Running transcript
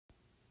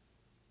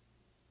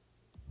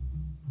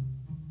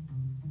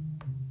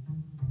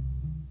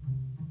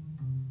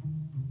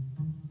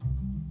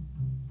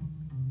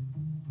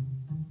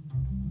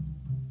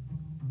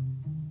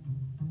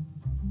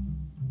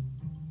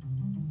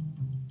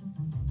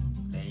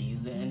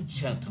Ladies and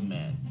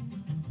gentlemen,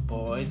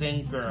 boys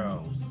and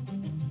girls,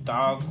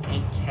 dogs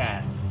and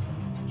cats,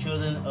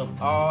 children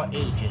of all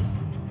ages,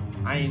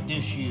 I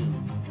introduce you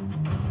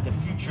the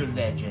future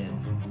legend.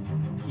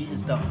 He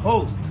is the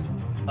host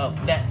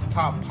of Let's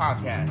Talk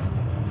Podcast,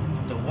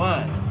 the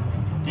one,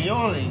 the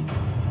only.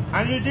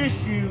 I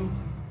introduce you,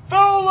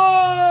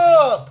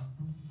 Philip!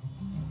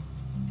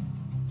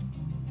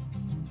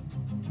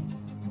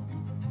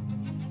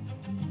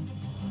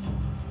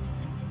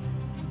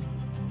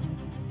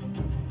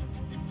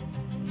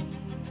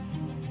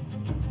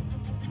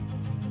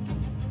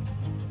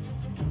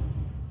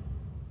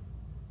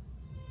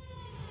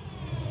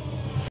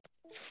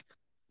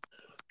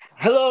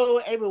 Hello,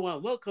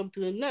 everyone. Welcome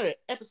to another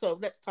episode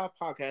of Let's Talk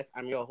Podcast.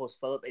 I'm your host,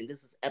 Philip, and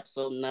this is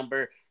episode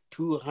number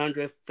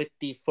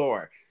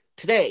 254.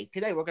 Today,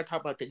 we're going to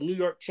talk about the New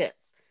York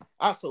Jets.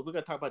 Also, we're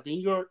going to talk about the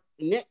New York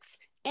Knicks,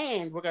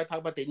 and we're going to talk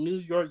about the New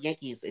York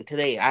Yankees. And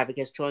today, I have a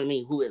guest joining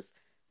me who is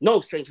no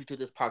stranger to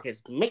this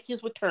podcast, make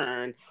his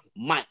return,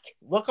 Mike.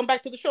 Welcome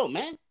back to the show,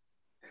 man.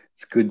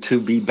 It's good to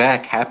be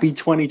back. Happy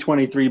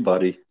 2023,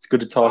 buddy. It's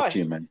good to talk to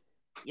you, man.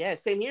 Yeah,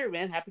 same here,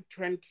 man. Happy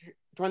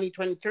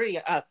 2023.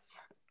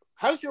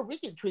 How's your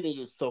weekend treating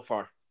you so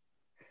far?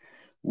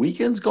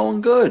 Weekend's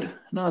going good.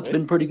 No, it's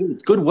been pretty good.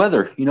 It's good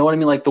weather. You know what I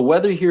mean? Like the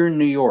weather here in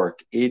New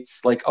York,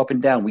 it's like up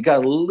and down. We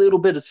got a little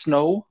bit of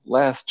snow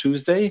last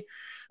Tuesday,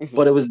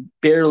 but it was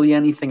barely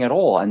anything at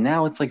all. And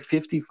now it's like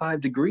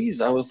 55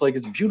 degrees. I was like,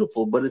 it's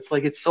beautiful, but it's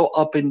like, it's so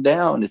up and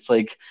down. It's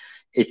like,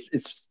 it's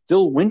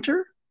still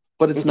winter,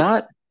 but it's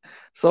not.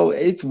 So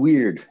it's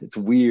weird. It's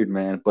weird,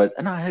 man. But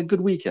I had a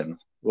good weekend.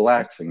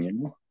 Relaxing, you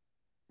know?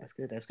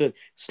 That's good.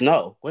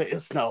 Snow. What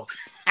is snow?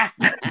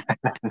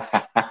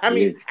 I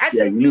mean,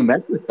 actually, New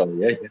Mexico,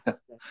 yeah.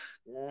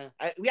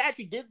 We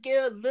actually did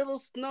get a little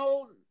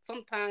snow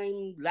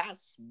sometime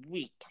last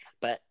week,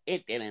 but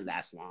it didn't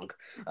last long.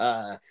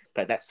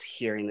 But that's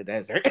here in the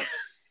desert.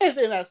 It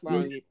didn't last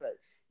long, but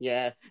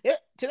yeah.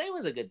 Today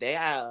was a good day.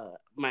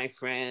 My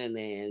friend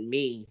and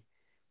me,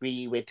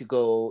 we went to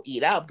go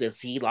eat out because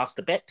he lost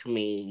a bet to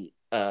me.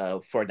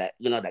 For that,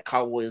 that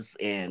Cowboys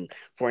and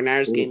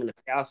 49ers game in the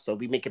playoffs. So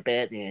we make a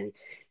bet, and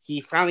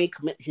he finally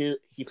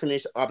he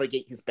finished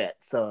obligate his bet.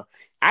 So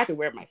I had to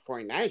wear my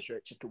 49ers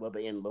shirt just to rub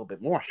it in a little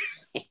bit more.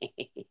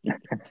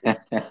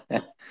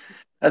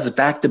 That's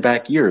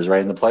back-to-back years,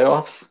 right, in the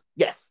playoffs?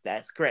 Yes,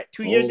 that's correct.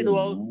 2 years in a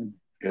row.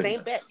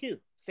 Same bet,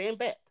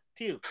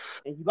 too.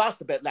 And he lost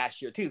the bet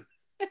last year, too.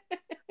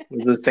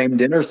 Was it the same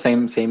dinner,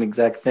 same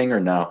exact thing, or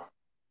no?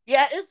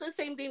 Yeah, it's the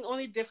same thing.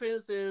 Only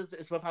difference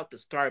is without the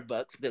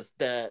Starbucks, because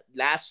the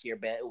last year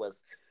bet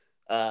was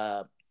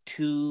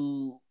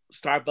 2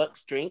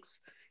 Starbucks drinks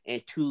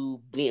and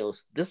 2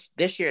 meals.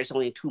 This year it's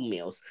only 2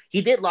 meals.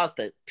 He did lost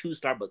the 2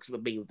 Starbucks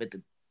with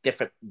a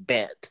different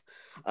bet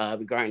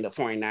regarding the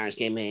 49ers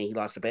game, and he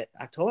lost the bet.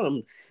 I told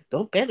him,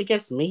 don't bet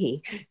against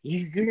me.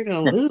 You're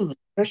gonna lose.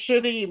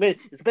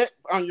 It's bet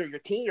on your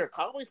team, your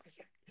Cowboys.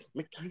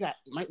 You got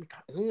Mike.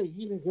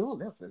 You don't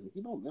listen.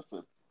 You don't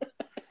listen.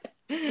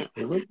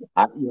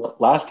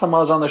 Last time I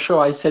was on the show,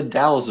 I said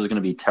Dallas was going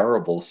to be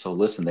terrible. So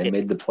listen, they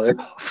made the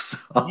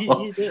playoffs. So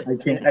you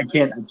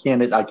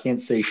did. I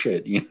can't say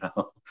shit. You know.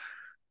 Oh,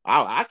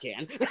 I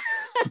can.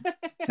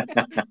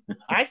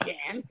 I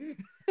can.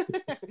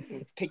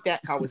 Take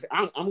that, Cowboys.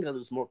 I'm going to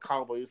lose more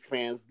Cowboys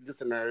fans,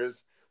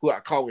 listeners who are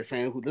Cowboys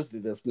fans who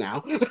listen to this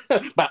now.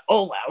 But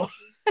oh well.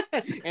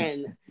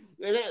 And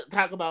let's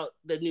talk about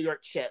the New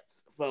York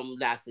Jets from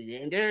last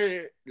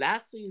season.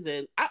 Last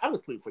season, I was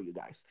pulling for you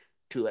guys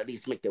to at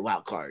least make the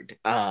wild card.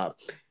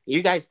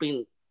 You guys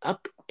been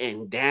up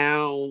and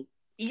down.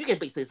 You can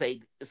basically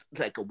say it's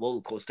like a roller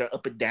coaster,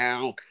 up and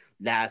down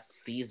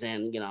last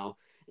season,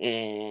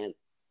 And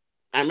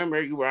I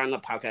remember you were on the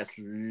podcast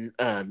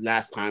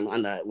last time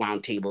on the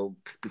round table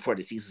before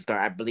the season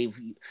started. I believe,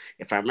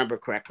 if I remember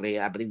correctly,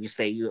 you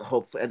say you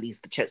hope for at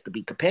least the Jets to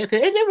be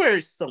competitive. And they were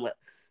somewhat,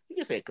 you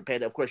can say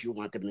competitive. Of course, you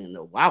want them in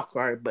the wild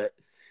card, but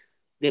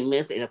they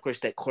missed. And of course,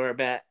 that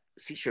quarterback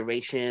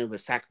situation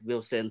with Zach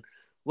Wilson.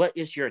 What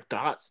is your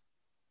thoughts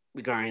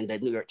regarding the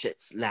New York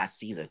Jets last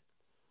season?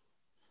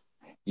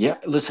 Yeah,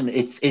 listen,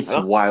 it's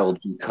wild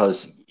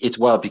because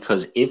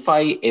if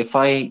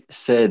I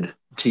said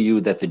to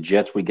you that the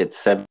Jets would get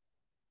 7,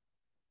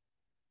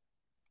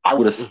 I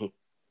would have.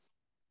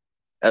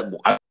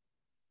 I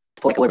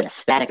would have been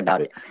ecstatic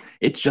about it.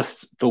 It's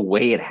just the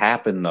way it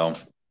happened, though.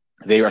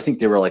 I think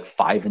they were like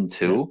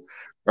 5-2.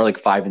 Or like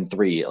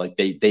 5-3, like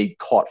they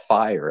caught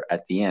fire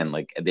at the end.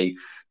 Like they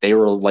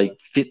were like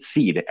 5th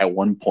seed at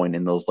one point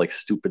in those like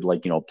stupid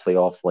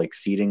playoff like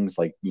seedings,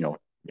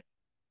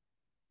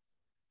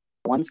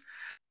 ones.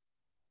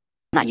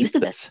 I'm not used to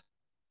this.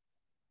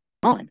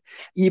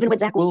 Even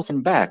with Zach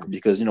Wilson back,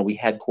 because we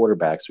had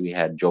quarterbacks. We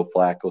had Joe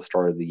Flacco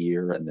started the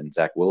year, and then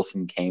Zach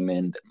Wilson came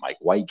in. Then Mike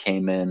White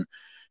came in.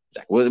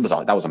 That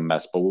was a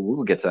mess, but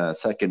we'll get to that in a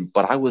second.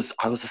 But I was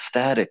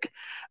ecstatic,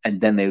 and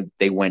then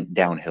they went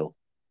downhill.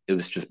 It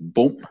was just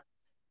boom.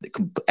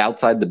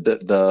 Outside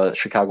the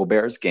Chicago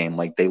Bears game,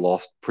 like they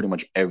lost pretty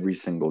much every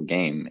single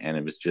game, and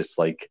it was just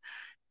like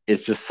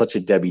it's just such a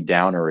Debbie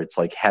Downer. It's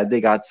like, had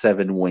they got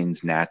 7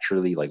 wins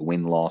naturally, like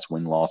win, loss,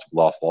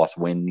 loss,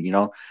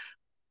 win,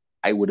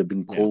 I would have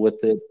been Yeah. cool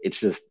with it. It's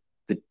just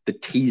the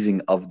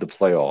teasing of the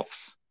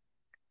playoffs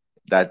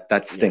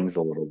that stings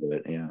a little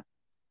bit. Yeah.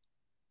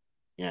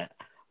 Yeah.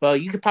 Well,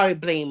 you could probably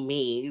blame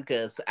me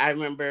because I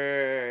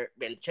remember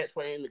when Jets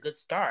went in a good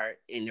start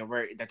and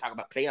they're talking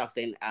about playoffs.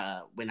 Then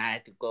when I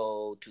had to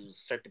go to a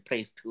certain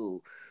place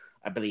to,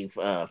 I believe,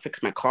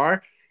 fix my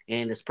car,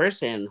 and this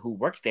person who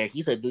works there,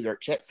 he's a New York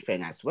Jets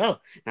fan as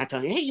well. And I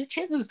told him, "Hey, your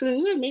Jets is doing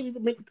good. Maybe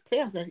they'll make the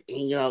playoffs."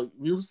 And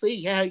we'll see.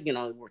 Yeah,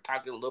 we're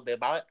talking a little bit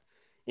about it,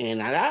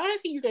 and I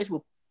think you guys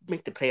will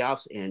make the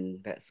playoffs,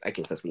 and I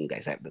guess that's when you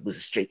guys have the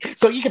losing streak.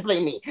 So you can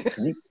blame me.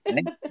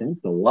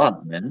 Thanks a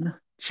lot, man.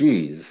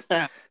 Jeez.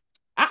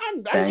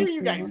 I'm Thank giving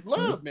you guys you.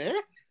 love, man.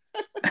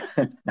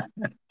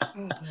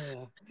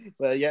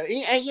 Well, yeah,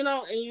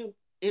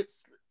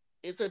 it's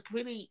a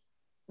pretty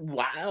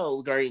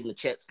wild during the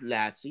Jets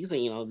last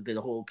season.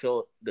 The whole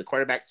the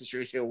quarterback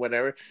situation or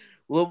whatever.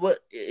 Well,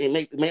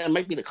 it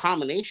might be the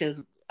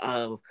combination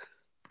of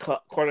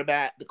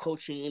quarterback, the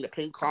coaching, the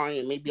play calling,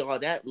 and maybe all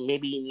that.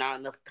 Maybe not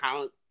enough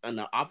talent on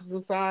the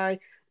offensive side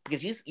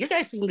because you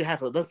guys seem to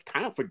have enough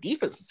talent for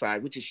defensive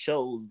side, which is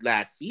showed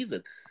last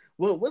season.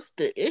 Well, what's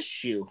the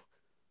issue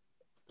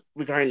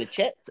regarding the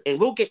Jets? And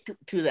we'll get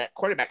to that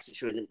quarterback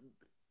situation,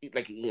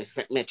 like you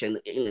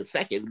mentioned, in a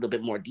second, a little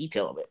bit more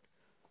detail of it.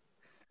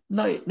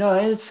 No,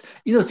 it's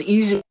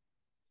easy.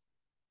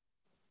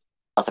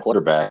 The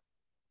quarterback,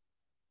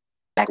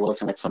 Zach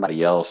Wilson with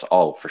somebody else.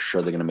 Oh, for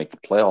sure they're going to make the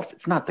playoffs.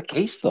 It's not the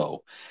case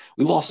though.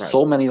 We lost Right.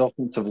 so many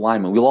offensive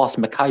linemen. We lost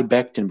Mekhi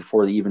Becton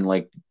before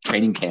even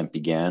training camp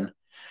began.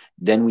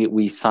 Then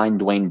we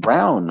signed Dwayne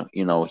Brown.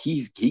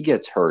 He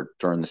gets hurt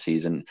during the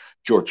season.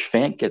 George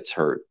Fant gets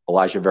hurt.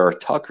 Elijah Vera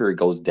Tucker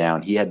goes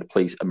down. He had to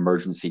play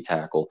emergency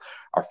tackle.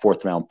 Our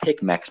 4th round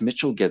pick, Max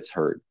Mitchell, gets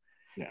hurt.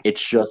 Yeah.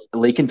 It's just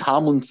Laken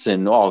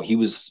Tomlinson. Oh, he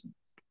was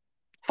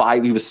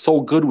so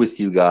good with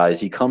you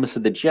guys. He comes to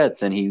the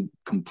Jets and it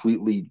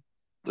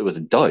was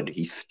a dud.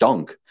 He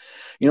stunk.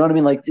 You know what I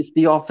mean? Like, it's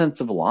the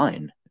offensive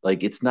line.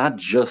 Like, it's not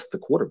just the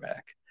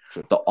quarterback.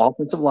 True. The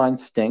offensive line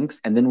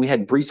stinks. And then we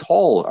had Breece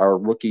Hall, our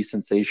rookie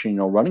sensation,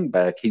 running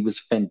back. He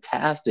was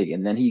fantastic.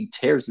 And then he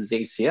tears his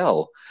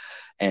ACL.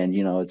 And,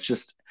 it's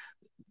just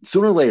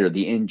sooner or later,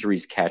 the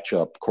injuries catch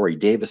up. Corey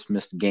Davis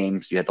missed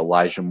games. You had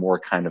Elijah Moore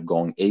kind of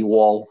going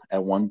AWOL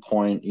at one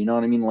point. You know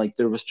what I mean? Like,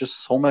 there was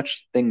just so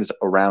much things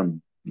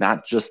around,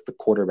 not just the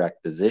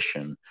quarterback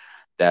position,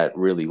 that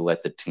really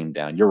let the team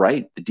down. You're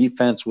right. The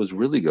defense was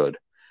really good.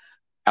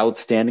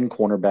 Outstanding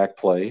cornerback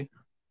play.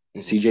 Mm-hmm.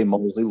 CJ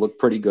Mosley looked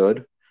pretty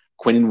good.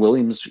 Quinnen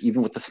Williams,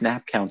 even with the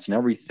snap counts and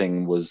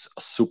everything, was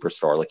a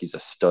superstar. Like, he's a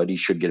stud. He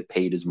should get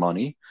paid his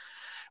money.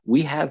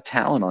 We have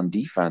talent on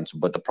defense,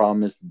 but the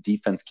problem is the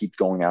defense keeps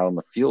going out on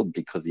the field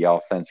because the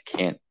offense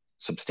can't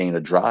sustain a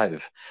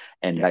drive.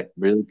 And that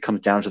really comes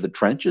down to the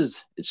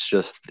trenches. It's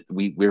just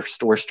we're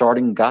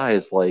starting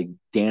guys like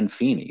Dan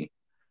Feeney.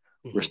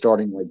 Mm-hmm. We're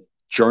starting like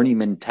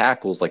journeyman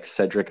tackles like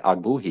Cedric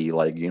Agbuhi.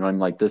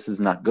 Like, this is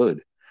not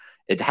good.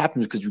 It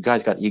happens because you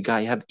guys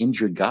have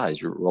injured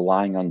guys. You're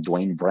relying on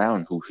Dwayne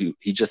Brown, who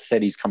he just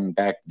said he's coming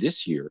back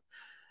this year.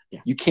 Yeah.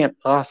 You can't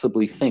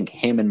possibly think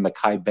him and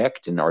Mekhi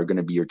Becton are going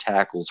to be your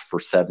tackles for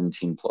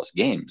 17 plus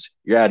games.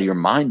 You're out of your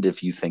mind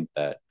if you think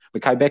that.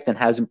 Mekhi Becton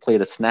hasn't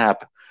played a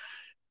snap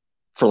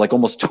for like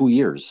almost 2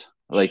 years.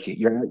 Like,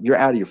 you're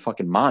out of your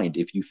fucking mind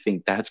if you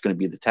think that's going to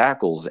be the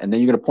tackles, and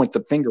then you're going to point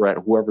the finger at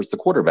whoever's the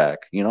quarterback.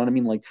 You know what I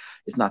mean? Like,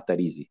 it's not that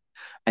easy.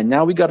 And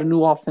now we got a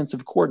new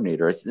offensive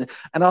coordinator.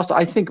 And also,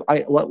 I think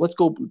let's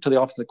go to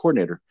the offensive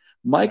coordinator.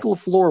 Mike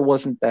LaFleur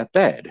wasn't that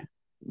bad.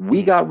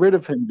 We got rid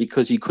of him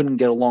because he couldn't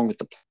get along with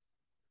the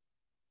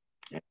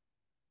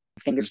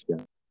fingers.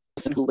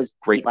 Who was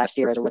great last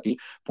year as a rookie,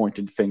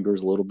 pointed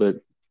fingers a little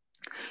bit.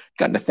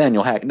 Got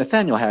Nathaniel Hackett.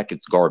 Nathaniel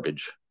Hackett's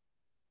garbage.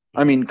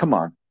 I mean, come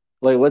on.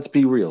 Like, let's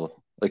be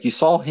real. Like, you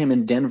saw him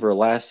in Denver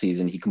last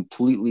season. He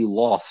completely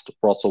lost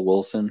Russell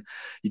Wilson.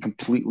 He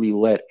completely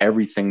let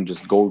everything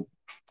just go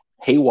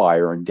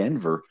haywire in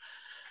Denver.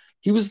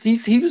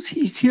 He's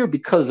here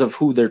because of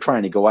who they're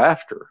trying to go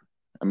after.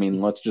 I mean,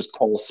 let's just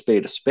call a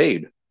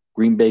spade.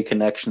 Green Bay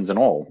connections and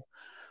all.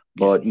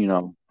 But,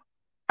 the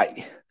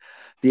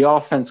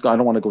offense, I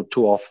don't want to go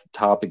too off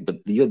topic,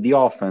 but the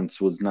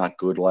offense was not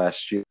good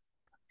last year.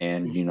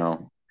 And,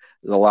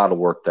 there's a lot of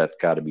work that's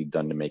got to be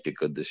done to make it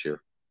good this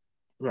year.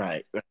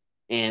 Right.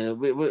 And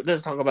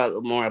let's talk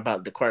more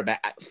about the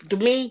quarterback. To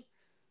me,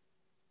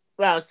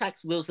 Zach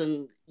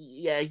Wilson,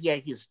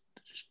 his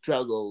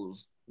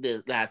struggles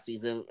the last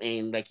season.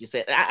 And like you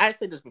said, I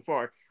said this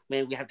before,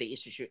 when we have the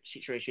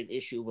situation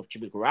issue with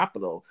Jimmy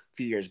Garoppolo a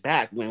few years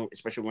back,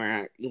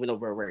 especially even though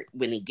we're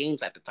winning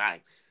games at the time.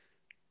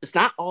 It's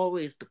not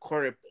always the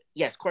quarterback.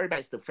 Yes,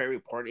 quarterbacks are very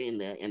important in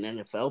the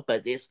NFL,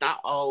 but it's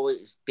not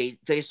always.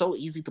 They're so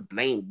easy to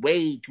blame,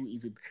 way too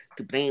easy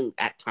to blame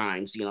at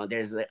times.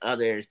 There's the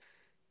others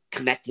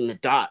connecting the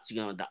dots.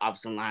 The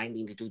offensive line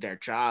need to do their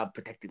job,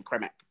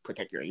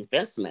 protect your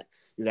investment.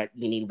 You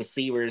need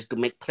receivers to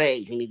make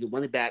plays. You need the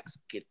running backs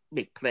to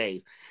make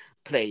plays.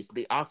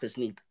 The offense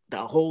need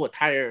the whole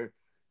entire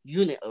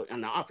unit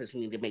in the offense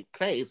need to make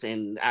plays.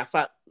 And I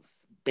thought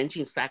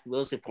benching Zach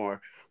Wilson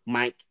for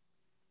Mike,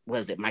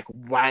 was it Mike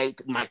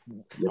White? Yep.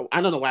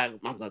 I don't know why I'm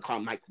going to call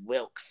him Mike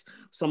Wilkes.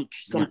 Some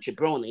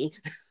jabroni.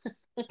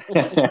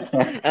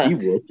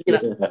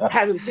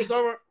 Have him take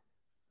over.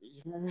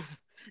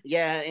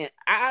 Yeah, and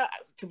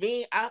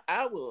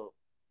I will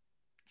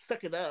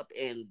suck it up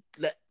and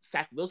let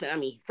Zach Wilson. I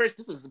mean, first,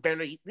 this is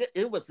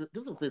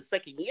his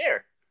second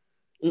year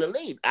in the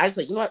league. I was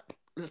like, you know what?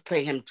 Let's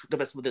play him the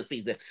rest of this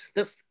season.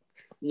 Let's,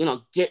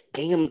 get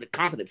him the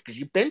confidence, because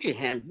you benching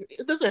him,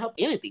 it doesn't help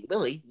anything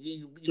really.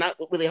 You're not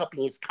really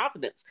helping his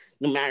confidence.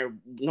 No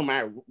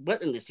matter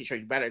what in this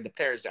situation, whether the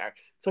players are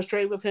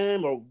frustrated with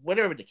him or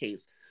whatever the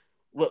case.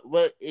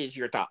 What is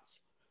your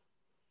thoughts?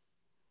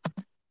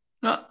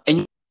 No,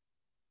 and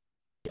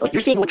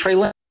you're seeing with Trey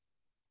Lance.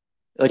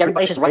 Like,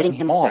 everybody's just writing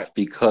him off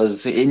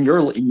because in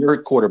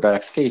your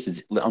quarterback's case,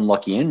 it's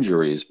unlucky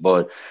injuries,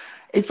 but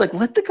it's like,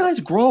 let the guys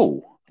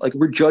grow. Like,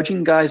 we're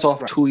judging guys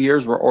off 2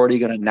 years. We're already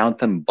going to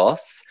announce them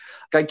busts.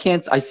 Like,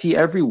 I see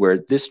everywhere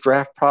this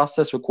draft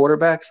process with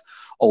quarterbacks.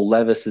 Oh,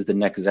 Levis is the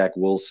next Zach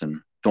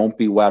Wilson. Don't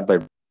be wowed by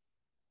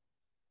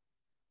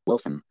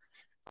Wilson.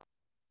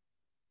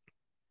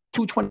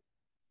 220.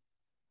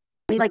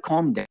 Like,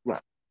 calm down.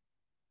 Right.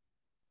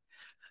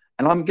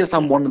 And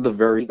I'm one of the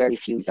very, very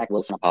few Zach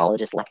Wilson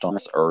apologists left on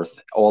this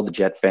earth. All the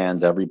Jet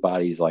fans,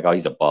 everybody's like, oh,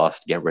 he's a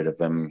bust. Get rid of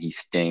him. He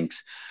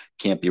stinks.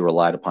 Can't be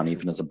relied upon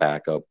even as a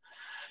backup.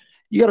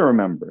 You got to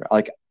remember,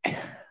 like,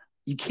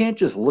 you can't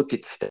just look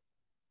at stats.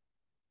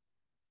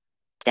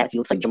 He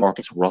looks like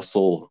Jamarcus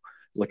Russell.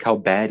 Look how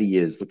bad he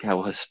is. Look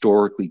how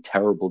historically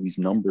terrible these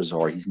numbers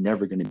are. He's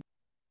never going to.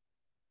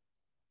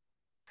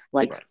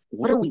 Like,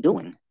 what are we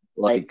doing?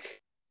 Like,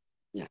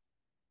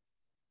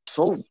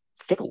 so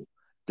fickle.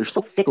 They're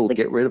so fickle to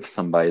get rid of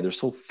somebody. They're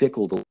so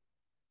fickle to,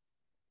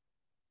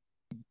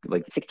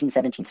 like, 16,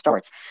 17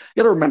 starts.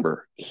 You got to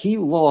remember, he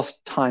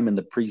lost time in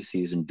the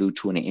preseason due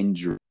to an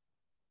injury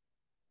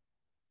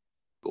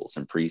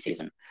in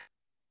preseason.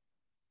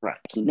 Right.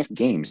 He missed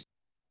games.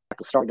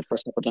 Started the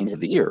first couple of games of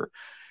the year.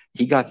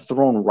 He got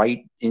thrown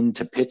right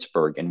into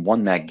Pittsburgh and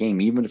won that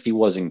game, even if he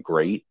wasn't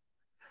great.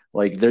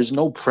 Like, there's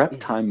no prep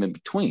time in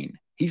between.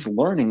 He's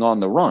learning on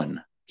the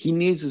run. He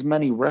needs as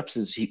many reps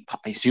as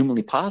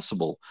humanly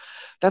possible.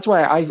 That's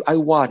why I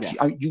watch.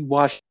 Yeah. You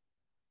watch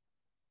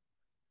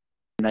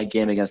that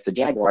game against the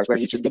Jaguars where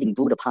he's just getting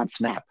booed upon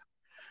snap.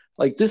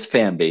 Like, this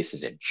fan base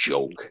is a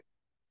joke.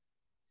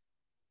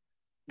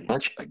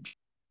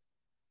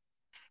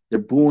 They're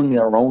booing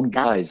their own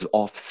guys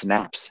off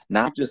snaps,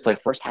 not just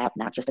like first half,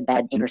 not just a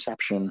bad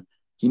interception.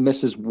 He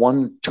misses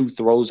 1-2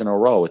 throws in a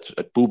row. It's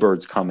Boo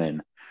Birds come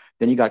in.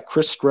 Then you got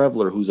Chris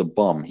Streveler, who's a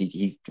bum.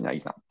 He's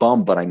not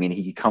bum, but I mean,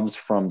 he comes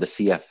from the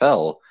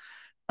CFL,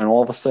 and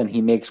all of a sudden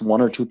he makes 1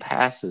 or 2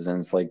 passes, and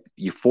it's like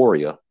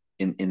euphoria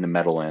in the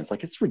Meadowlands.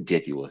 Like, it's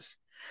ridiculous.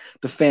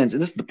 The fans,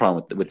 and this is the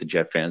problem with the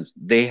Jet fans,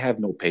 they have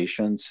no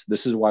patience.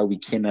 This is why we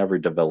can never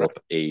develop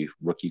a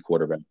rookie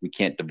quarterback. We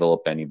can't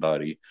develop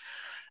anybody.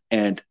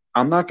 And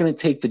I'm not going to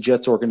take the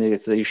Jets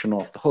organization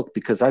off the hook,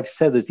 because I've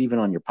said this even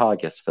on your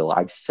podcast, Phil.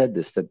 I've said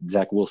this, that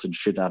Zach Wilson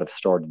should not have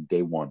started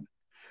day one.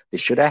 They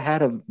should have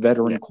had a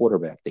veteran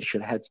quarterback. They should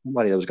have had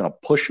somebody that was going to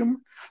push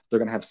him. They're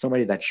going to have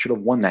somebody that should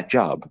have won that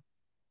job.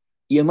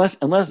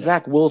 Unless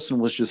Zach Wilson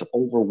was just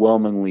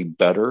overwhelmingly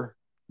better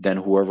than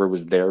whoever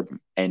was there,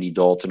 Andy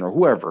Dalton or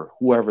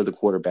whoever the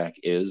quarterback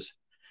is,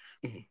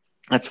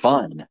 that's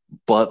fine.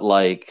 But,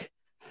 like,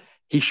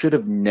 he should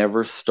have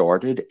never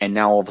started, and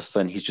now all of a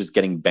sudden he's just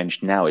getting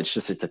benched now.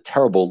 It's a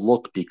terrible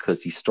look,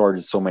 because he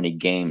started so many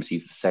games.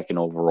 He's the second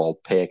overall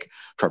pick.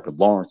 Trevor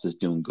Lawrence is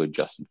doing good.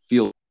 Justin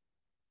Fields.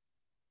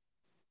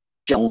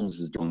 Jones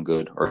is doing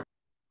good. Or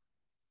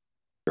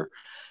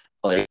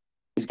like,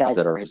 these guys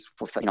that are his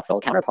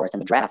fellow counterparts in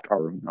the draft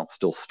are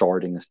still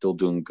starting and still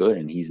doing good,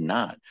 and he's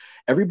not.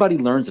 Everybody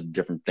learns a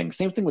different thing.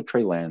 Same thing with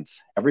Trey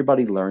Lance.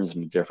 Everybody learns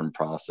in a different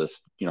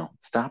process.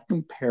 Stop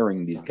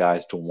comparing these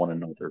guys to one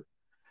another.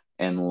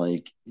 And,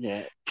 like,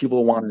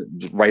 people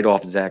want to write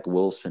off Zach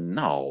Wilson.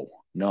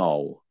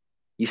 No.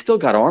 He's still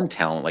got arm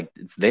talent. Like,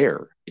 it's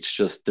there. It's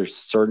just there's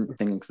certain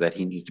things that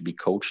he needs to be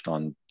coached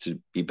on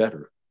to be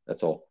better.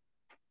 That's all.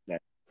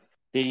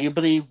 Do you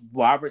believe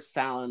Robert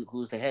Saleh,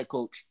 who's the head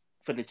coach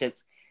for the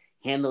Jets,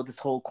 handled this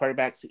whole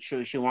quarterback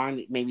situation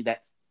wrong? Maybe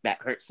that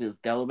hurts his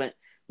development.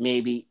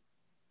 Maybe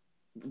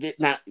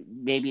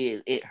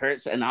it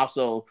hurts. And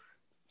also,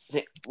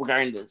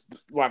 regarding this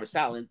Robert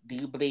Saleh, do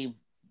you believe,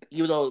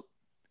 even though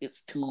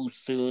it's too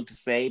soon to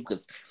say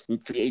because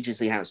free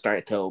agency hasn't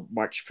started till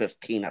March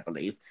 15, I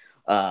believe,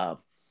 do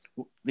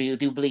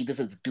you believe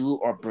this is do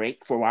or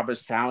break for Robert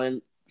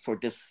Saleh for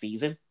this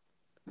season?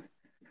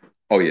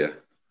 Oh, yeah.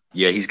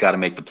 Yeah, he's got to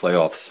make the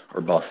playoffs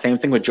or bust. Same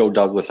thing with Joe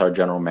Douglas, our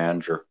general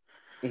manager.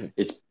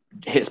 It's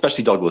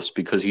especially Douglas,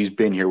 because he's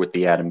been here with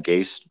the Adam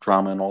Gase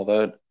drama and all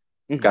that.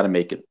 Got to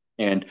make it.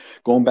 And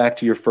going back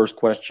to your first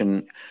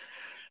question,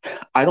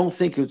 I don't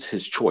think it's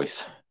his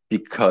choice.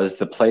 because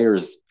the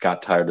players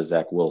got tired of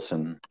Zach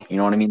Wilson. You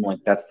know what I mean? Like,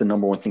 that's the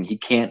number one thing. He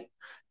can't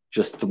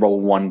just throw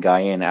one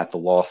guy in at the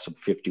loss of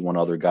 51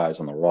 other guys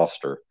on the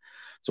roster.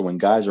 So when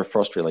guys are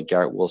frustrated, like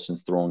Garrett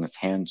Wilson's throwing his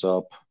hands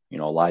up,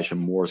 Elijah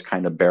Moore's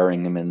kind of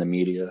burying him in the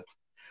media.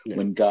 Yeah.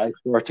 When guys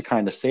start to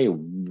kind of say,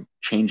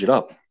 change it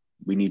up,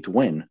 we need to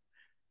win.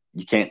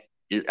 You can't,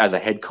 as a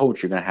head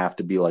coach, you're going to have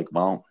to be like,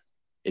 well,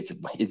 it's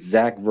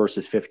Zach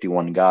versus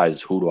 51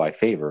 guys. Who do I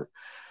favor?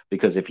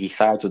 Because if he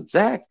sides with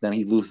Zach, then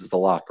he loses the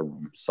locker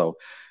room. So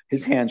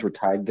his hands were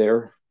tied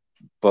there.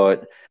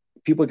 But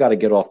people got to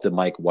get off the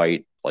Mike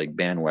White like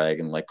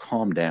bandwagon, like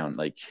calm down.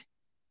 Like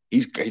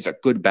he's a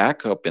good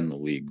backup in the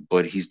league,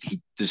 but he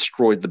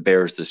destroyed the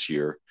Bears this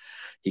year.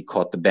 He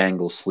caught the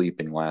Bengals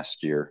sleeping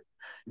last year.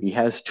 He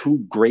has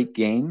 2 great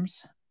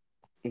games,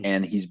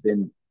 and he's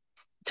been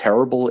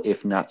terrible,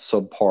 if not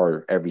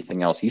subpar,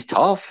 everything else. He's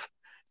tough.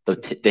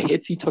 The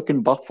hits he took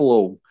in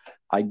Buffalo,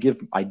 I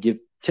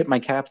tip my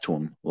cap to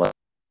him. Like,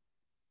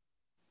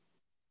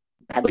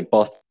 I had like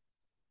bust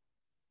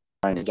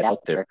trying to get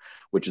out there,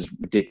 which is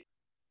ridiculous.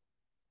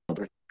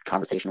 Another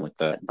conversation with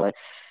that, but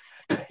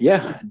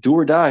yeah, do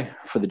or die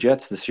for the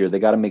Jets this year. They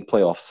got to make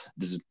playoffs.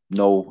 There's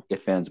no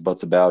ifs, ands,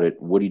 buts about it.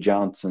 Woody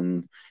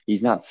Johnson,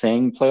 he's not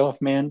saying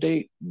playoff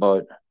mandate,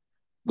 but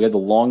we have the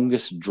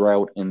longest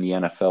drought in the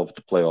NFL with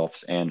the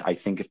playoffs. And I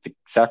think if the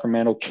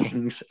Sacramento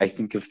Kings,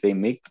 if they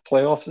make the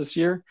playoffs this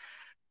year,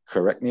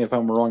 correct me if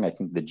I'm wrong, I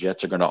think the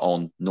Jets are going to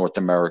own North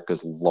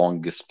America's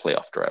longest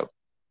playoff drought.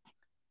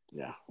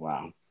 Yeah,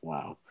 wow.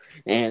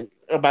 And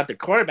about the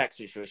quarterback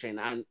situation,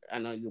 I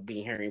know you've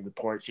been hearing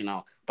reports,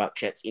 about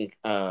Jets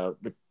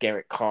with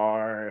Derek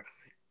Carr,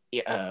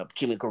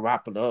 Jimmy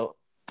Garoppolo.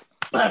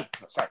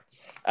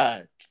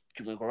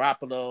 Jimmy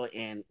Garoppolo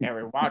and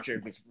Aaron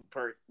Rodgers, which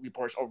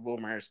reports or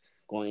rumors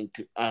going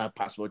to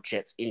possible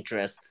Jets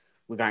interest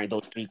regarding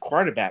those 3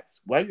 quarterbacks.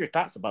 What are your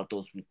thoughts about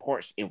those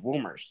reports and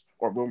rumors?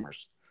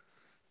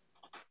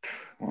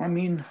 Well, I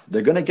mean,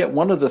 they're going to get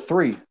one of the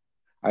 3.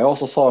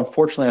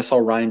 Unfortunately, I saw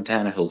Ryan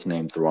Tannehill's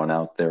name thrown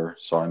out there.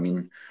 So, I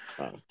mean,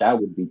 that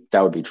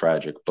would be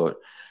tragic. But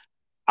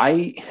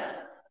I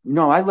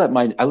let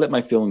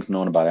my feelings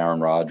known about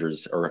Aaron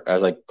Rodgers, or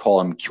as I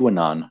call him,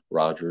 QAnon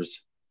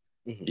Rodgers,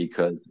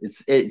 because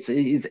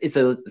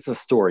it's a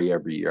story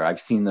every year. I've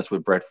seen this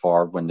with Brett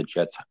Favre when the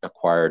Jets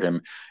acquired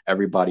him.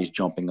 Everybody's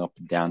jumping up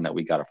and down that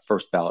we got a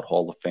first ballot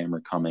Hall of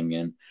Famer coming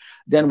in.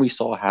 Then we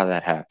saw how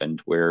that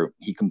happened, where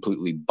he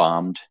completely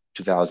bombed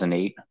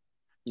 2008.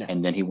 Yeah.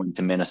 And then he went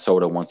to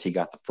Minnesota once he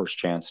got the first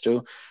chance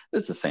to.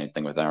 It's the same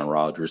thing with Aaron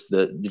Rodgers.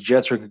 The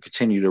Jets are going to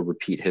continue to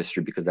repeat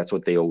history because that's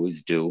what they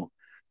always do.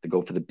 They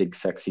go for the big,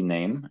 sexy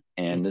name.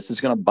 And this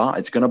is going to bomb.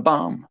 It's going to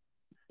bomb.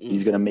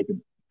 He's going to make it.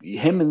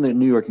 Him and the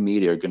New York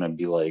media are going to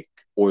be like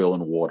oil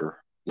and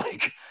water.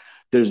 Like,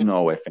 there's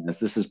no way,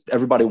 fans.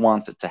 Everybody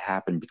wants it to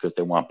happen because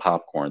they want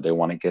popcorn. They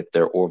want to get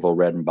their Orville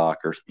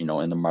Redenbacher,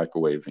 in the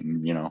microwave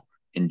and,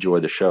 enjoy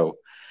the show.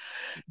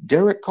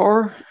 Derek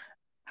Carr,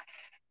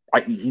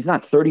 he's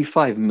not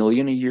 $35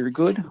 million a year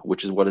good,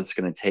 which is what it's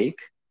going to take.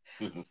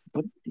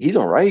 But he's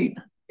all right.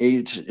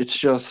 It's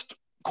just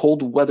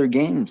cold weather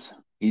games.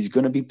 He's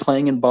going to be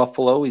playing in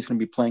Buffalo. He's going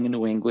to be playing in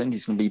New England.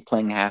 He's going to be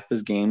playing half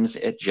his games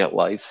at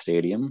JetLife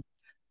Stadium.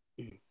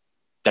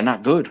 They're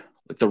not good.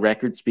 Like, the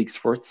record speaks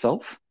for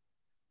itself.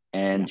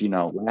 And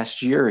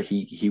last year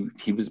he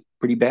was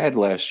pretty bad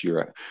last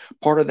year.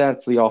 Part of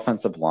that's the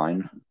offensive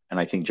line, and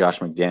I think Josh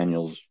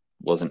McDaniels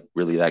wasn't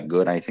really that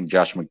good. I think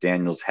Josh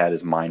McDaniels had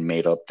his mind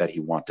made up that he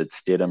wanted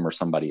Stidham or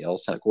somebody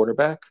else at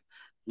quarterback.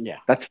 Yeah,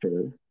 that's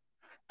fair.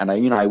 And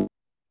I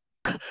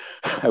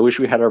wish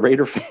we had a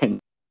Raider fan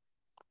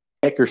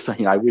or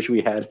something. I wish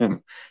we had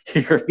him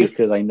here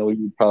because I know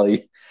you'd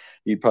probably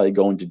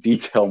go into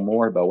detail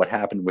more about what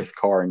happened with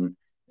Carr in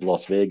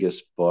Las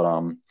Vegas.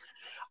 But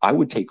I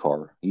would take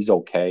Carr. He's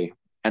okay.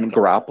 And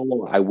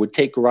Garoppolo, I would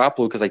take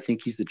Garoppolo because I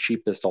think he's the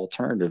cheapest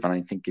alternative. And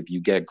I think if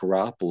you get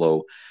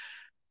Garoppolo,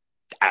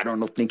 I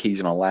don't think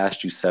he's going to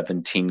last you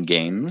 17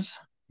 games.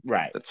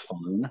 Right. That's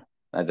fine.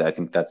 I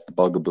think that's the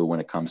bugaboo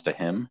when it comes to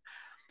him.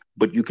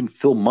 But you can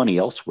fill money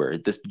elsewhere.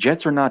 The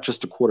Jets are not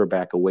just a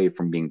quarterback away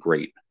from being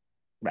great.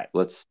 Right.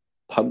 Let's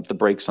pump the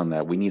brakes on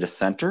that. We need a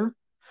center.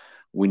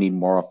 We need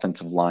more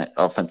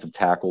offensive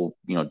tackle,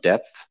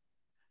 depth.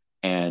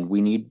 And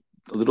we need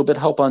a little bit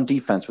of help on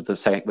defense with the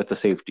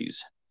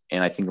safeties.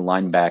 And I think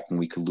linebacking,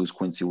 we could lose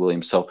Quincy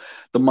Williams. So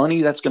the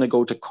money that's going to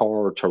go to Carr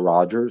or to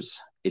Rodgers,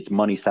 it's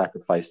money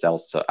sacrificed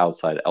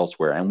outside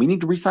elsewhere. And we need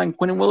to re-sign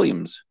Quinnen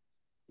Williams.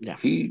 Yeah.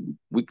 We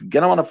could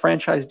get him on a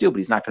franchise deal, but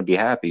he's not going to be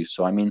happy.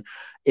 So, I mean,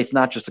 it's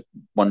not just a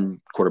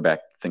one quarterback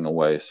thing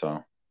away.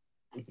 So.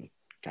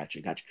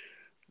 Gotcha.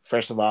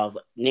 First of all,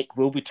 Nick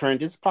will return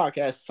this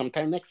podcast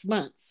sometime next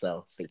month.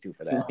 So stay tuned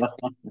for that.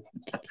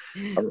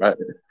 All right.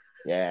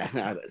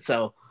 Yeah.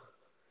 So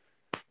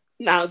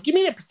now give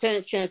me a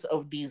percentage chance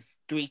of these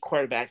 3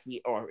 quarterbacks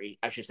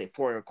I should say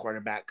 4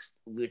 quarterbacks,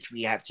 which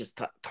we have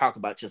just talked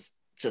about just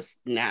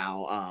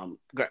now,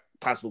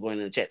 possible going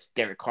to the Jets: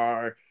 Derek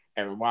Carr,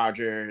 Aaron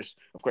Rodgers.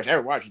 Of course,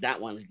 Aaron Rodgers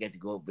that one to get to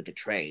go with the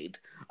trade,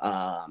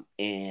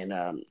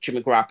 and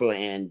Jimmy Garoppolo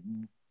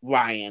and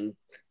Ryan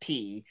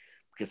T.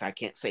 Because I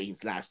can't say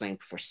his last name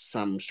for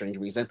some strange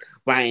reason.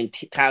 Ryan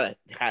T. Tyler,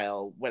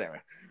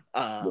 whatever.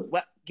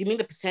 What? Give me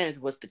the percentage.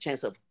 What's the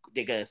chance of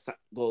they're gonna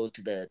go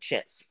to the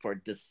Jets for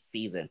this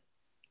season?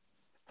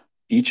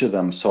 Each of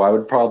them. So I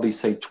would probably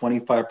say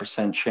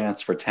 25%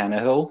 chance for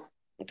Tannehill.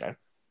 Okay.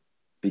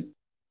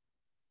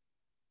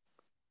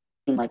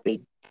 Might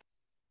be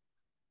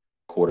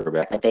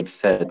quarterback. I think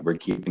said we're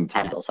keeping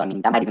Tannehill. So I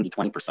mean that might even be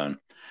 20%.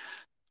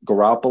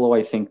 Garoppolo,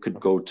 I think, could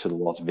go to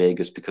Las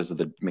Vegas because of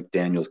the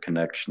McDaniels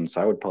connection. So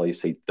I would probably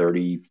say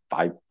 35%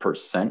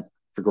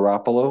 for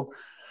Garoppolo.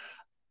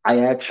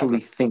 I actually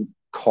think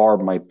Carr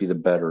might be the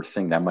better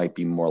thing. That might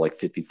be more like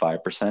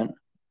 55%.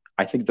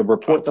 I think the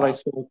report that I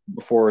saw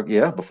before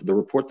the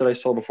report that I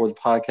saw before the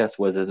podcast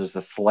was that there's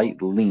a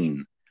slight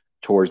lean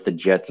towards the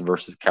Jets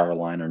versus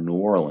Carolina or New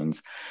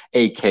Orleans,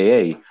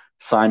 aka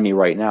sign me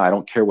right now. I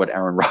don't care what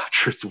Aaron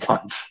Rodgers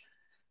wants.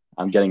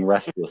 I'm getting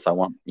restless. I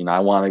want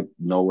to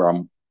know where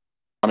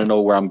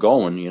I'm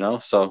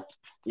going, So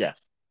yeah.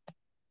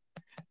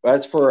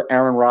 As for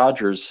Aaron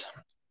Rodgers,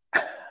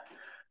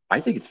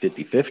 I think it's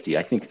 50-50.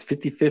 I think it's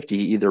 50-50. He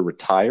either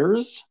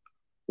retires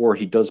or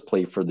he does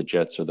play for the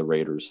Jets or the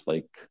Raiders.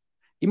 Like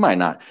he might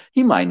not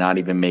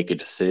even make a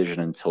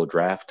decision until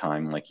draft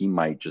time. Like he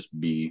might just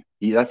be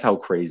that's how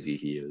crazy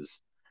he is.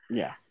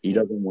 Yeah. He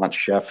doesn't want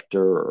Schefter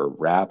or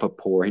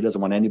Rappaport. He doesn't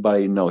want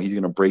anybody to know. He's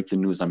going to break the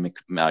news on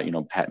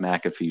Pat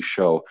McAfee's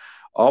show.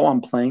 Oh,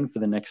 I'm playing for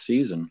the next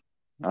season.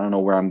 I don't know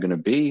where I'm going to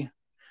be,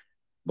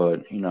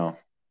 but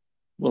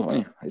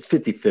well, it's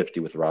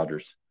 50-50 with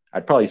Rodgers.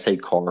 I'd probably say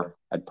Carr.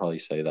 I'd probably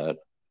say that.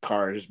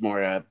 Carr is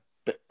more a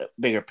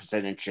bigger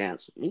percentage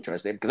chance.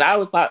 Interesting. Because I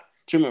always thought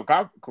Jimmy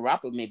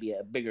Garoppolo may be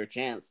a bigger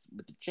chance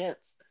with the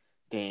Jets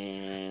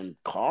than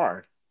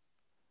Carr.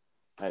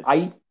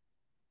 I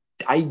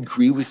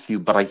agree with you,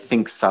 but I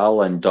think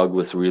Saleh and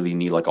Douglas really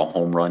need like a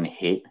home run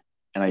hit.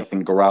 And I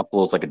think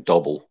Garoppolo's like a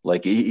double.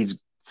 Like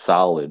he's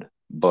solid,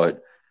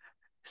 but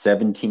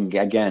 17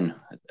 again,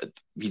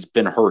 he's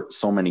been hurt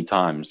so many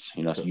times,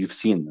 so you've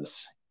seen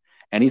this.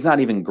 And he's not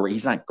even great.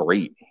 He's not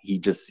great.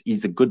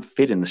 He's a good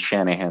fit in the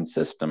Shanahan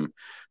system.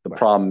 The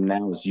problem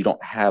now is you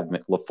don't have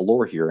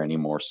LaFleur here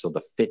anymore, so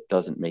the fit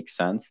doesn't make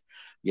sense.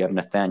 You have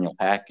Nathaniel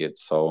Hackett,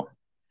 so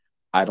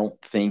I don't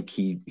think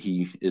he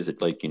is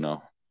it like,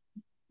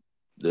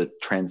 the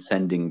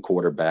transcending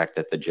quarterback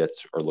that the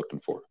Jets are looking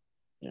for.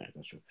 Yeah,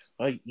 that's true.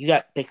 Well, you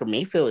got Baker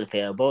Mayfield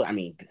available. I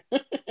mean,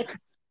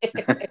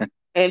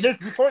 and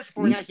there's reports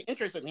for nice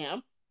interest in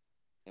him.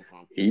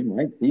 He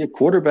might be a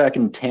quarterback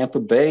in Tampa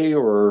Bay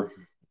or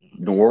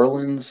New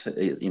Orleans.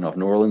 If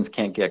New Orleans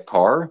can't get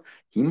Carr,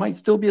 he might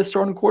still be a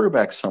starting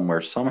quarterback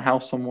somewhere, somehow,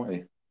 some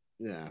way.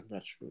 Yeah,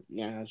 that's true.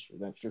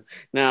 That's true.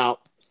 Now,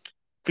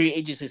 free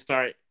agency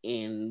start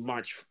in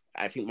March.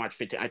 I think March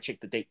 15th. I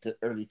checked the date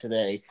early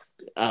today.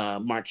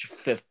 March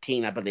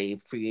 15th, I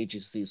believe, free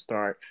agency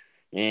start.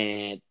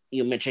 And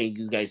you mentioned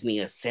you guys need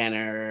a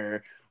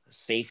center,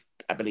 safe.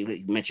 I believe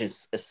you mentioned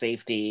a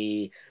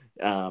safety.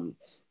 Who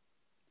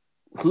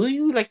do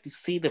you like to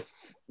see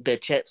the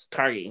Jets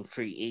targeting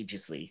free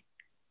agency?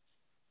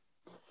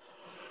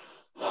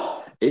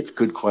 It's a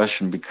good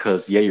question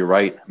because, you're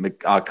right.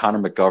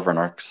 Connor McGovern,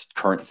 our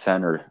current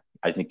center,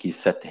 I think he's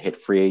set to hit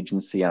free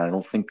agency, and I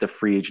don't think the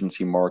free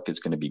agency market is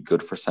going to be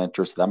good for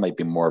center, so that might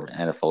be more of an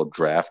NFL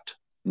draft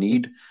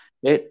need.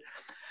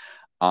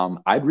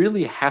 I'd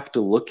really have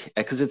to look at,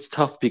 because it's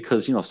tough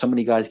because, so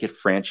many guys get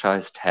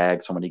franchise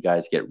tagged, so many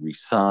guys get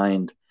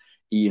re-signed.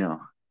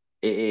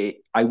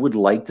 I would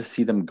like to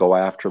see them go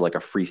after like a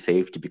free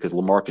safety because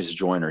LaMarcus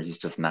Joyner, he's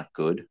just not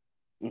good.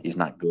 He's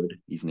not good.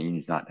 He's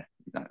not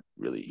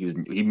really.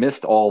 He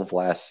missed all of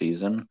last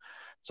season,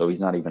 so he's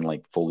not even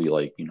like fully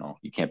like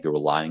you can't be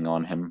relying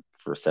on him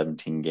for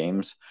 17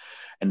 games.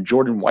 And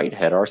Jordan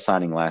Whitehead, our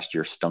signing last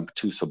year, stunk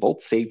too. So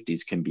both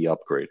safeties can be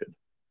upgraded,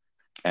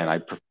 and I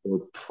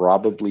prefer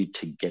probably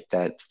to get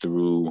that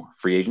through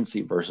free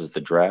agency versus the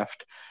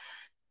draft.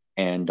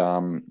 And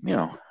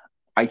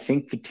I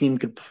think the team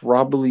could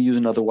probably use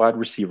another wide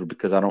receiver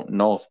because I don't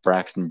know if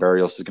Braxton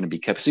Berrios is going to be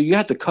kept. So you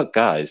have to cut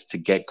guys to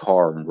get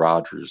Carr and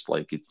Rodgers.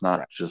 Like it's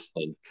not just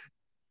like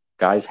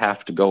guys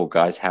have to go.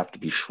 Guys have to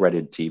be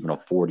shredded to even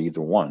afford either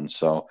one.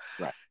 So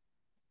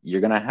you're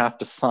going to have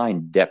to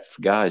sign depth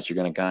guys.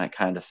 You're going to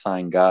kind of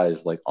sign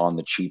guys like on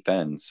the cheap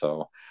end.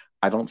 So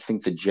I don't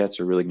think the Jets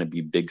are really going to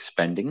be big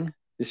spending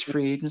this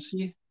free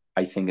agency.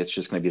 I think it's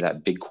just going to be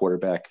that big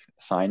quarterback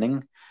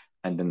signing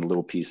and then the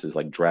little pieces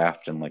like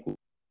draft and like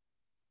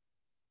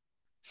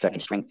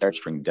second string, third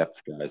string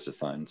depth guys to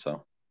sign.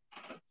 So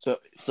you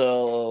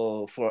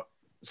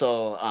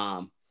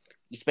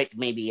expect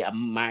maybe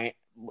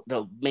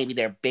maybe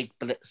their big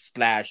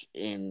splash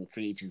in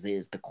free agency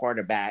is the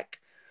quarterback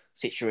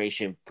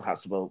situation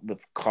possible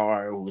with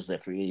Carr, who's the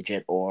free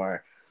agent,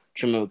 or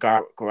Jimmy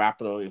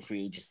Garoppolo in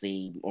free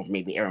agency, or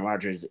maybe Aaron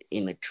Rodgers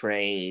in the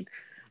trade,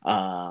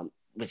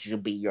 which will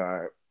be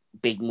your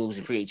big moves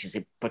in free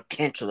agency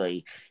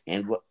potentially,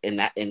 and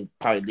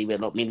probably leave it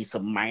alone. Maybe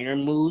some minor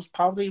moves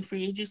probably in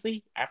free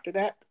agency after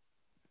that.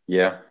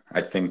 Yeah,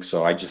 I think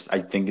so. I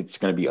think it's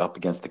going to be up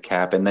against the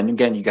cap, and then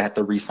again, you got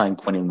to re-sign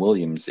Quentin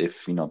Williams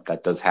if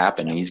that does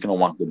happen. Yeah, He's going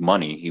to want good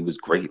money. He was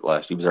great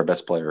last. He was our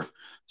best player.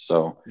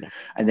 So, yeah,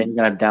 and then you're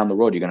going to have down the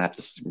road, you're going to have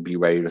to be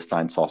ready to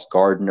sign Sauce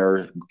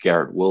Gardner,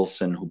 Garrett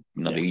Wilson, who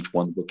they yeah. each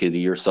won Rookie of the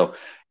Year. So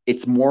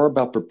it's more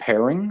about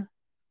preparing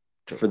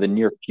True. for the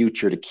near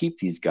future to keep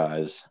these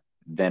guys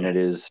than Yeah, it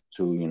is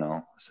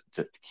to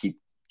to keep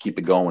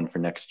it going for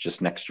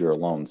next year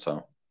alone.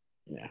 So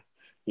yeah.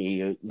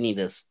 You need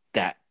to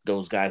stack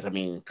those guys. I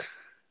mean,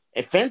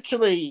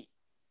 eventually,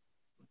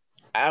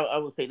 I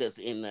would say this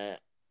in the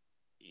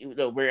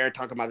we're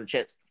talking about the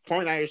Jets.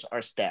 49ers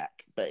are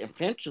stacked, but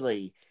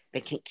eventually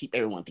they can't keep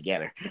everyone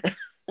together.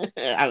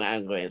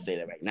 I'm going to say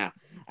that right now.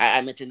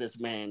 I mentioned this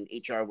when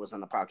HR was on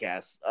the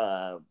podcast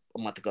a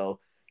month ago.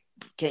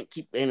 Can't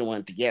keep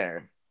anyone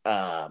together.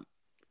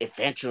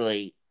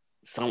 Eventually,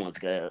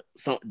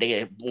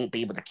 they won't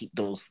be able to keep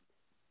those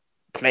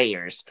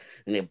players,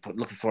 and they're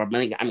looking for a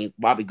million. I mean,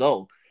 Bobby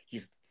Gold,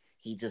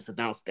 he just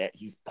announced that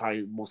he's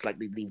probably most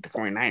likely to leave the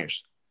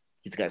 49ers.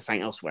 He's got to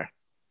sign elsewhere.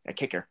 A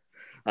kicker.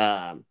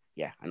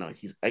 Yeah, I know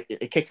he's a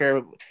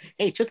kicker.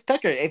 Hey, Tristan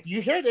Tucker, if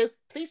you hear this,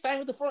 please sign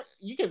with the four.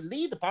 You can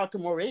leave the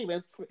Baltimore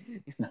Ravens.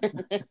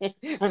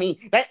 I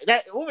mean,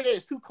 that over there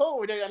is too cold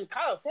over there in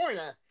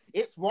California.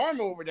 It's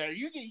warm over there.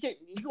 You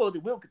go to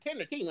the real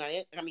contender team.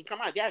 I mean, come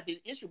on, they have the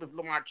issue with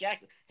Lamar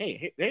Jackson.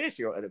 Hey, there's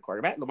your other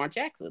quarterback, Lamar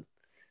Jackson.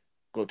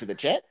 Go to the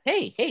Jets.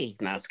 Hey,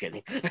 no, it's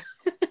kidding.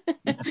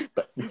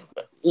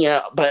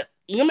 but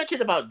you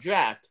mentioned about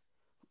draft.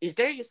 Is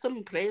there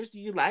some players do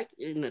you like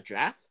in the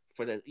draft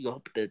for you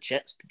hope the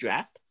Jets to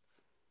draft?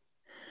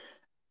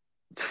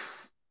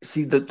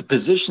 see the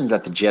positions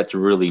that the Jets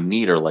really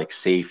need are like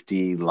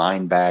safety,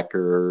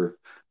 linebacker,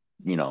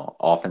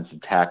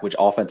 offensive tackle, which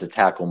offensive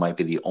tackle might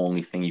be the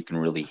only thing you can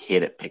really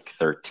hit at pick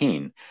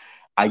 13.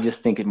 I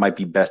just think it might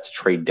be best to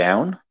trade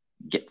down,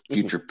 get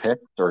future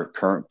picks or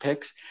current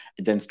picks,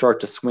 and then start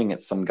to swing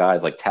at some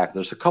guys like tackle.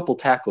 There's a couple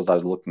tackles I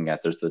was looking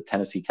at. There's the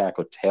Tennessee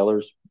tackle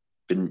Taylor's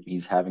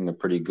he's having a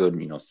pretty good,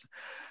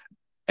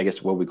 I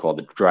guess what we call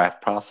the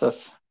draft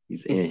process.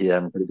 He's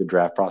having a pretty good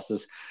draft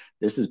process.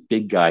 There's this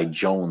big guy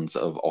Jones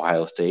of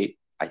Ohio State.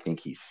 I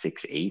think he's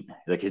 6'8".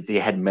 Like they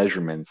had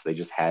measurements. They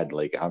just had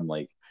I'm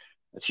like,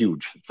 that's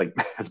huge. It's like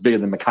it's bigger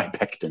than Mekhi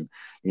Becton.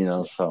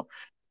 So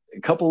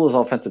a couple of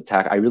those offensive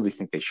tackle. I really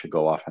think they should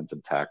go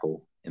offensive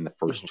tackle in the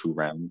first two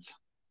rounds,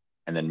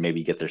 and then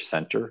maybe get their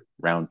center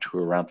round 2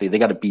 or round 3. They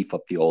got to beef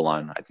up the O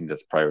line. I think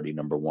that's priority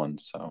number 1.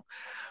 So,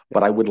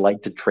 but I would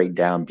like to trade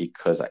down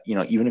because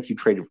even if you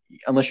trade,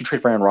 unless you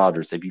trade for Aaron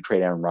Rodgers, if you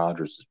trade Aaron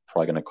Rodgers, it's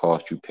probably going to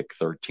cost you pick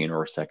 13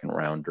 or a second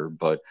rounder.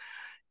 But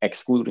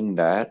excluding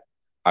that,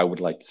 I would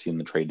like to see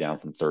them trade down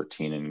from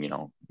 13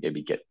 and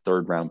maybe get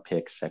third round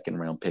pick, second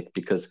round pick,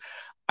 because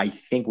I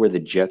think where the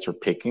Jets are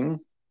picking,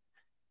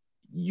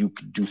 you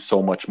could do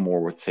so much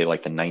more with, say,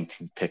 like the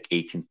 19th pick,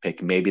 18th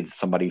pick. Maybe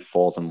somebody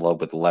falls in love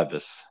with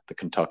Levis, the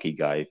Kentucky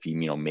guy. If he,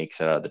 makes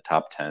it out of the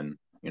top 10,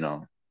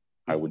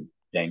 I would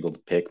dangle the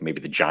pick. Maybe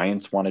the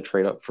Giants want to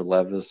trade up for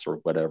Levis or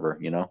whatever,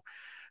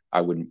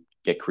 I would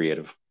get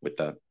creative with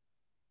that.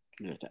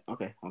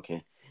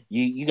 Okay.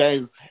 You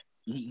guys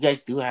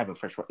do have a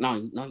first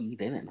round. No, you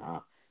didn't.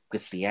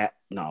 Because Seattle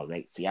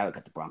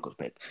got the Broncos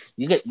pick.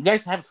 You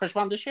guys have a first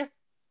round this year?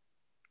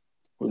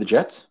 Were the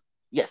Jets?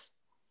 Yes.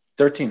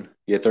 13.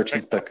 Yeah,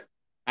 13th pick.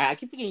 I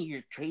keep thinking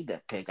you trade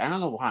that pick. I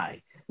don't know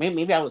why.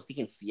 Maybe I was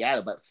thinking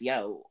Seattle, but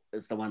Seattle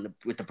is the one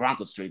with the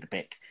Broncos trade the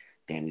pick.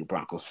 Damn you,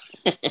 Broncos.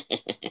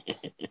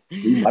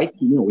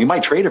 we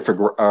might trade it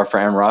for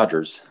Aaron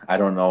Rodgers. I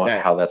don't know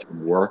how that's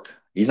going to work.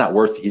 He's not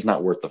worth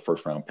the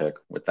first round pick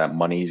with that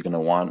money he's going to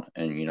want,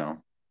 and he's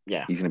going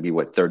to be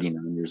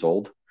 39 years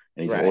old,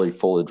 and he's already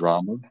full of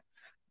drama.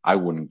 I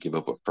wouldn't give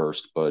up a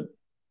first, but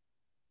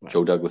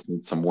Joe Douglas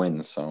needs some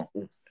wins. So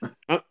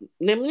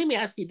let me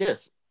ask you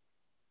this: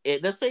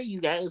 let's say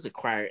you guys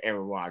acquire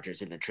Aaron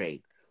Rodgers in the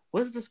trade.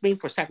 What does this mean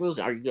for Zach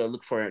Wilson? Are you going to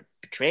look for a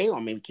trade, or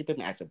maybe keep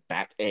him as a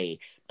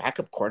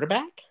backup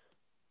quarterback?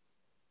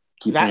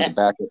 Keep him as a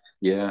backup,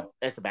 yeah.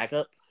 As a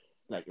backup,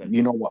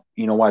 you know what?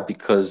 You know why?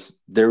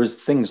 Because there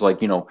is things like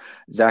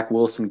Zach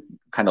Wilson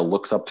kind of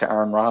looks up to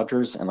Aaron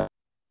Rodgers and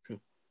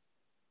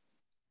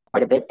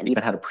quite a bit, and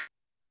even had a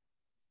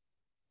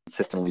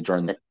consistently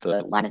during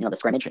the line of the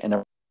scrimmage,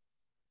 and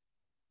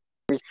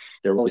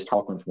they're always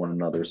talking with one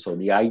another. So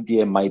the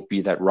idea might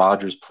be that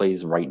Rodgers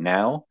plays right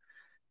now,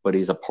 but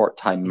he's a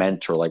part-time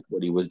mentor, like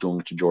what he was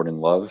doing to Jordan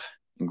Love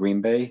in Green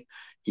Bay.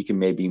 He can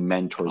maybe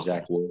mentor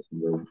Zach Wilson,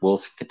 where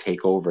Wilson could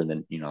take over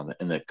then,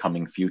 in the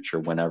coming future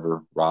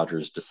whenever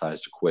Rodgers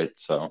decides to quit.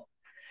 So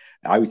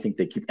I would think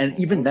they keep, and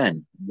even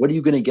then, what are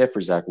you going to get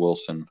for Zach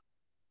Wilson,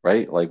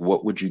 right? Like,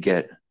 what would you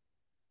get?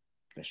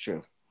 That's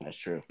true.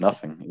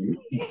 Nothing.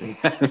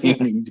 I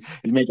mean,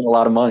 he's making a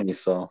lot of money,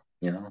 so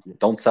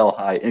don't sell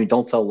high and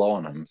don't sell low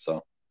on him.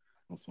 So.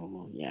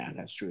 Yeah,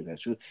 that's true.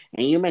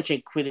 And you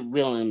mentioned Quentin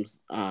Williams,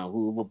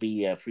 who will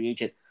be a free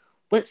agent.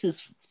 what's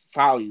his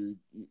value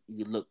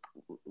you look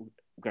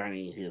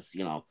regarding his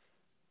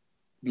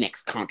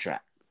next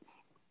contract?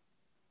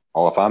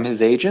 Oh, if I'm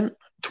his agent,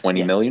 20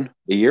 Yeah, million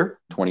a year,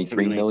 20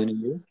 23 million. million a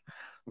year.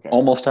 Okay.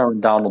 Almost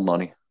Aaron Donald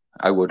money.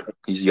 I would.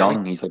 He's Really?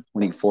 young. He's like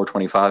 24,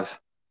 25.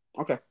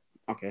 Okay.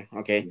 Okay.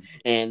 Okay.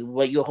 And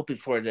what you're hoping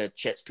for the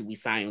Jets to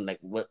resign? Like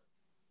what?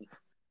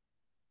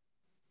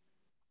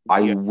 I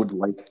Yeah. would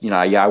like,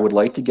 yeah, I would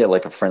like to get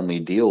like a friendly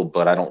deal,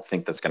 but I don't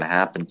think that's going to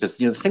happen because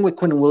the thing with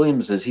Quinn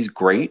Williams is he's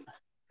great,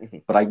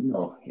 Mhm. but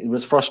it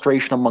was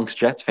frustration amongst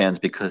Jets fans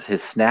because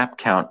his snap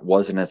count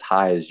wasn't as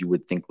high as you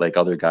would think like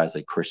other guys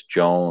like Chris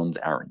Jones,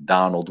 Aaron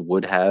Donald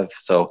would have.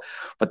 So,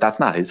 but that's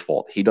not his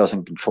fault. He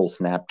doesn't control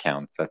snap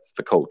counts. That's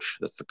the coach.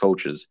 That's the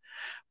coaches.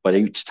 But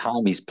each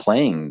time he's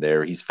playing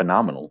there, he's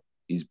phenomenal.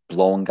 He's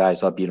blowing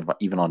guys up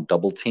even on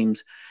double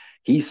teams.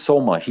 He's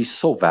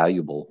so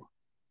valuable.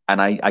 And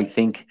I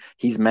think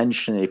he's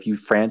mentioned if you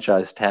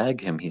franchise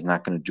tag him, he's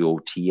not going to do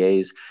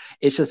OTAs.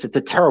 It's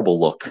a terrible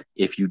look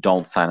if you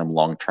don't sign him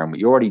long term.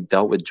 You already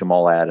dealt with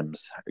Jamal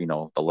Adams,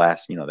 the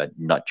last, that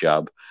nut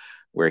job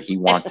where he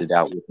wanted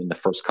out within the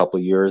first couple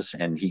of years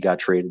and he got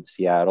traded to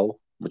Seattle,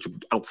 which was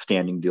an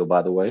outstanding deal,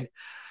 by the way.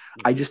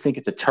 I just think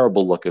it's a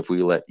terrible look if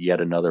we let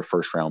yet another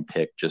first round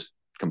pick just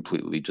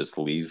completely just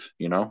leave.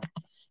 Yeah.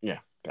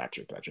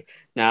 Gotcha. Gotcha.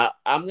 Now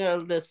I'm gonna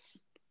list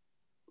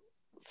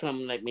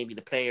some like maybe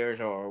the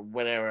players or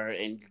whatever,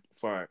 and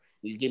for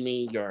you give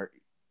me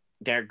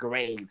their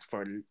grades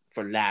for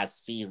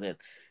last season,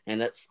 and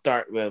let's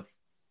start with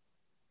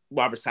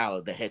Robert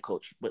Saleh, the head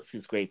coach. What's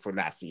his grade for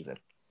last season?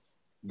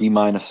 B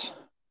minus.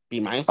 B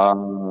minus.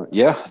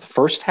 Yeah,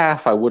 first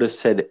half I would have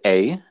said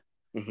A.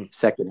 Mm-hmm.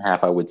 Second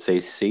half I would say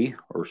C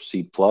or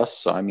C plus.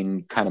 So I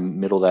mean, kind of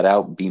middle that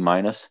out, B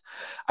minus.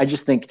 I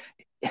just think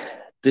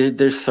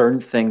there's certain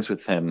things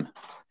with him.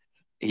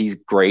 He's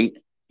great.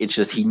 It's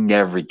just he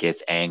never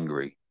gets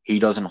angry. He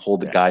doesn't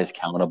hold the Yeah. guys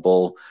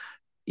accountable.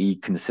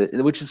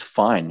 Which is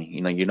fine.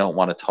 You don't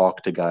want to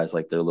talk to guys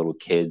like they're little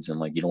kids, and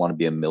like you don't want to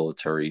be a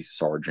military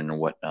sergeant or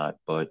whatnot.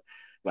 But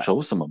Right.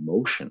 show some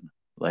emotion.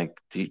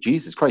 Like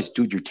Jesus Christ,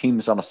 dude, your team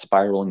is on a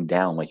spiraling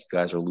down. Like you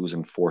guys are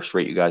losing 4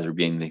 straight. You guys are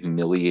being the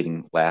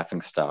humiliating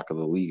laughing stock of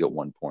the league at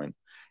one point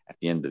at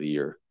the end of the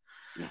year.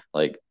 Yeah.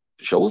 Like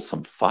show us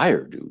some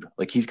fire, dude.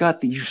 Like he's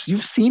got you've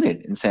seen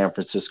it in San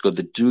Francisco.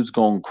 The dude's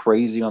going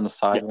crazy on the Yeah.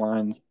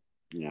 sidelines.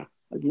 Yeah.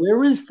 Like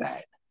where is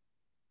that?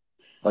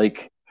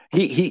 Like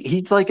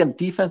he's like a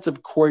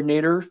defensive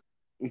coordinator,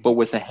 but Mm-hmm.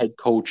 with a head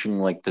coaching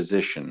like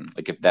position.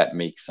 Like if that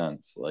makes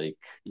sense. Like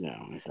Yeah.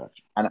 I got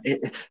you.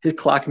 and his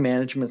clock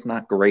management's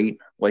not great.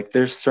 Like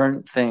there's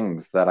certain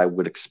things that I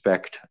would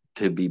expect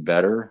to be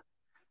better.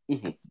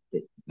 Mm-hmm.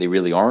 They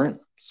really aren't.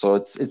 So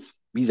it's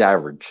he's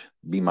average,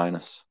 B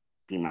minus.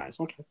 B minus.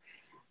 Okay.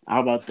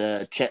 How about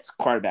the Jets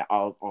quarterback?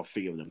 All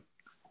three of them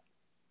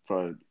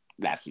for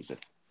last season.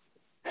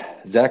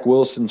 Zach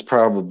Wilson's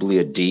probably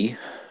a D.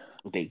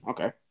 Okay.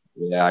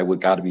 Yeah, I would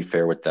got to be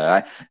fair with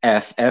that.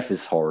 F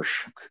is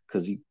harsh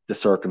because the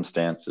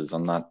circumstances.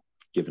 I'm not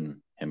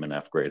giving him an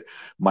F grade.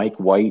 Mike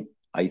White,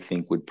 I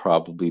think, would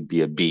probably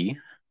be a B.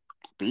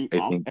 B. I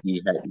Okay. think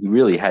he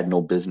really had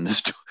no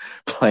business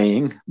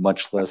playing,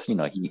 much less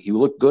he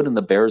looked good in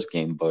the Bears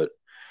game, but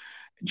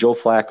Joe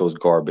Flacco's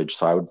garbage,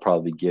 so I would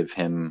probably give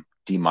him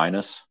D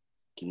minus.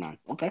 D9.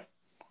 Okay.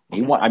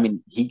 Okay. I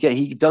mean,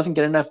 he doesn't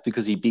get an F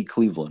because he beat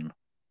Cleveland. Yeah.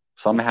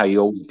 Somehow he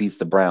always beats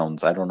the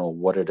Browns. I don't know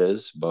what it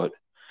is, but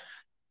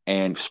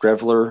and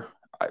Strevler,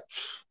 I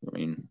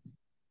mean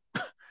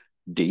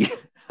D.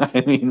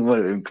 I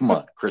mean, come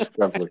on, Chris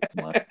Strevler,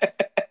 come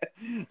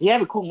on. He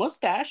had a cool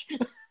mustache.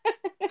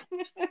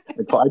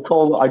 I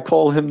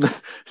call him the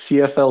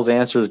CFL's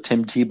answer to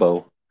Tim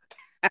Tebow.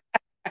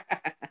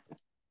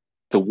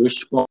 The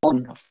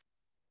wishbone.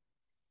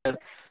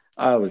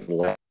 I was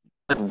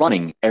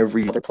running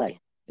every other play.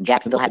 And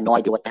Jacksonville had no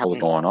idea what the hell was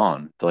going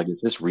on. They're like,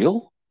 is this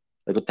real?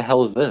 Like, what the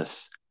hell is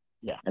this?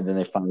 Yeah. And then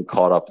they finally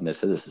caught up and they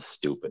said, this is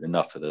stupid.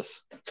 Enough of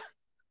this.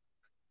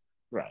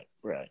 Right.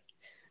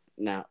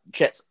 Now,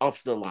 Jets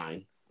off the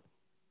line.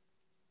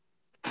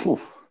 Whew.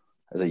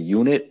 As a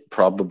unit,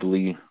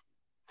 probably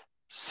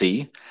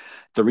C.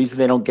 The reason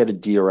they don't get a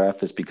D or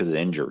F is because of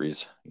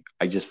injuries.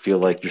 I just feel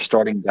like you're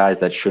starting guys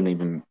that shouldn't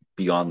even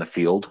be on the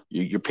field.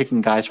 You're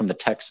picking guys from the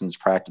Texans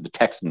practice,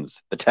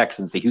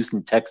 the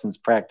Houston Texans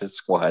practice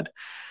squad.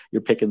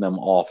 You're picking them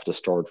off to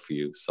start for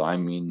you. So, I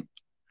mean,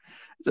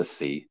 it's a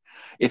C.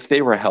 If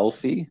they were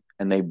healthy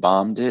and they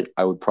bombed it,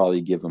 I would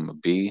probably give them a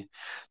B.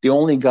 The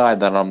only guy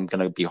that I'm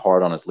going to be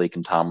hard on is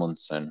Laken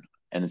Tomlinson.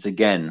 And it's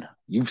again,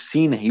 you've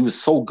seen he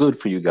was so good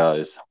for you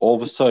guys. All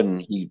of a sudden,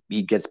 he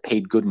gets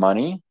paid good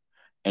money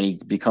and he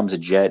becomes a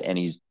Jet and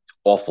he's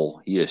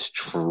awful. He is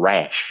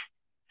trash.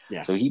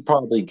 Yeah. So he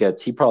probably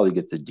gets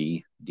a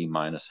D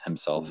minus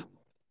himself.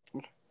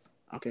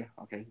 Okay.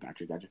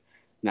 Gotcha.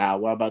 Now,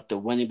 what about the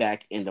running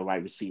back and the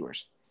wide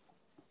receivers?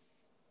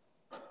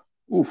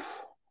 Oof.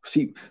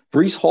 See,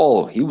 Brees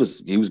Hall, he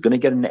was going to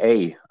get an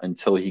A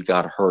until he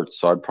got hurt.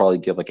 So I'd probably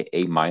give like an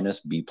A minus,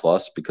 B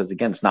plus, because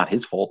again, it's not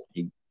his fault.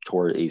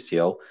 tore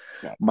ACL.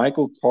 Right.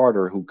 Michael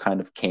Carter, who kind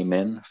of came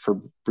in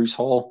for Breece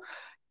Hall,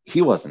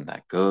 he wasn't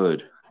that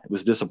good. It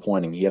was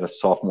disappointing. He had a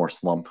sophomore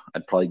slump.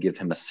 I'd probably give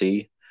him a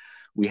C.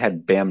 We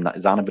had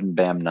Zonovan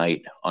Bam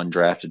Knight,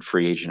 undrafted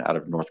free agent out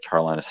of North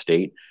Carolina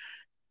State.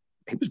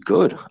 He was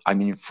good. I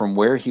mean, from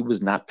where he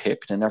was not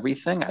picked and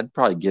everything, I'd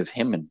probably give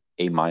him an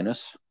A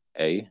minus,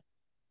 A.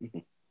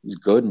 He's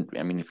good.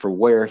 I mean, for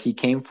where he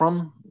came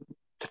from,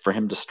 for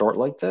him to start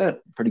like that,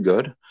 pretty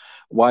good.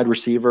 Wide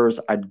receivers,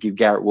 I'd give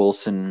Garrett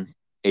Wilson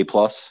A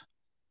plus.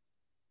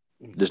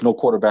 There's no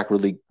quarterback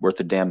really worth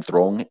a damn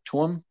throwing it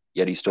to him,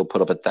 yet he still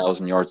put up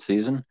 1,000-yard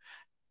season.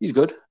 He's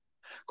good.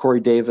 Corey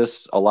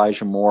Davis,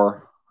 Elijah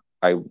Moore,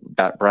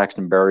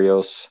 Braxton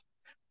Berrios,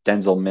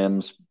 Denzel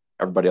Mims.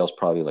 Everybody else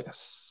probably like a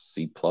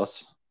C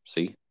plus,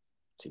 C.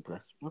 C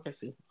plus. Okay,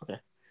 C. Okay.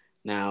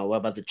 Now, what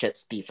about the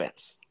Jets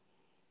defense?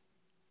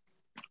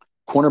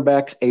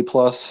 Cornerbacks A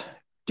plus.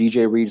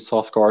 DJ Reed,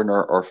 Sauce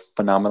Gardner are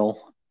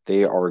phenomenal.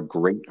 They are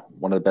great.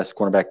 One of the best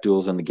cornerback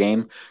duels in the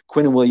game.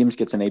 Quinn Williams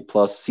gets an A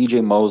plus.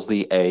 CJ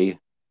Mosley A.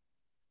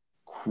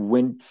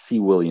 Quincy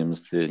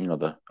Williams,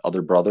 the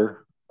other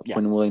brother of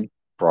Quinn Williams,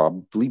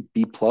 probably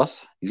B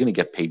plus. He's going to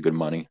get paid good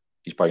money.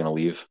 He's probably going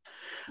to leave.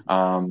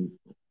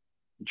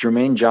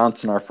 Jermaine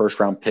Johnson, our first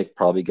round pick,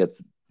 probably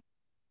gets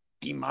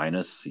B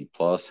minus, C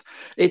plus.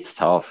 It's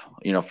tough.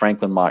 John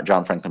Franklin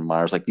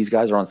Myers, like these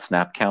guys are on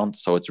snap count,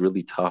 so it's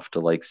really tough to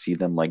like see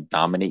them like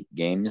dominate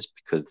games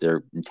because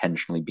they're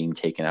intentionally being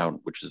taken out,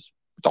 which is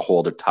a whole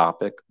other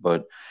topic.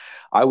 But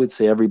I would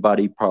say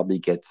everybody probably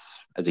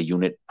gets as a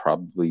unit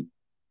probably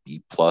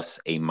B plus,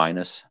 A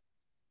minus.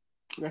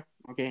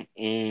 Okay.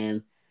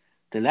 And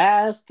the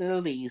last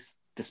of these,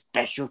 the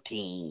special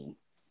team.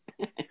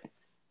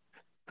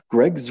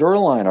 Greg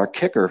Zuerlein, our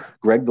kicker,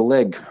 Greg the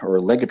Leg, or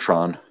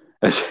Legatron,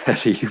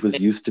 as he was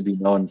used to be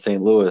known in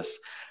St. Louis.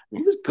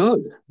 He was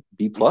good.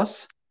 B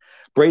plus.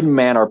 Braden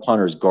Mann, our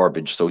punter, is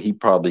garbage, so he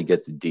probably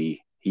gets a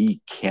D. He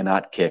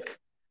cannot kick.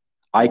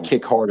 I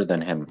kick harder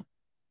than him.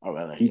 Oh,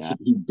 really?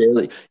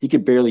 He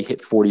could barely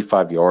hit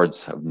 45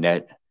 yards of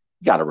net.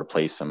 You got to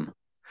replace him.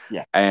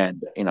 Yeah.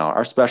 And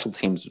our special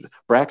teams,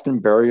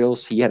 Braxton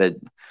Berrios,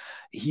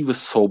 he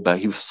was so bad.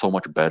 He was so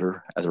much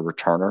better as a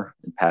returner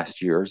in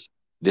past years.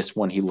 This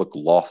one, he looked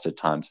lost at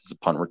times as a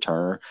punt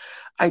returner.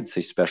 I'd say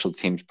special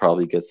teams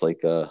probably gets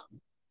like a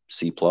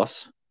C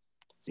plus.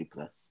 C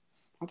plus.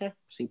 Okay,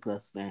 C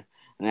plus there.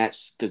 And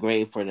that's the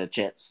grade for the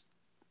Jets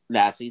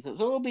last season.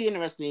 So it'll be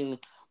interesting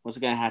what's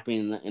going to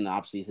happen in the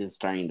offseason,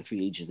 starting the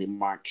free agents in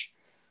March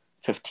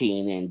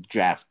 15 and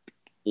draft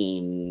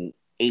in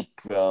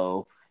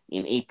April.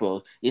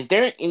 Is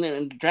there in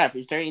the draft,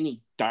 is there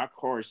any dark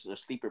horse or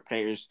sleeper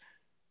players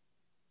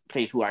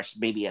who are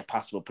maybe a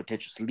possible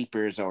potential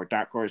sleepers or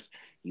dark horse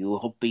you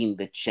hoping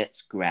the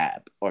Jets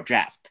grab or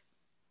draft?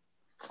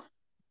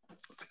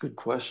 That's a good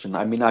question.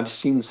 I mean, I've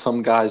seen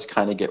some guys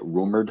kind of get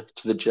rumored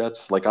to the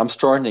Jets. Like I'm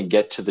starting to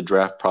get to the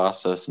draft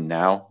process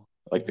now.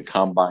 Like the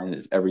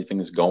combine everything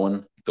is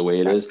going the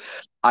way it is.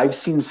 I've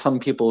seen some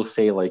people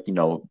say like,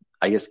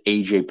 I guess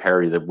AJ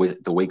Perry,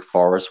 the Wake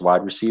Forest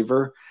wide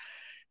receiver,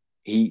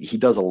 he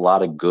does a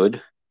lot of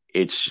good.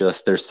 It's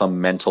just there's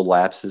some mental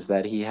lapses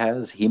that he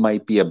has. He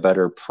might be a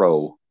better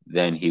pro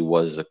than he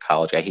was a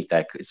college. I hate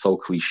that. It's so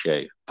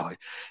cliche, but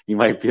he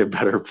might be a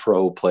better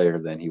pro player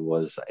than he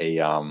was a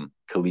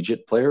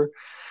collegiate player.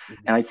 Mm-hmm.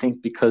 And I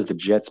think because the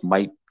Jets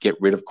might get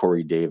rid of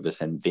Corey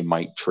Davis and they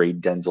might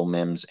trade Denzel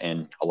Mims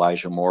and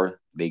Elijah Moore,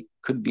 they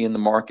could be in the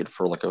market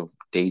for like a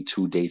day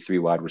 2, day 3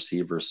 wide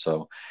receiver.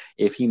 So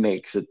if he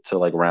makes it to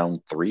like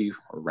round 3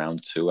 or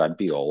round 2, I'd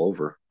be all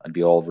over.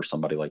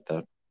 Somebody like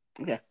that.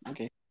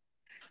 Okay.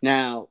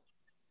 Now,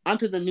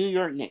 onto the New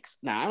York Knicks.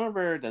 Now, I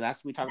remember the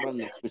last we talked about the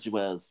Knicks, which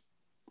was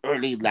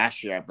early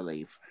last year, I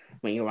believe,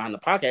 when you were on the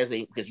podcast,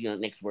 because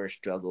Knicks were a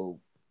struggle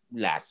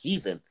last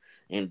season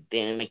and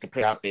didn't make the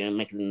playoff, they didn't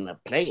make it in the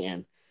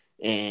play-in.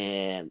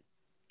 And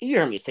you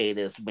heard me say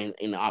this when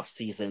in the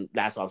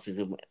last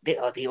offseason,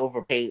 they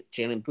overpaid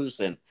Jalen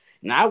Brunson.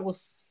 And I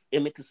was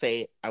admit to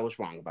say I was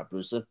wrong about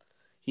Brunson.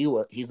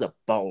 He's a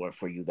baller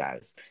for you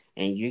guys,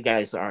 and you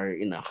guys are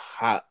in the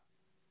hot.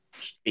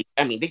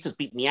 I mean, they just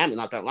beat Miami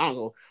not that long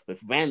ago with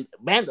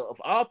Randall,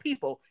 of all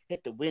people,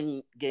 hit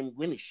the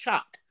game-winning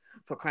shot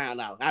for crying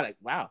out. I'm like,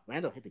 wow,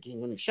 Randall hit the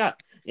game-winning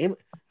shot. Am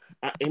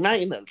I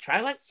in the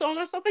Twilight Zone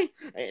or something?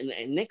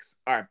 And Knicks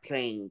are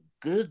playing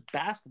good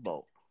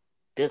basketball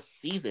this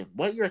season.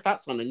 What are your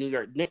thoughts on the New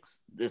York Knicks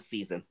this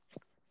season?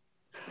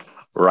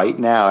 Right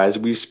now, as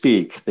we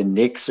speak, the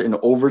Knicks in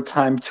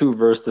overtime 2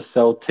 versus the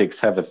Celtics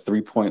have a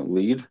 3-point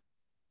lead.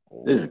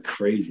 This is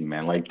crazy,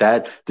 man. Like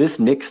this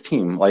Knicks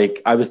team,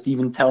 like I was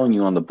even telling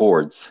you on the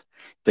boards,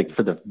 like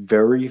for the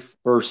very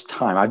first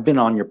time, I've been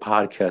on your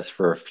podcast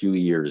for a few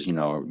years,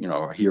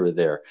 here or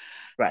there.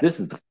 Right. This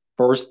is the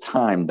first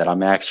time that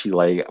I'm actually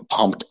like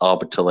pumped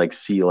up to like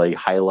see like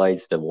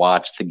highlights, to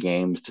watch the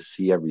games, to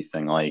see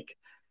everything. Like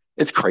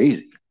it's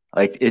crazy.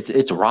 Like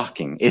it's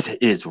rocking.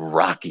 It is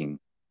rocking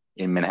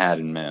in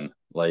Manhattan, man.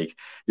 Like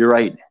you're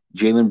right.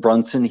 Jalen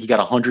Brunson, he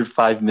got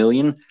 $105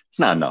 million. It's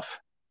not enough.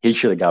 He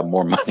should have got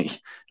more money.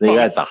 No,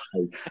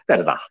 That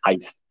is a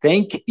heist.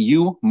 Thank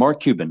you,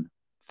 Mark Cuban.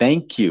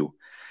 Thank you.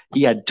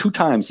 He had 2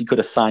 times he could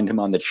have signed him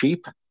on the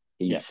cheap.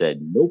 He said,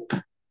 nope.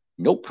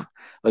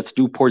 Let's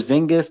do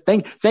Porzingis.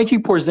 Thank you,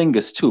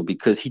 Porzingis, too,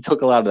 because he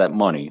took a lot of that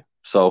money.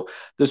 So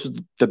this was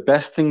the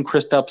best thing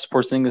Kristaps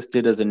Porzingis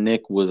did as a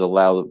Knick was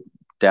allow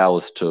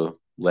Dallas to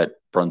let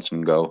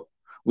Brunson go.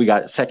 We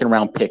got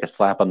 2nd-round pick, a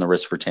slap on the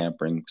wrist for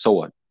tampering. So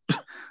what?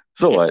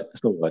 So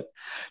what?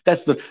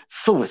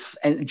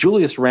 And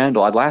Julius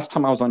Randle, last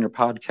time I was on your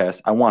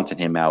podcast, I wanted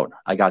him out.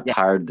 I got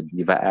tired of the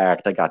Diva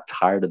Act. I got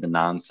tired of the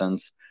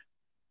nonsense.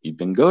 He's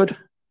been good.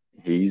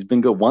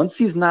 Once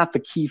he's not the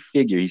key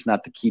figure, he's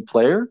not the key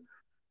player.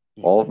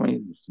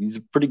 He's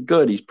pretty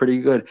good.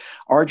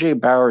 RJ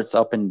Barrett's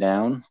up and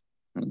down.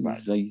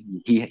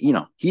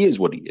 He is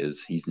what he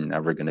is. He's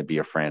never going to be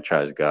a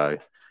franchise guy,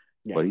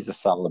 but he's a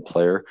solid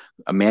player.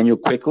 Emmanuel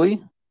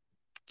Quickley,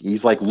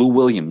 he's like Lou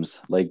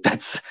Williams.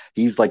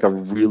 He's like a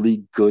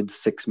really good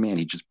 6-man.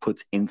 He just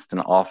puts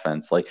instant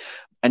offense.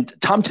 And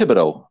Tom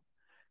Thibodeau,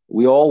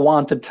 we all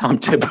wanted Tom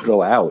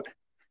Thibodeau out.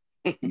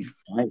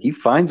 He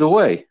finds a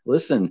way.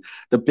 Listen,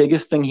 the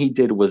biggest thing he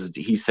did was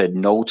he said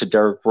no to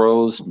Derrick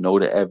Rose, no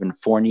to Evan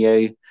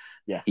Fournier.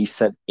 Yeah. He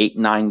said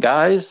 8-9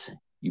 guys.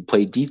 You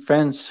play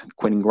defense.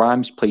 Quentin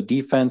Grimes play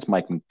defense.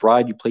 Mike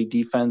McBride, you play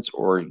defense,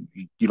 or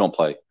you don't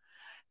play.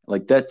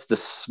 That's the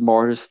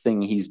smartest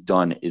thing he's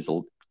done is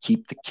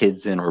keep the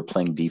kids in who are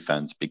playing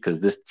defense because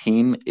this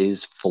team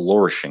is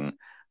flourishing.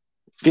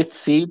 5th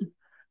seed,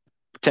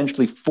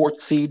 potentially 4th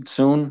seed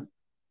soon.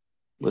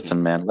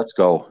 Listen, man, let's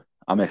go.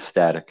 I'm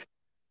ecstatic.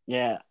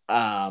 Yeah.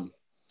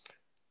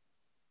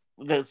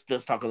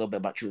 Let's talk a little bit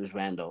about Julius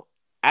Randle.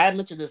 I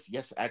mentioned this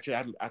yesterday. Actually,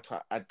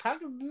 I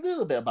talked a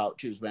little bit about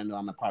Julius Randle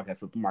on the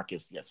podcast with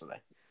Marcus yesterday.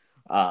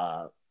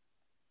 While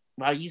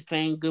he's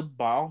playing good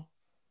ball,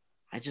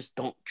 I just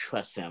don't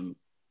trust him,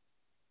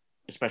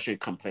 especially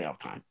come playoff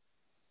time.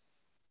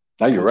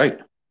 No, you're right.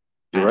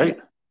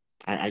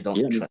 I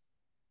don't trust.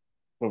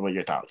 What were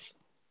your thoughts?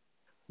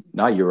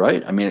 No, you're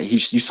right. I mean, you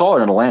saw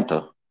it in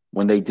Atlanta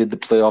when they did the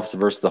playoffs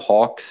versus the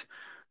Hawks.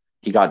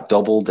 He got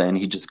doubled, and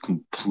he just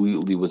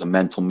completely was a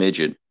mental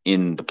midget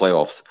in the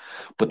playoffs.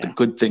 But the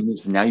good thing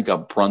is now you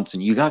got Brunson.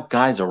 You got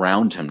guys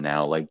around him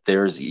now.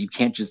 You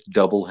can't just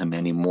double him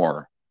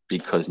anymore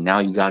because now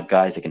you got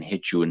guys that can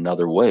hit you in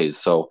other ways.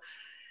 So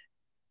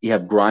you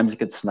have Grimes that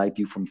could snipe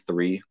you from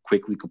 3,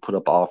 quickly could put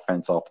up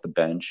offense off the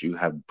bench. You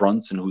have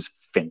Brunson, who's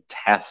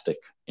fantastic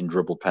in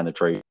dribble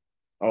penetration.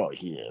 Oh,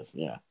 he is,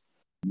 yeah.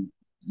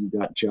 You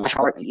got Josh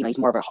Hart. He's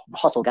more of a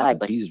hustle guy,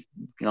 but he's,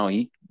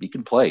 he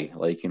can play.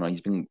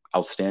 He's been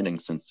outstanding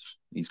since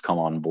he's come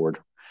on board.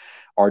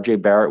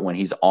 RJ Barrett, when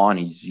he's on,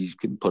 he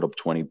can put up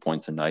 20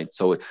 points a night.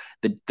 So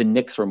the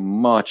Knicks are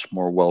much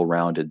more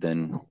well-rounded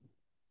than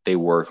they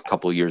were a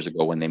couple of years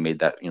ago when they made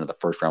that, the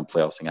first-round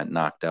playoffs and got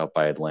knocked out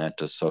by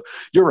Atlanta. So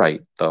you're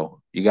right,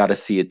 though. You got to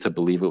see it to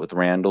believe it with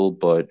Randle,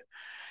 but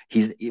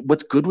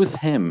what's good with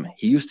him,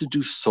 he used to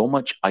do so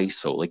much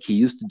ISO. He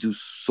used to do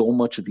so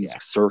much of these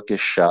circus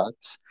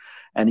shots,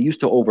 and he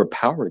used to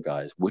overpower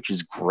guys, which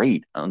is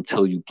great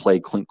until you play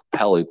Clint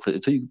Capella,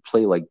 until you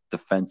play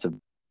defensive,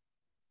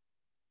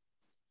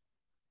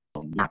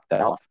 knock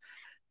that off.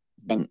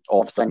 Then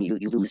all of a sudden you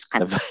lose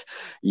kind of,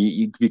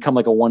 you become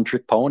like a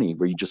one-trick pony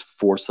where you just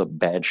force up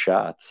bad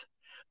shots.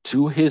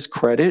 To his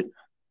credit,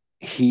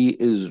 he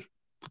is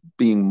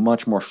being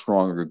much more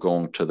stronger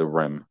going to the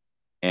rim.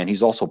 And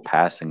he's also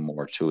passing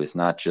more too. It's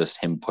not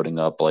just him putting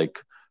up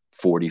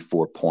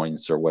 44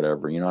 points or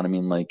whatever. You know what I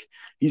mean?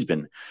 He's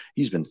been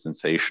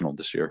sensational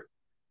this year.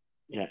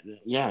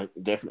 Yeah,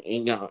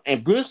 definitely.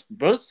 And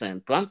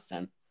Brunson,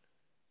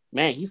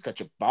 man, he's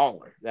such a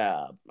baller.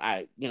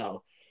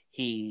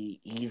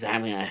 He's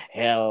having a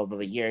hell of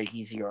a year.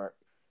 He's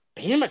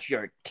pretty much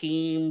your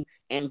team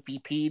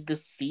MVP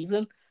this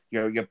season.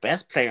 Your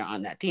best player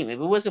on that team. If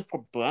it wasn't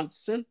for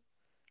Brunson,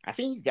 I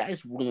think you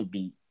guys wouldn't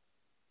be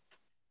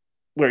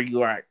where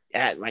you are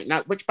at right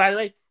now. Which, by the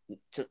way,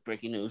 just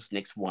breaking news: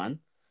 Knicks won.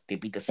 They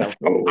beat the Celtics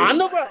on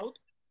the road.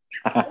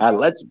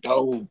 Let's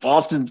go,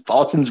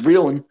 Boston's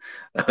reeling.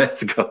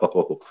 Let's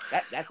go.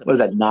 What is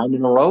that? 9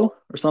 in a row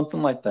or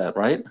something like that,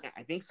 right?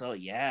 I think so.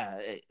 Yeah,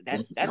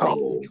 that's a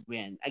huge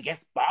win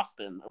against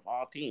Boston of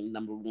all teams,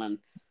 number 1.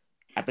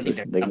 I believe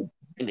they're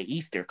in the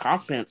East, their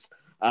conference.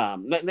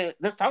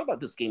 Let's talk about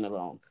this game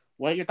alone.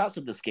 What are your thoughts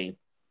of this game?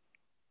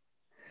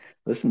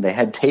 Listen, they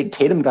had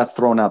Tatum got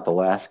thrown out the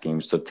last game,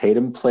 so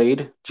Tatum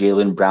played.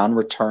 Jaylen Brown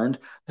returned.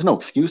 There's no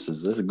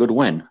excuses. This is a good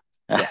win.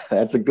 Yeah.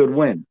 That's a good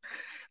win.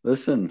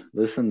 Listen,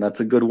 that's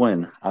a good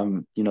win.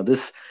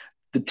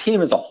 The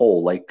team as a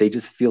whole, they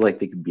just feel like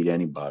they can beat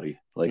anybody.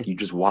 You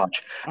just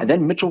watch. And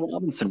then Mitchell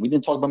Robinson, we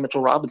didn't talk about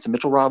Mitchell Robinson.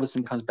 Mitchell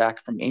Robinson comes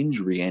back from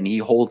injury and he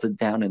holds it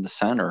down in the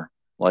center.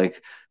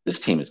 This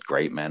team is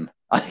great, man.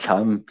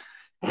 I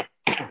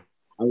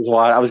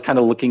was kind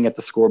of looking at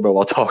the scoreboard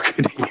while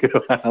talking to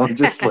you. I'm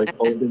just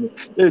holding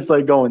it. It's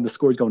the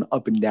score's going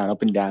up and down,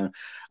 up and down.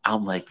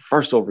 I'm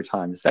first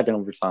overtime, second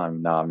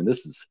overtime. No, I mean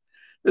this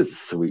is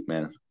sweet,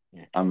 man.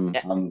 Yeah. I'm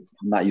Yeah. I'm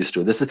I'm not used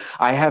to it.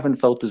 I haven't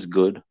felt this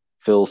good,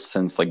 Phil,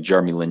 since like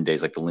Jeremy Lin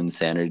days, like the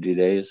Linsanity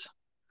days.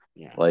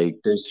 Yeah. Like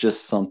there's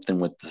just something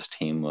with this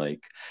team.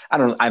 Like I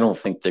don't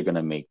think they're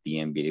gonna make the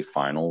NBA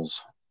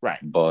finals, Right.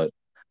 but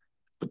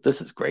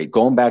this is great.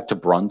 Going back to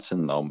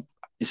Brunson though,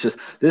 it's just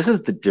this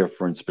is the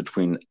difference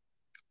between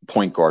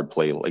point guard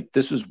play. Like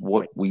this is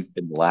what Right. we've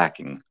been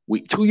lacking.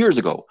 We 2 years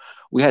ago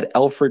we had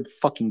Alfred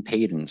fucking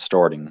Payton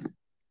starting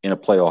in a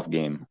playoff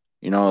game.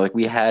 Like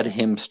we had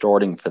him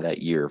starting for that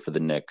year for the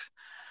Knicks.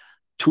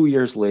 2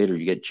 years later,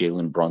 you get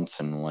Jalen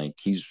Brunson. Like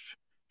he's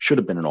should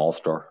have been an All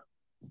Star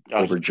Oh,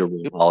 over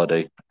Jrue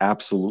Holiday.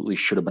 Absolutely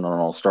should have been an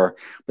All Star,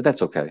 but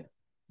that's okay.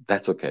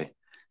 That's okay.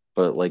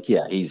 But like,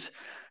 yeah, he's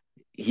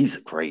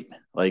great.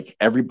 Like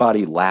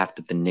everybody laughed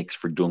at the Knicks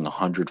for doing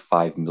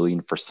 105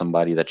 million for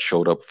somebody that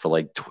showed up for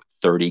like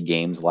 30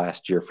 games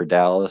last year for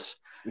Dallas.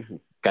 mhm.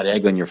 Got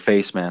egg on your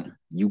face, man.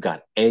 You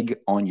got egg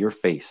on your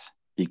face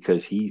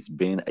because he's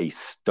been a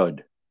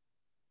stud.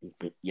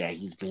 Yeah,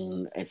 he's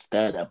been a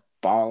stud, a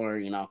baller.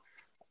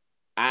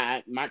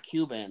 Mark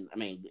Cuban.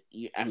 We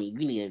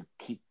need to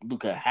keep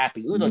Luka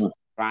happy. Even though he's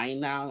crying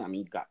now.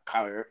 You got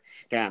Kyrie.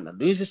 They're on the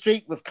losing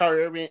streak with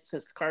Kyrie Irving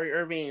since Kyrie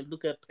Irving and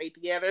Luka played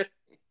together.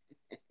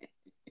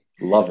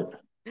 Love it.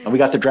 And we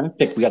got the draft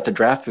pick. We got the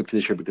draft pick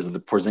this year because of the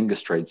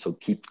Porzingis trade. So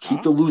keep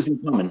the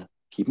losing coming.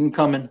 Keep them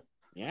coming.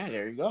 Yeah,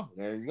 there you go.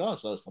 There you go.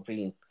 So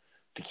something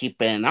to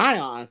keep an eye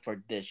on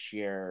for this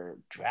year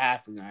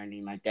draft or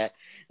anything like that.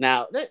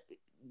 Now,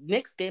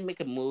 Knicks did make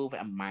a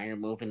minor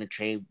move in the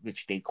trade,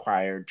 which they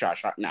acquired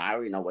Josh Hart. Now, I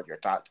already know what your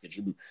thoughts because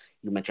you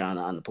mentioned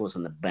on the post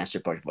on the bench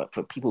report. But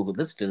for people who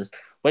listen to this,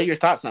 what are your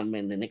thoughts on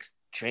when the Knicks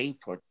trade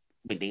for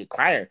when they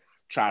acquire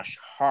Josh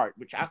Hart,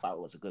 which I thought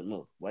was a good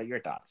move? What are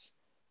your thoughts?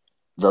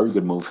 Very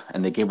good move.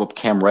 And they gave up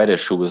Cam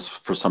Reddish, who was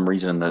for some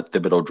reason in the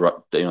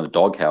Thibodeau, the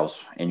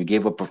doghouse, and you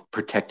gave up a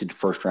protected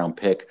first round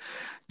pick.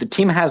 The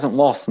team hasn't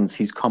lost since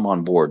he's come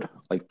on board.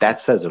 Like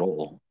that says it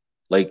all.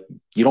 Like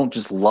you don't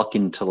just luck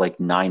into like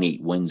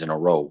 9-8 wins in a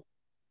row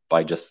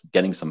by just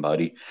getting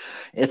somebody.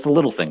 It's the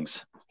little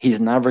things. He's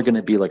never going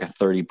to be like a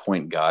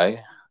 30-point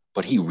guy,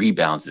 but he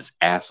rebounds his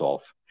ass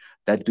off.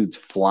 That dude's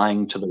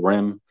flying to the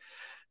rim,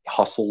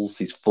 hustles,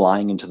 he's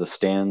flying into the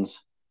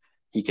stands.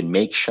 He can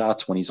make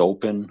shots when he's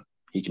open.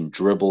 He can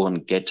dribble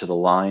and get to the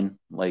line.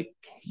 Like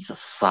he's a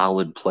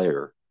solid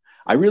player.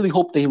 I really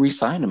hope they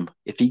re-sign him.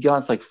 If he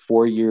got like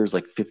 4 years,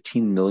 like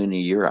 15 million a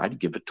year, I'd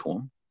give it to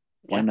him.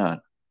 Why Yeah, not?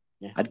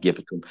 yeah, I'd give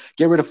it to him.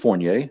 Get rid of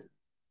Fournier.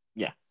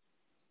 yeah.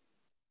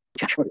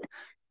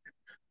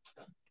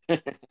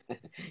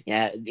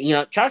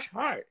 Yeah, Josh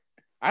Hart.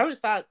 I always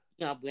thought,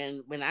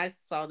 when I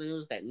saw the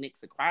news that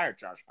Knicks acquired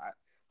Josh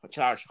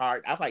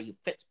Hart, I thought he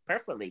fits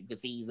perfectly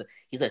because he's a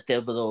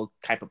Thibodeau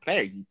type of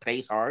player. He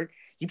plays hard.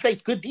 He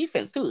plays good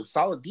defense too.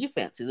 Solid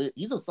defense.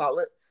 He's a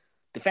solid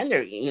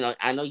defender.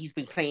 I know he's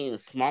been playing in a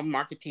small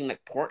market team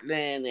like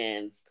Portland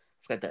and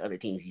I forgot the other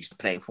teams he used to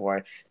play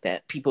for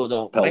that people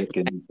don't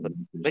recognize.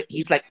 Pelicans. But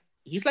he's like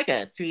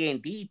a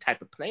 3-and-D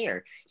type of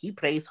player. He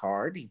plays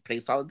hard. He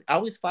plays solid. I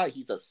always thought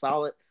he's a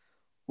solid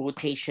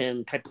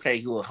rotation type of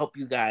player who will help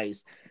you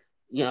guys.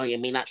 It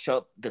may not show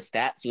up the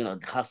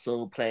stats,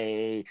 hustle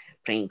play,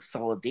 playing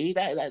solid D.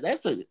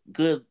 That's a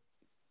good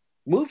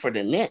move for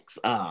the Knicks.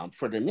 And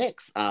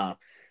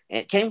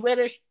Cam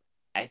Reddish,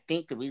 I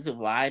think the reason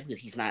why because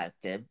he's not a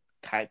Thib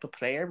type of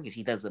player because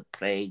he doesn't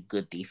play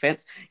good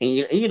defense. And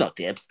you know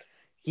Thibs,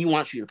 he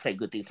wants you to play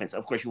good defense.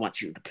 Of course, he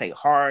wants you to play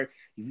hard.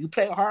 If you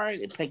play hard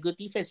and play good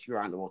defense,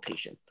 you're on the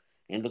rotation.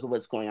 And look at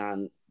what's going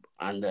on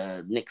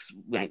the Knicks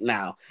right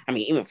now.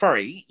 Even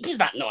Furry, he's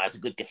not known as a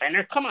good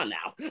defender. Come on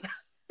now.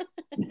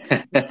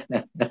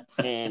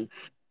 And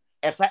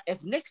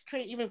if Knicks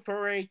trade even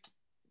Furry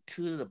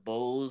to the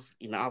Bulls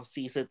in the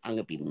offseason, I'm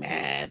gonna be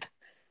mad.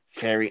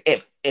 Very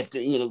if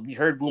we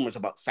heard rumors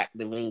about Zach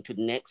LaVine to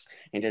the Knicks,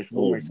 and there's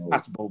rumors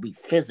possible we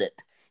visit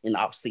in the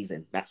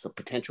offseason. That's the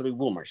potentially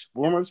rumors.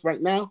 Rumors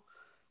right now.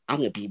 I'm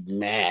gonna be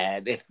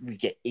mad if we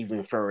get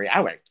even Furry. I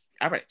would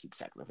keep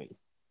Zach LaVine.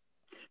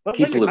 But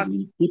keep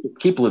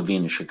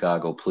LaVine in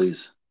Chicago,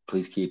 please.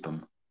 Please keep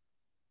him.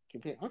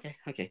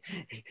 Okay.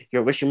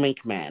 Your wish you may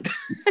command.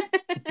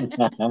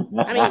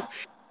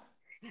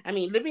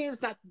 LaVine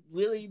is not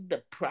really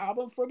the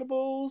problem for the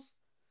Bulls,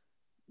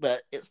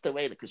 but it's the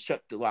way to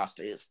construct the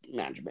roster. It's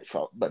management's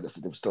fault, but it's a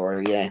different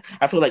story. Yeah,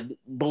 I feel like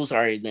Bulls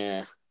are in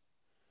the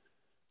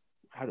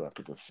how do I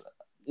put this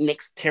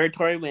Knicks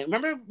territory.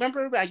 Remember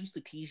I used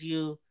to tease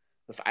you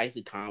with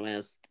Isaac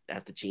Thomas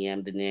as the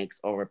GM, the Knicks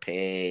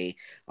overpay,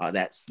 all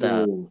that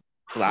stuff,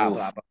 blah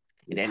blah blah.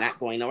 And they're not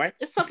going nowhere.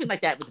 It's something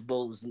like that with the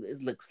Bulls.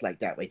 It looks like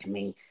that way to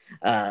me.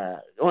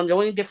 The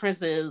only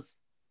difference is,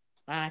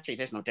 actually,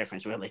 there's no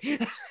difference really.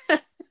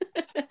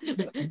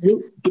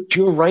 But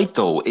you're right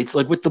though. It's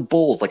like with the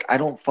Bulls. Like I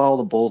don't follow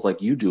the Bulls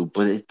like you do,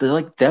 but they're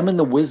like them and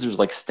the Wizards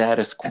like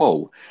status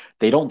quo.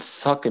 They don't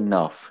suck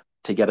enough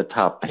to get a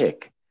top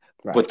pick,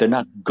 Right. but they're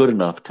not good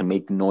enough to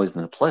make noise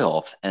in the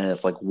playoffs. And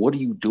it's like, what are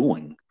you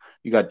doing?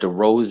 You got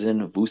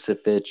DeRozan,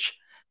 Vucevic,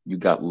 you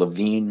got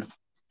LaVine.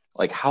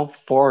 Like, how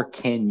far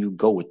can you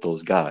go with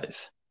those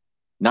guys?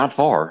 Not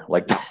far.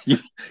 Like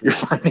you're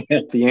finding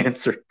out the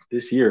answer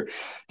this year.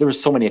 There were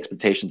so many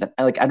expectations, and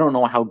I don't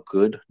know how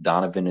good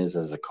Donovan is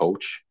as a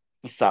coach.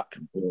 He sucked.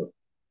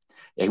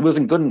 He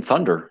wasn't good in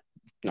Thunder.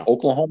 No.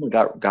 Oklahoma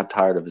got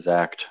tired of his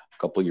act a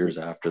couple years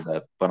after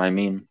that. But I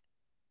mean,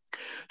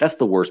 that's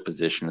the worst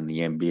position in the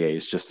NBA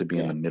is just to be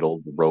in the middle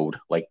of the road,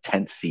 like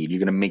 10th seed. You're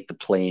going to make the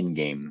play-in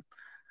game.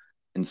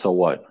 And so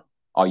what?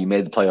 Oh, you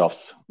made the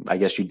playoffs. I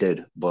guess you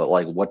did. But,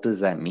 like, what does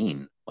that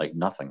mean? Like,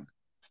 nothing.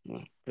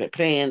 But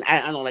playing,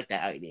 I don't like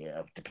that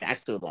idea. I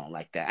still don't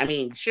like that. I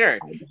mean, sure,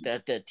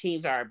 the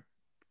teams are,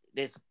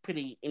 it's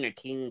pretty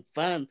entertaining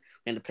fun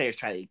when the players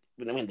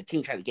when the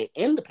team try to get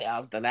in the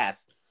playoffs, the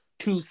last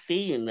 2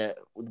 seed in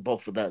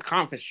both of the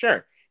conference,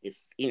 sure,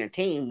 it's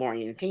more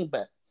entertaining,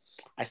 but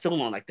I still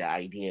don't like the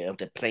idea of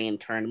the play-in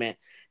tournament.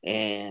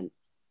 And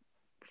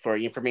for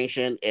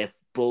information, if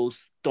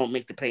Bulls don't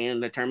make the play-in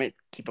the tournament,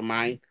 keep in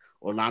mind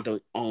Orlando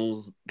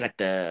owns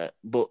the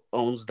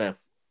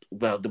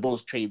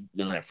Bulls trade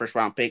their first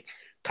round pick,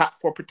 top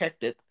 4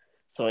 protected.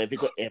 So if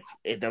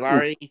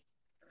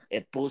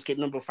Bulls get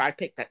number 5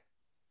 pick, that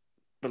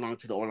belongs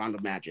to the Orlando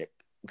Magic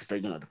because they're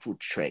the food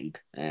trade.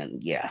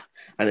 And yeah,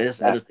 I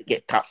just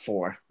get top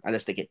 4.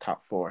 That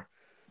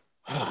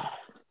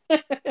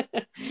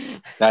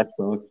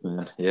sucks,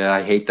 man. Yeah,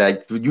 I hate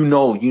that. You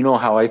know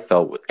how I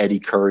felt with Eddie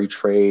Curry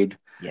trade.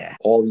 Yeah,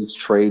 all these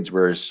trades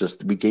where it's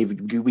just we gave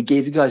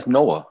you guys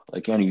Noah.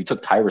 Like you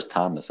took Tyrus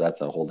Thomas, so that's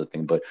a whole other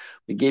thing. But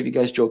we gave you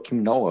guys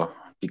Joakim Noah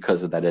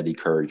because of that Eddie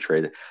Curry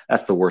trade.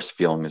 That's the worst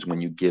feeling is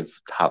when you give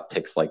top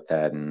picks like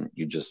that and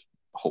you just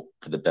hope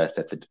for the best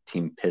that the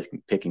team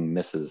picking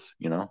misses.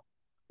 Yeah.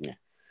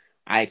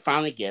 I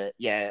finally get it.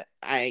 Yeah,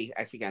 I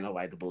think I know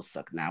why the Bulls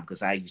suck now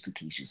because I used to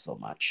tease you so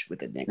much with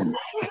the Knicks.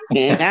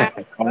 And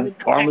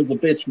Karma's a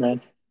bitch,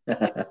 man.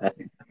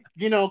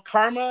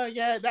 Karma.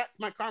 Yeah, that's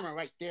my karma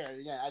right there.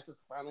 Yeah, I just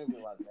finally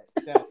realized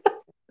that. Yeah.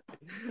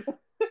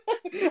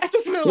 I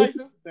just realized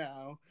this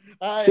now.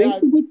 Same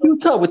thing with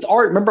Utah with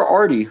Art. Remember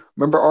Artie?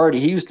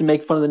 He used to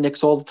make fun of the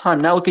Knicks all the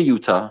time. Now look at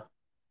Utah,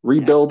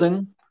 rebuilding.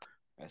 Yeah,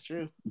 that's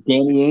true.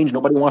 Danny Ainge.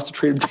 Nobody wants to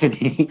trade Danny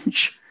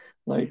Ainge.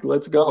 Like,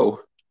 let's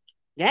go.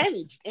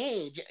 Danny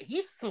Ainge,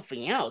 he's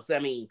something else. I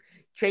mean,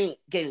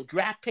 getting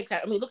draft picks.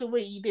 I mean, look at what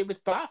he did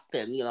with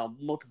Boston.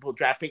 Multiple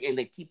draft picks, and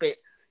they keep the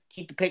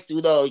picks.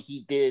 Although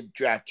he did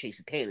draft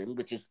Jason Tatum,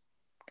 which is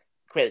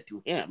credit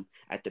to him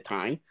at the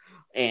time,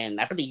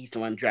 and I believe he's the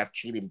one draft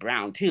Jaylen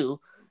Brown too.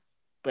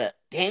 But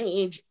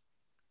Danny Ainge,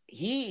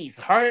 he's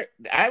hard.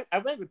 I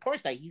read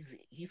reports that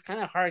he's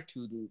kind of hard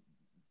to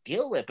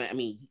deal with. But I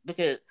mean, look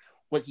at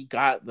what he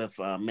got with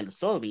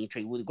Minnesota being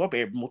traded with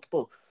Gobert,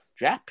 multiple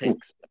draft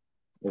picks.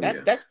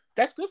 That's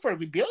good for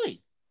rebuilding.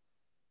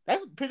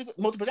 That's pretty good.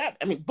 Multiple draft.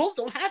 I mean, Bulls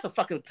don't have a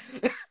fucking.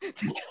 I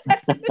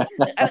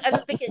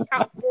just think it's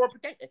top 4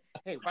 protected.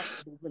 Hey,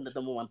 watch Bulls win the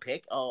number 1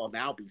 pick. Oh,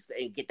 now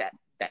get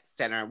that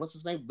center. What's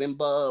his name?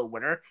 Wimba,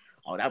 winner.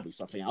 Oh, that'd be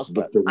something else.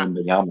 But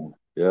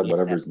yeah,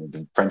 whatever his name,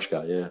 the French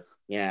guy. Yeah.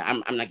 Yeah,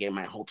 I'm not getting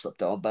my hopes up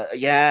though. But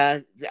yeah,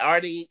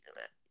 Artie.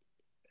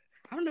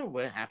 I don't know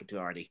what happened to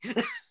Artie.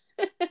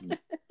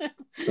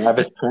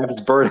 Travis Bird.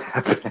 Travis Bird.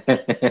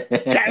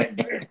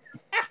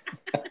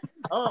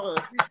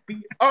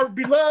 Our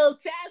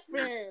beloved Chaz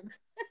friend.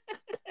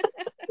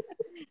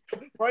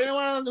 For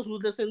anyone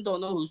who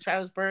don't know who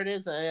Travis Bird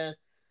is,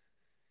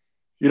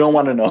 you don't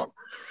want to know.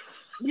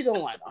 You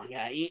don't want to know.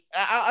 Yeah,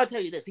 I'll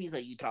tell you this: he's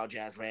a Utah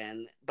Jazz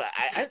fan, but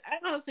I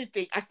honestly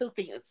still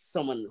think it's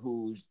someone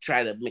who's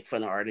trying to make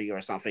fun of Artie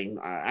or something.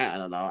 I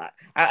don't know.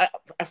 At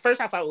first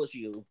I thought it was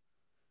you.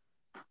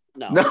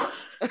 No.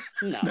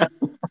 No.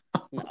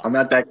 I'm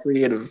not that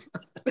creative.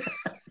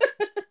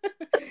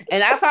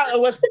 And I thought it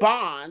was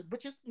Bond,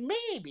 which is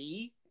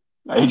maybe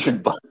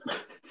Agent Bond.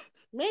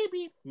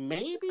 Maybe,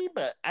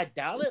 but I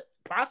doubt it.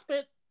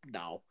 Prospect,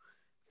 no.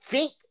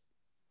 Think,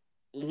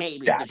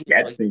 maybe.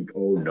 Think,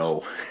 oh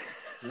no.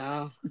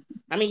 No.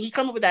 I mean, he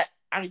come up with that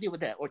idea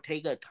with that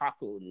Ortega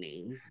Taco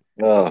name.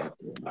 Oh.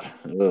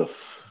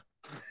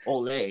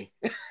 Ole.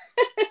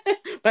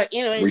 But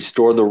anyway.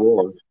 Restore the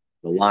roar.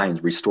 The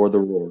Lions, restore the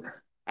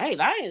roar. Hey,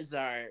 Lions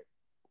are,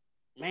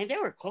 man, they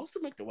were close to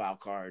make the wild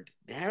card.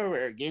 They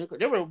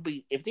will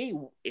be if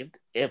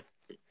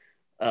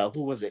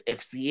who was it?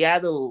 If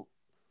Seattle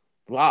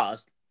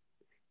lost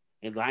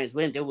and Lions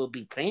win, they will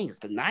be playing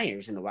against the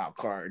Niners in the wild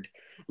card.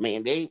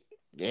 Man,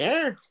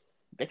 they're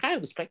kind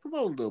of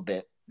respectable a little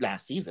bit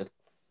last season.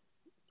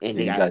 And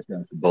you guys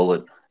got the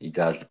bullet. You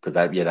guys, because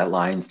that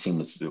Lions team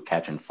was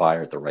catching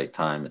fire at the right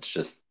time. It's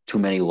just too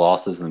many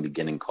losses in the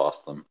beginning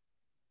cost them.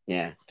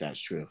 Yeah,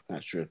 that's true.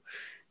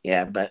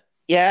 Yeah, but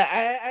yeah,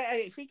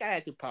 I think I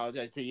had to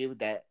apologize to you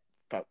about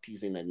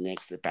teasing the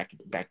Knicks back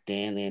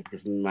then, and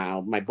because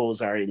now my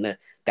Bulls are in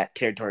that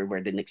territory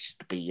where the Knicks used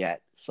to be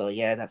at. So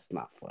yeah, that's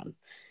not fun.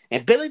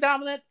 And Billy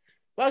Dominant,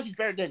 well, he's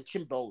better than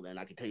Tim Boland,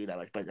 I can tell you that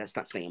much, but that's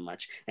not saying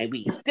much. And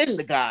we extend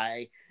the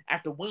guy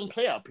after one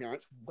playoff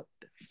appearance. What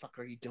the fuck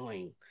are you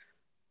doing?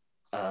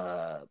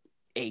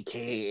 AK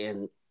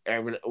and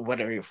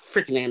whatever your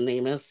freaking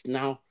name is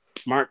now.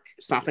 Mark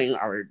something,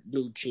 our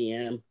new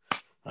GM.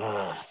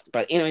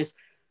 But anyways,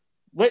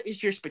 what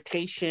is your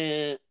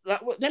expectation?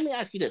 Let me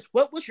ask you this: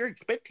 what was your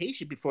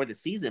expectation before the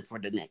season for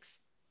the Knicks?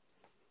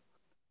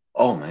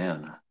 Oh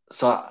man.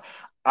 So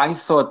I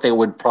thought they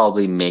would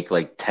probably make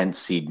like 10th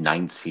seed,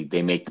 ninth seed.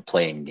 They make the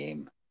playing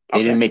game. They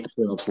Okay. didn't make the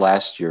playoffs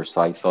last year,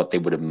 so I thought they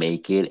would have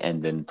make it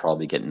and then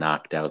probably get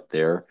knocked out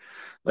there.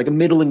 Like a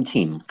middling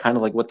team, kind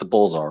of like what the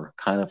Bulls are,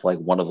 kind of like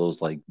one of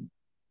those like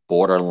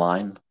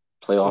borderline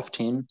playoff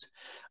teams.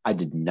 I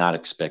did not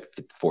expect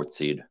the fourth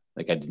seed.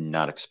 Like I did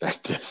not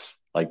expect this.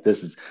 Like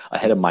this is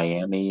ahead of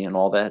Miami and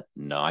all that.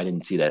 No, I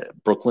didn't see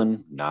that.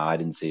 Brooklyn, no, I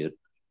didn't see it.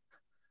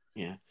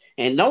 Yeah,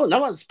 and no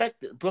one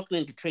expected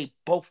Brooklyn to trade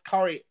both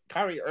Kyrie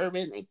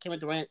Irving and Kevin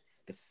Durant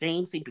the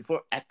same season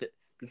before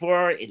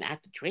and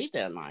at the trade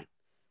deadline,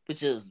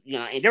 which is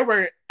and there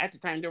were at the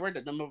time they were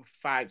the number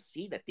 5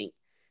 seed I think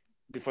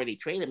before they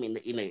traded him in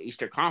the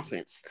Eastern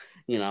Conference,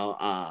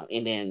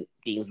 and then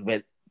things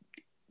went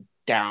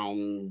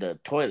down the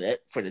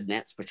toilet for the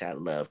Nets, which I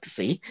love to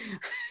see.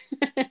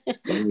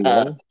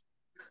 uh,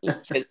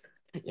 so,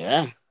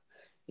 yeah,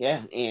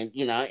 yeah, and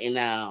and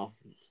now.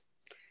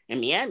 And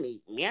Miami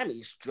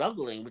is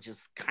struggling, which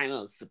is kind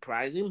of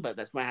surprising, but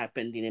that's what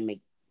happened. They didn't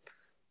make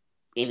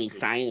any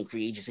signing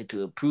free agency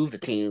to improve the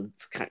team.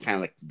 It's kind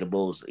of like the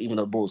Bulls, even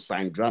though the Bulls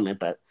signed Drummond,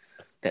 but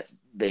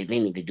they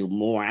need to do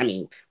more. I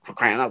mean, for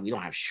crying out, we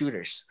don't have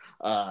shooters.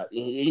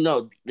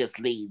 This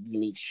league you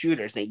need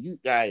shooters, and you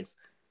guys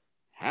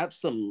have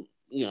some,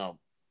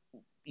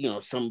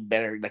 some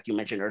better, like you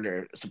mentioned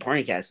earlier,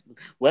 supporting cast.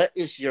 What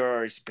is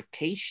your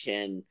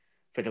expectation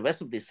for the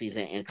rest of this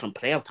season and come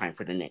playoff time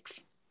for the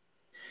Knicks?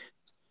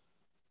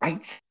 I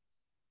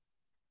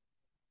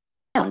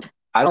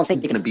I don't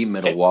think they're going to beat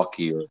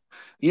Milwaukee or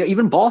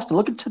even Boston.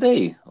 Look at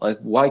today. Like,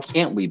 why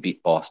can't we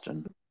beat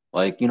Boston?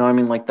 Like, you know what I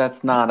mean? Like,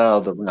 that's not out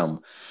of the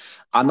realm.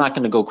 I'm not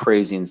going to go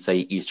crazy and say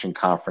Eastern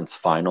Conference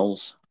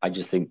Finals. I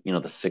just think,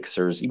 the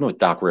Sixers, even with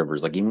Doc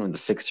Rivers, like, even when the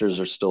Sixers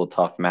are still a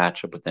tough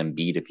matchup with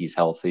Embiid if he's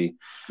healthy,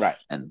 Right.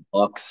 and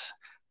Bucks.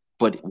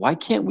 But why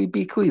can't we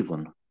beat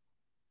Cleveland?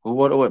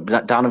 What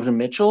Donovan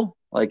Mitchell?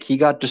 Like, he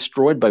got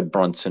destroyed by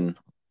Brunson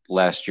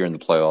last year in the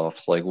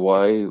playoffs. Like,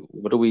 why?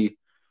 What are we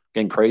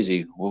getting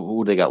crazy?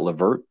 Who they got?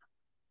 LeVert,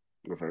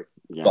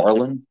 Yeah.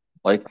 Garland.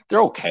 Like,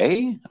 they're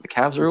okay. The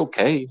Cavs are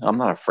okay. I'm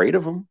not afraid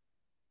of them.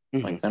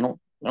 Mm-hmm. Like, they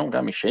don't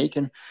got me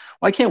shaking.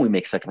 Why can't we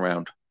make second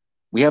round?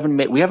 We haven't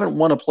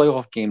won a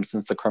playoff game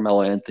since the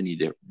Carmelo Anthony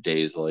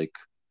days. Like,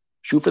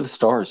 shoot for the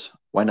stars.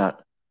 Why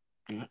not?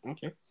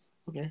 Okay.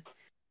 Okay.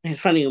 It's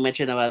funny you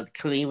mentioned about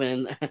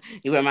Cleveland.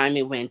 You remind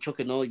me when Chuck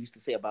Noll used to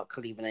say about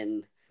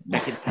Cleveland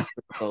back in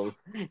those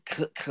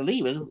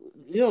Cleveland.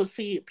 You don't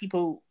see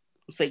people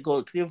say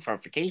go to Cleveland for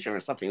vacation or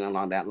something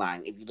along that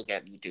line. If you look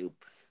at YouTube,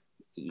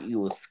 you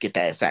will get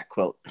that exact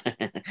quote.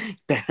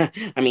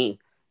 I mean,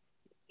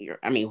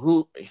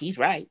 who he's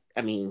right.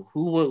 I mean,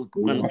 who will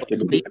Who want wants to to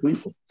go go to to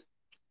Cleveland?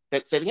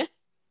 Say it again?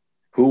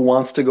 Who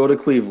wants to go to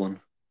Cleveland?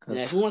 Yeah,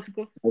 That who wants to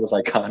go? was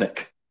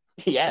iconic.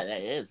 Yeah,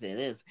 that is. It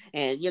is.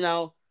 And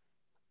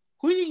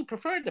who do you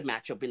prefer the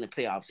matchup in the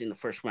playoffs in the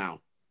first round?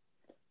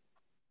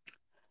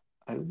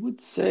 I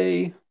would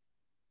say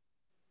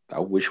I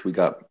wish we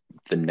got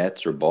the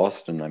Nets or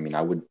Boston. I mean,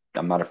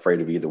 I'm not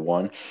afraid of either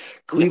one. Yeah.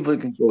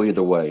 Cleveland can go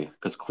either way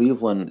because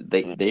Cleveland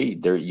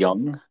they're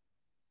young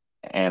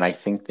and I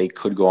think they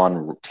could go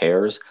on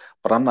tears,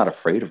 but I'm not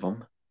afraid of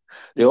them.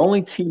 The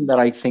only team that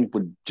I think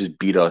would just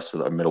beat us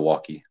are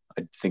Milwaukee.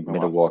 I think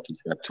Milwaukee.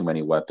 Milwaukee's got too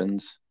many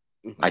weapons.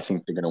 Mm-hmm. I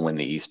think they're going to win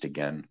the East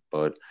again.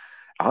 But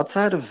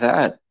outside of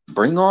that,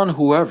 bring on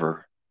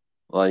whoever.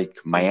 Like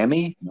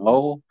Miami,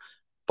 no.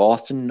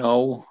 Boston,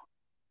 no.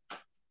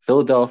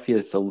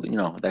 Philadelphia, so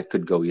that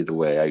could go either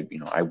way.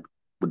 I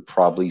would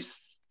probably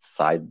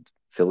side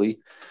Philly,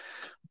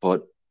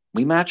 but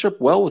we match up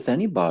well with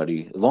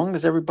anybody as long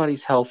as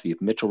everybody's healthy.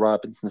 If Mitchell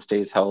Robinson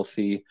stays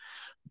healthy,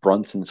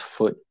 Brunson's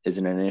foot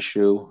isn't an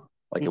issue,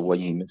 like Mm-hmm. when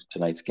he missed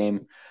tonight's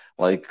game.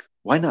 Like,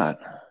 why not?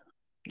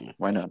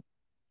 Why not?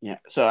 Yeah.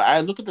 So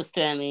I look at the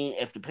standing.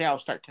 If the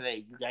playoffs start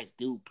today, you guys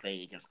do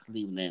play against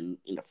Cleveland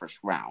in the first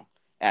round,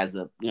 as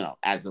of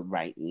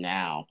right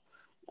now,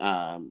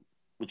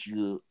 which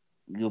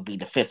you'll be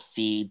the 5th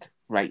seed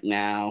right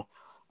now.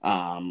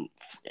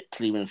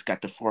 Cleveland's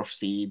got the 4th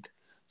seed,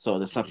 so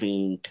there's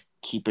something to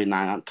keep an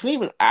eye on.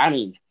 Cleveland. I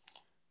mean,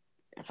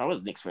 if I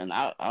was a Knicks fan,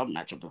 I'll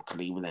match up with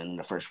Cleveland in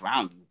the first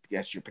round.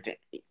 Yes,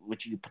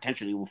 which you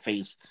potentially will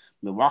face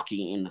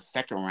Milwaukee in the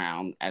second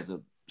round as a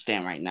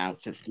stand right now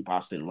since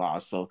Boston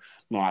lost. So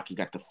Milwaukee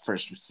got the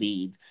first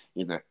seed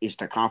in the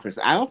Eastern Conference.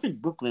 I don't think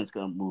Brooklyn's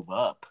going to move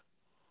up.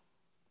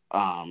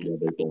 Yeah,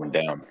 they're going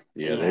down.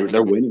 Yeah, Yeah,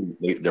 they're winning.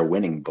 They're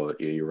winning, but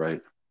yeah, you're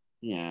right.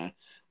 yeah.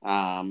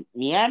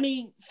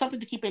 Miami, something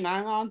to keep an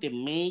eye on. They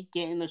may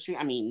get in the street.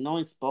 I mean,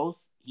 knowing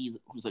Spose,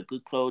 who's a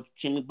good coach.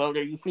 Jimmy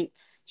Butler, you think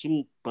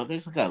Jimmy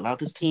Butler's going to allow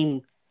this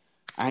team?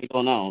 I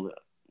don't know.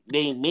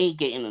 They may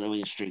get in the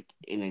winning streak,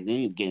 and they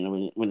need to get in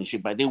the winning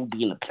streak, but they will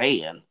be in the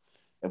play-in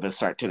if it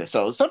start today.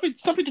 So something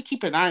to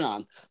keep an eye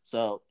on.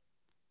 So,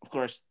 of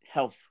course,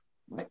 health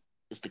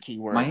is the key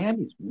word.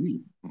 Miami's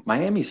weird.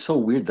 Miami's so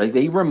weird.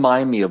 They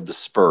remind me of the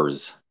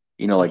Spurs.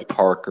 Mhm. Like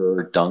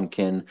Parker,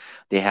 Duncan.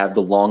 They have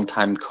the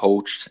longtime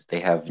coach. They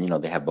have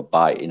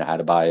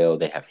Adebayo.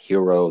 They have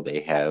Hero.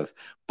 They have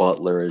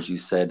Butler, as you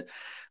said.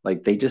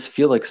 Like they just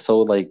feel like so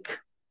like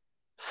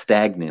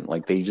stagnant.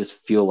 Like they just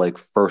feel like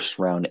first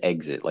round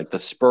exit. Like the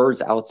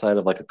Spurs, outside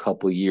of like a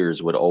couple of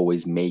years, would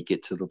always make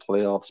it to the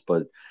playoffs,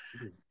 but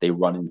they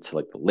run into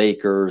like the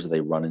Lakers,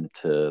 they run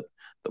into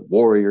the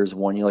Warriors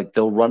one year. Like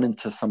they'll run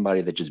into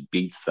somebody that just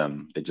beats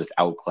them, that just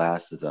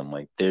outclasses them.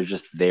 Like they're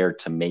just there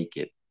to make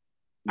it.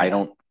 I Yeah.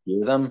 don't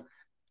hear them.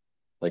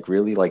 Like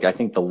really, like I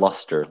think the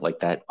luster,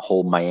 like that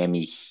whole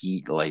Miami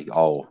Heat, like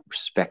oh,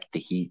 respect the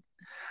Heat.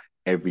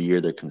 Every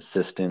year they're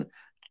consistent.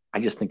 I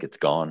just think it's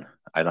gone.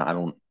 I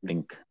don't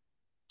think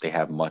they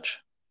have much.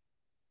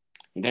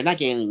 And they're not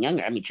getting any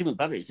younger. I mean, Jimmy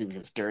Butler is in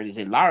his 30s,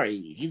 and Larry,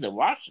 he's a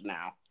wash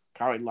now.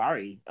 Kyle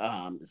Lowry,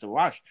 is a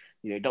wash.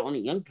 The only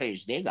young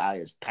players they got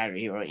is Tyler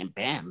Hero and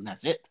Bam.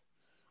 That's it.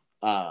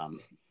 Um,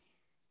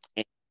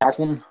 and,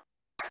 Haslam?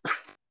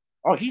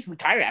 oh, he's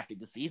retired after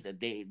the season.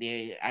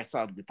 I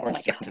saw the Oh report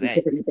my just god,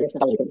 today. Yeah,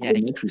 he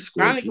elementary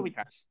school. finally could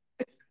retire. Jesus.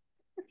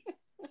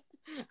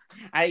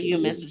 I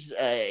even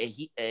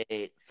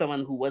messaged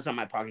someone who was on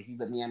my podcast. He's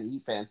a Miami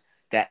Heat fan.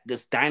 That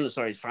this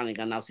dinosaur is finally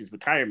gonna announce his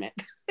retirement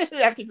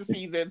after the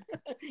season.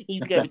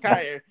 He's gonna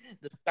retire.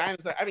 This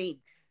dinosaur. I mean,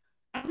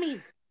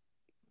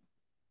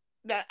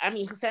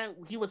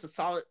 he was a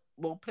solid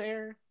role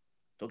player.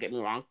 Don't get me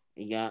wrong.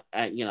 Yeah,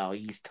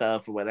 he's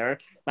tough or whatever.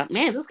 But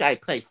man, this guy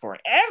played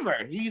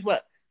forever. He's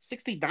what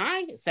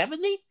 69,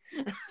 70?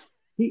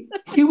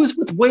 He was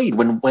with Wade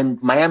when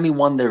Miami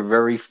won their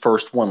very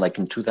first one, like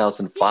in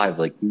 2005.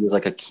 Like he was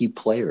like a key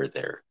player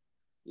there.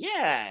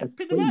 Yeah, That's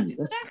pretty much crazy.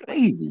 That's exactly.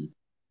 crazy.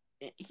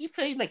 He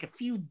played like a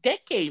few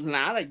decades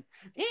now. Like,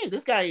 man,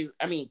 this guy.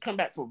 I mean, come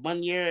back for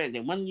 1 year and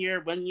then 1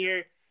 year,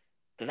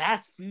 the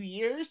last few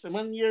years, and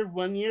 1 year,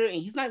 and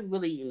he's not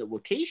really in the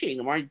rotation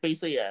anymore. He's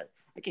basically I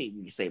can't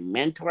even say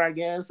mentor, I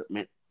guess.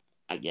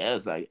 I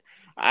guess like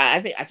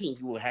I think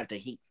you will have to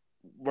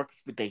work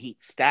with the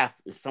Heat staff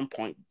at some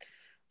point.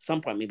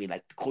 Some point, maybe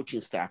like the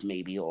coaching staff,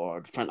 maybe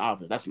or the front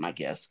office. That's my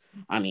guess.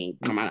 I mean,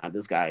 come on,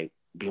 this guy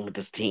been with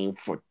this team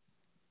for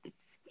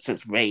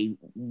since Ray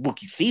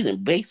rookie season,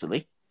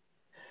 basically,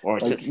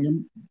 or Like since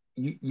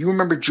you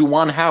remember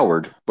Juwan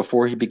Howard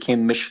before he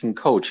became Michigan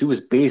coach? He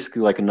was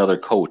basically like another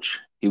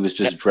coach. He was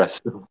yeah, just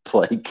dressed up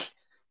like.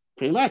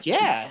 pretty much,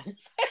 yeah.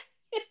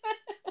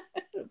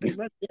 Pretty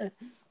much, yeah.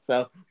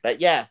 So, but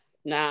yeah,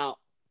 now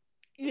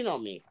you know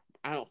me.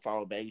 I don't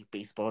follow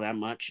baseball that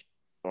much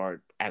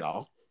or at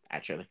all.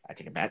 Actually, I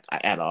take it back.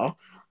 At all.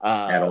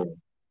 At Uh, all.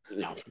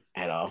 no,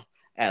 at all,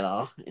 at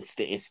all. It's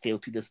still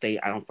to this day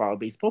I don't follow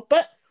baseball.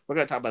 But we're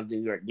gonna talk about the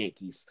New York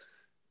Yankees.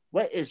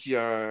 What is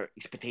your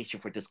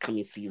expectation for this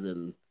coming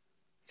season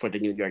for the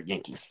New York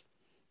Yankees?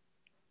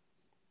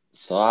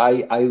 So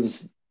I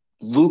was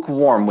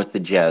lukewarm with the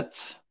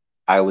Jets.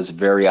 I was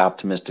very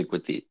optimistic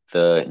with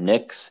the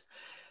Knicks,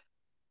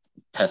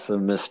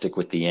 pessimistic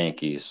with the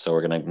Yankees. So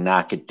we're gonna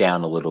knock it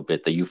down a little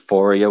bit. The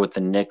euphoria with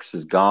the Knicks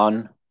is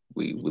gone.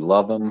 We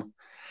love them.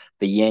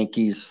 The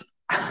Yankees,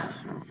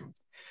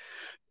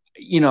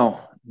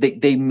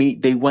 they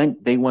went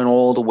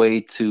all the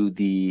way to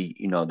the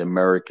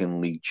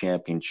American League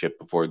Championship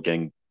before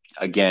getting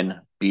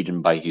again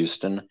beaten by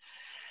Houston.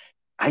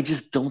 I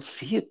just don't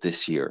see it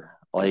this year.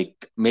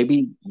 Like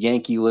maybe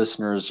Yankee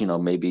listeners,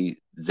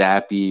 maybe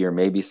Zappy or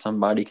maybe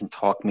somebody can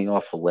talk me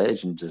off a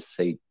ledge and just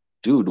say,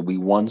 dude, we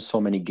won so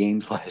many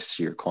games last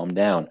year. Calm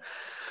down.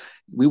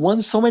 We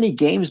won so many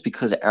games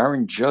because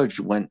Aaron Judge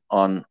went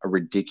on a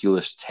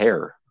ridiculous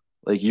tear.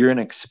 Like you're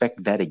gonna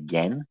expect that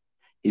again?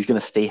 He's gonna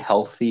stay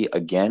healthy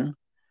again?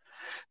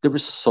 There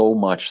was so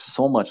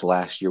much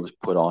last year was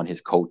put on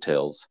his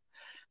coattails.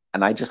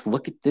 And I just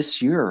look at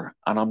this year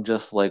and I'm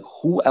just like,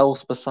 who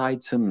else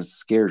besides him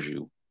scares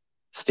you?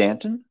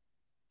 Stanton?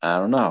 I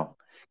don't know.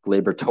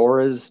 Gleyber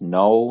Torres?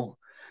 No.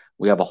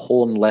 We have a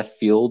hole in left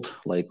field.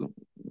 Like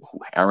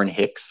Aaron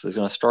Hicks is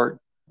going to start.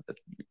 That's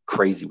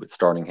crazy with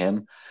starting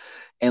him.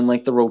 And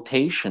like the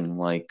rotation,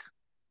 like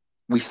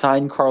we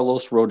signed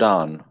Carlos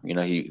Rodon.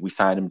 We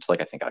signed him to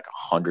I think like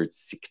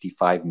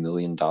 $165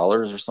 million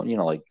or something.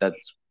 Like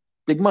that's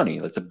big money.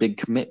 That's a big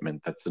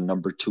commitment. That's the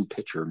number two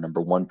pitcher,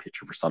 number one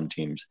pitcher for some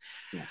teams.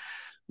 Yeah.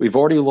 We've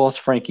already lost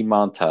Frankie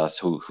Montas,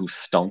 who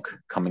stunk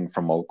coming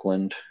from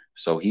Oakland,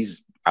 so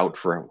he's out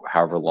for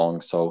however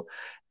long. So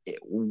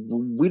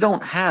we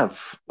don't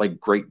have like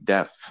great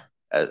depth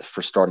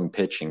for starting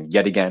pitching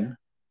yet again,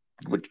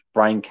 which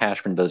Brian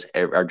Cashman does.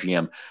 Our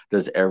GM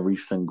does every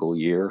single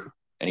year,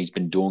 and he's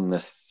been doing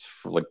this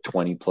for like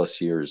 20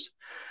 plus years.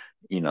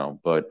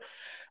 But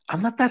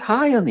I'm not that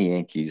high on the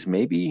Yankees.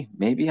 Maybe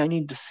I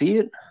need to see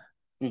it.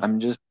 Mm-hmm. I'm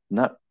just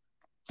not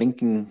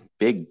thinking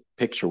big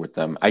picture with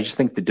them. I just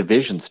think the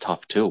division's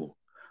tough too.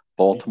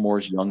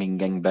 Baltimore's young and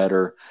getting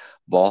better.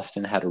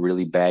 Boston had a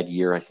really bad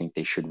year. I think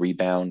they should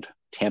rebound.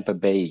 Tampa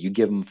Bay, you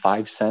give them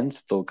 5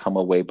 cents, they'll come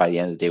away by the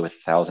end of the day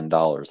with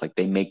 $1,000. Like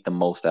they make the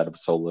most out of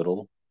so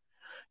little.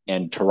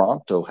 And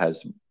Toronto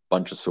has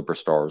bunch of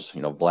superstars.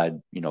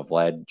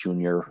 Vlad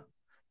Jr.,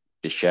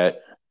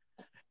 Bichette.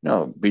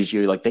 No,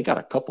 Biggio, like they got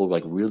a couple of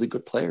like really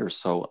good players,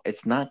 so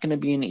it's not going to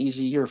be an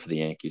easy year for the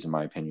Yankees, in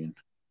my opinion.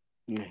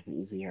 Yeah,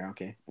 easy year.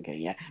 Okay,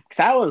 yeah. Because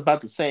I was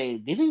about to say,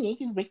 didn't the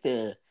Yankees make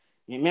the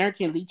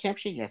American League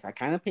Championship? Yes, I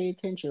kind of pay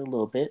attention a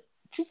little bit,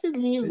 just a There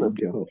little you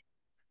bit, go.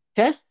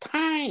 just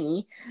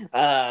tiny.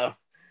 And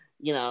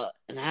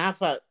I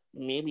thought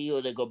maybe it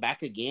would go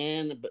back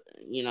again,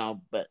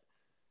 but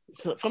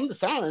so from the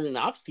sound in the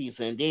off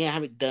season, they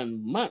haven't done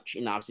much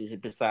in the off season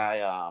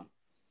besides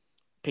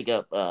pick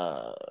up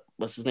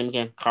what's his name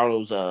again,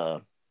 Carlos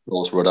Carlos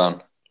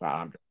Rodon.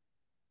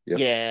 Yep.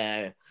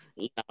 Yeah,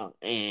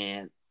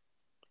 and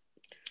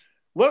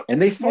what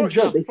And they for signed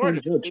Judge. They for signed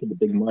the Judge for the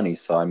big money.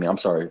 So I mean, I'm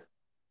sorry.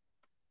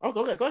 oh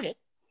go ahead.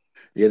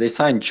 Yeah, they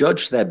signed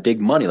Judge to that big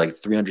money,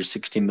 like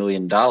 $360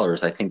 million.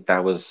 I think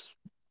that was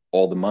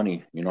all the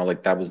money.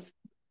 Like that was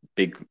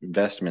big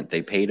investment.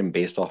 They paid him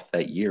based off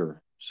that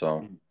year.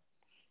 So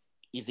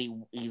Is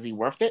he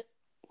worth it?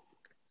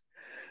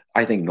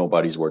 I think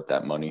nobody's worth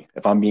that money.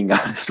 If I'm being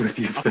honest with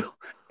you, Phil,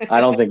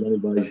 I don't think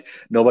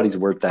nobody's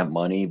worth that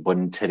money. But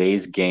in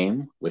today's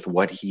game, with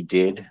what he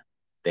did,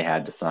 they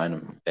had to sign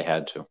him. They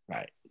had to.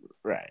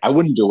 Right. I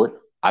wouldn't do it.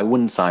 I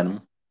wouldn't sign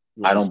him.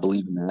 I Wouldn't. don't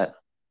believe in that.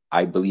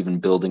 I believe in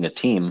building a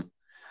team,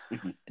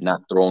 Mhm.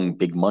 not throwing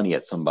big money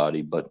at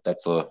somebody. But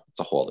it's a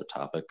whole other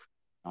topic.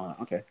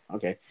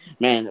 Okay,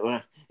 man.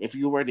 If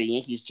you were the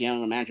Yankees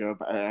general manager,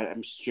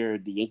 I'm sure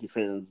the Yankees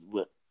fans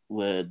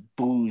would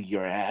boo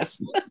your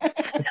ass.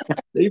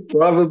 They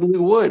probably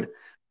would.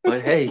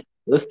 But hey,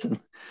 listen,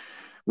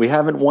 we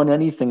haven't won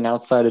anything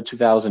outside of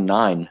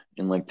 2009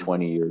 in like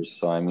 20 years.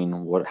 So I mean,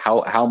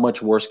 how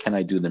much worse can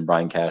I do than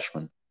Brian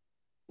Cashman?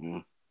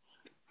 Well,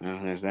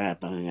 there's that.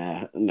 But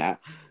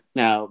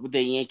now with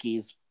the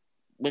Yankees,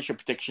 what's your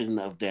prediction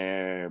of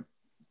their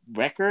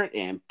record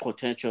and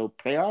potential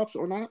playoffs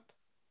or not?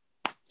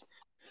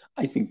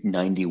 I think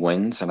 90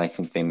 wins, and I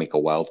think they make a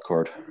wild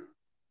card.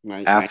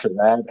 Right. After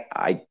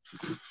that,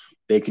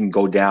 they can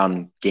go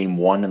down game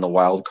one in the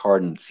wild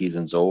card and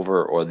season's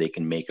over, or they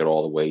can make it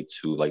all the way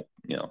to like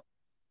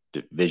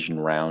division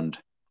round.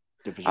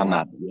 Division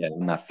round.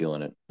 I'm not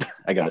feeling it.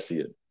 I got to see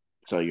it.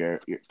 So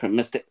you're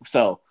optimistic.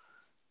 So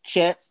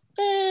Jets,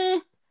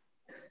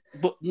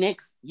 but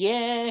next,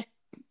 yeah,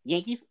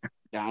 Yankees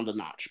down the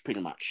notch,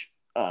 pretty much.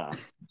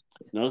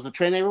 Knows the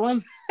trend,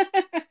 everyone.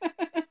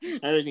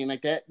 Everything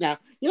like that. Now,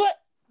 you know what?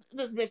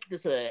 Let's make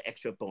this an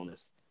extra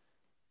bonus.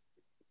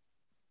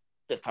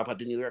 Let's talk about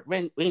the New York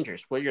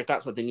Rangers. What are your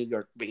thoughts on the New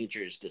York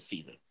Rangers this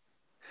season?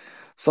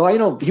 So I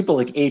know people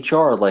like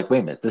HR like, wait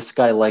a minute, this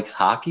guy likes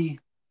hockey.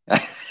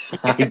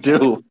 I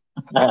do.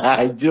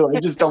 I do. I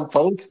just don't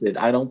post it.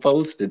 I don't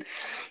post it.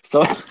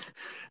 So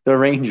the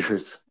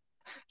Rangers,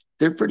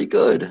 they're pretty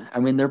good. I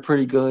mean, they're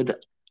pretty good.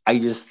 I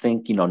just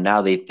think,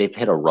 now they've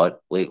hit a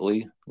rut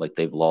lately. Like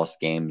they've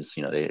lost games.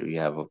 You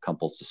have a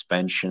couple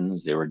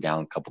suspensions. They were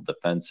down a couple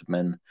defensive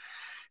men.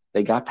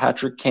 They got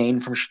Patrick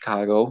Kane from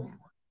Chicago,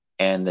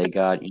 and they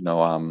got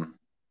Vladimir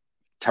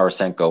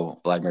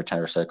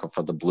Tarasenko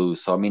for the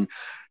Blues. So I mean,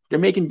 they're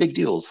making big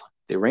deals.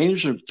 The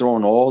Rangers are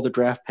throwing all the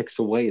draft picks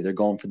away. They're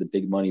going for the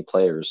big money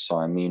players. So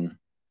I mean,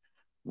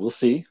 we'll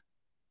see.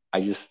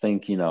 I just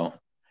think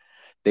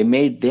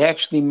they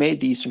actually made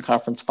the Eastern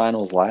Conference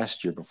Finals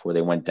last year before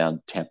they went down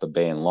to Tampa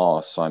Bay and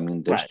lost. So I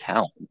mean, there's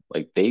talent.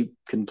 Like they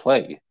can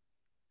play.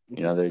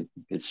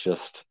 It's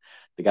just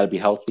they got to be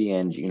healthy,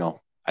 and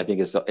I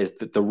think it's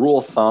the rule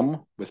of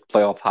thumb with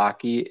playoff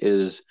hockey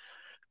is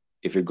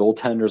if your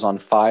goaltender's on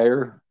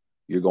fire,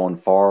 you're going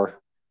far.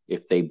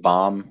 If they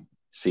bomb,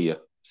 see you.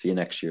 See you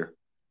next year.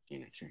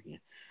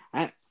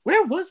 Yeah.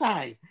 Where was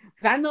I?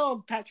 Because I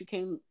know Patrick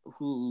Kane,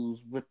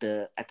 who's at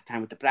the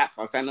time with the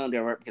Blackhawks. I know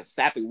there were because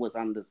Sappy was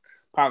on this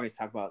podcast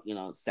talk about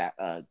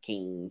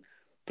Kane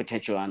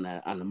potential on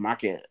the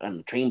market on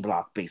the train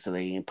block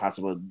basically and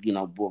possible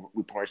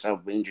reports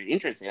of Rangers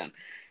interest in him.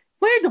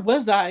 Where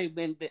was I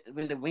when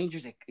the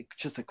Rangers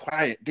just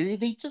acquired? Did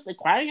they just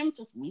acquire him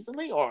just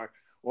recently, or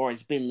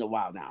it's been a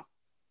while now?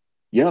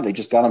 They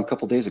just got him a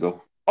couple days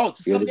ago. Oh,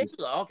 just a couple days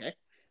ago. Okay.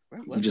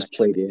 He just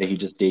played. Yeah, he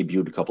just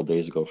debuted a couple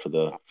days ago for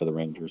the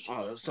Rangers.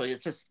 Oh, so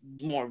it's just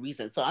more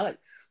recent. So I like,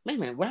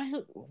 man,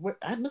 where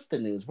I missed the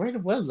news. Where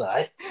was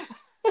I?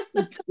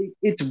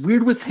 It's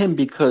weird with him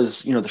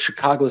because the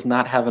Chicago's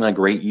not having a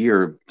great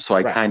year, so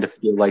I kind of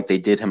feel like they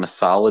did him a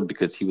solid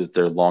because he was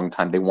their long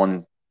time. They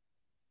won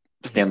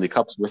Stanley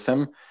Cups with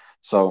him,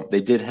 so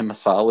they did him a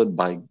solid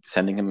by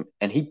sending him.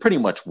 And he pretty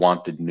much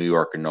wanted New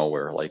York or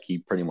nowhere. Like he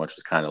pretty much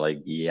was kind of like,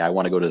 yeah, I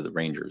want to go to the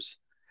Rangers.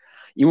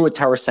 Even with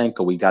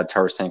Tarasenko, we got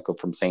Tarasenko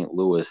from St.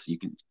 Louis.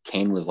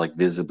 Kane was like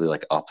visibly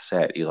like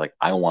upset. He's like,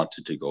 I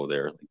wanted to go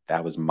there. Like,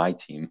 that was my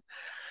team.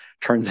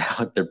 Turns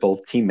out they're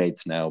both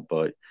teammates now,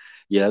 but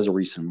yeah, that's a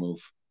recent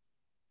move.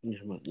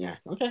 Yeah.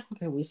 Okay.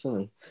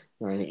 Recently,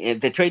 all right. And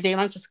the trade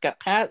deadline just got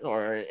passed,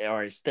 or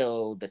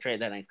still the trade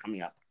deadline is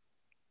coming up.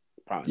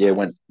 Probably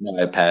yeah,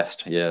 it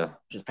passed. Yeah,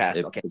 just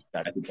passed. Okay,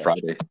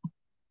 Friday.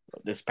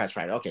 This past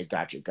Friday. Okay,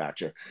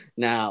 gotcha.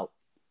 Now,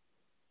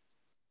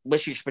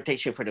 what's your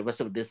expectation for the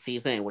rest of this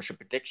season, and what's your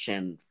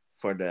prediction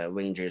for the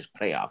Rangers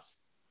playoffs?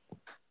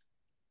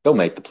 They'll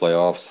make the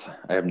playoffs.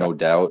 I have no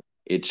doubt.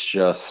 It's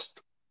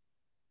just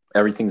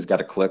everything's got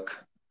to click.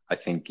 I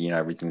think,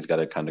 everything's got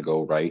to kind of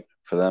go right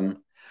for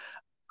them.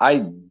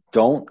 I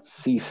don't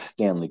see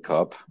Stanley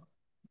Cup.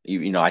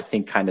 I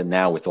think kind of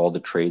now with all the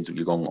trades,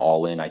 you're going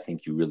all in. I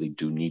think you really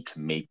do need to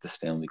make the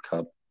Stanley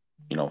Cup,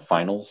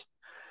 finals,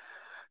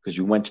 because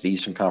you went to the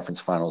Eastern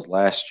Conference Finals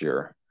last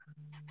year.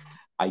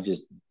 I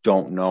just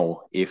don't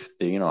know if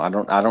they, I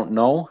don't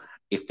know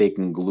if they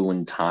can glue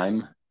in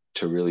time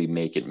to really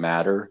make it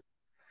matter.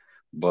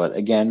 But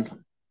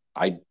again,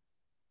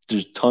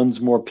 there's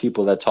tons more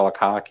people that talk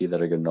hockey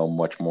that are going to know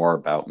much more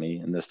about me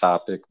in this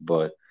topic.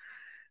 But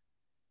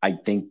I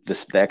think the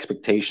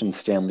expectation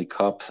Stanley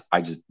Cups,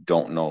 I just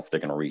don't know if they're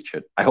going to reach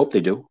it. I hope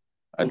they do.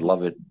 I'd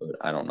love it, but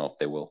I don't know if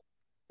they will.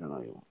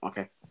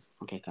 Okay.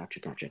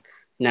 Gotcha.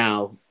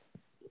 Now,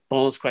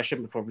 bonus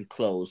question before we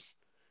close.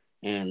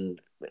 And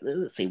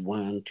let's see,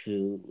 one,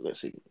 two, let's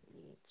see.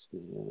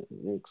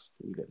 Next,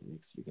 you got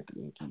the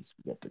Yankees,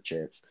 you got the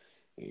Jets,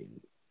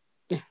 and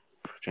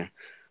yeah,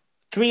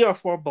 3 or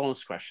 4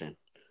 bonus question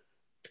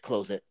to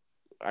close it.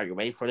 Are you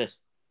ready for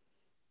this?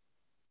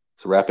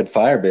 It's rapid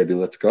fire, baby.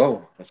 Let's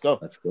go. Let's go.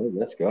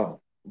 Let's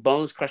go.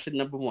 Bonus question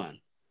number 1.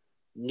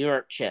 New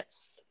York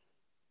Jets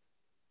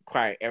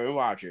acquire Aaron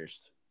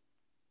Rodgers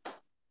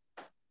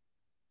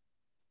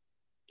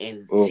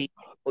and see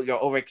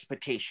your over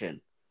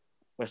expectation.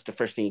 What's the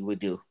first thing you would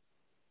do?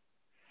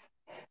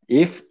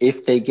 If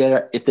they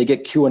get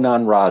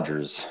QAnon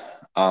Rodgers,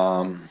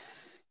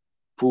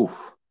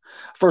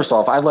 first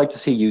off, I'd like to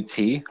see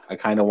UT. I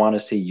kind of want to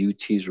see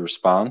UT's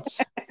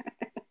response.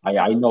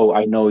 I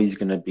know he's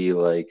gonna be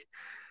like,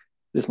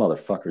 this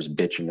motherfucker's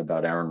bitching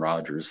about Aaron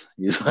Rodgers.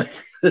 He's like,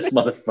 this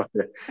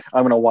motherfucker.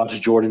 I'm gonna watch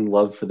Jordan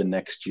Love for the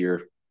next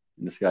year,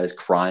 and this guy's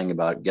crying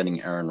about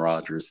getting Aaron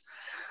Rodgers.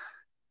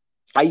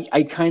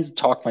 I kind of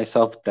talk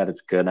myself that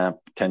it's gonna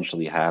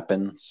potentially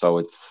happen.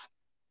 So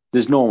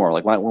there's no more.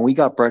 Like when we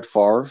got Brett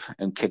Favre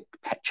and kicked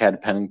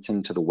Chad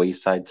Pennington to the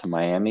wayside to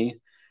Miami,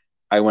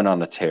 I went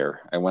on a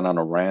tear. I went on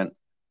a rant.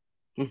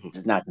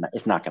 It's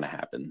not gonna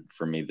happen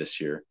for me this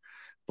year.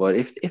 But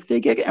if they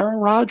get Aaron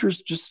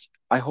Rodgers,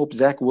 I hope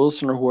Zach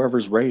Wilson or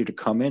whoever's ready to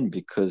come in,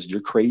 because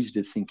you're crazy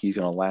to think he's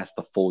gonna last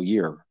the full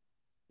year,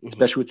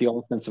 especially with the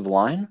offensive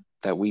line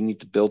that we need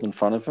to build in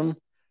front of him.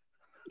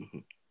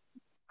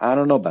 I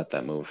don't know about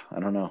that move. I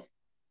don't know.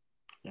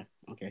 Yeah.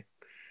 Okay.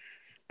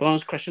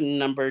 Bonus question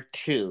number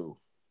 2.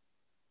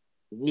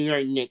 New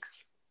York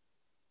Knicks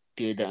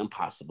did the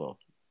impossible.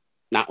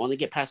 Not only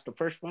get past the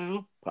first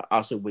round, but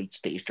also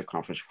reach the Eastern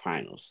Conference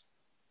Finals.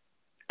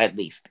 At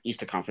least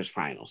Eastern Conference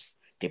Finals.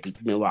 They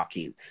beat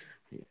Milwaukee,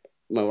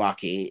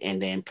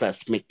 and then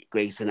plus make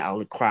Grayson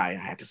Allen cry. I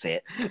have to say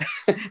it.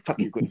 Fuck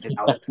you, Grayson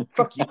Allen.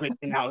 Fuck you,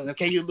 Grayson Allen.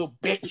 Okay, you little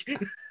bitch.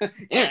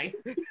 Anyways,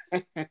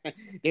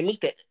 they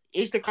meet the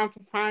Eastern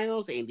Conference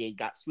Finals, and they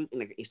got swept in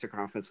the Eastern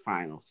Conference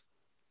Finals.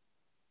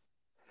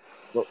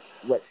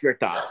 What's your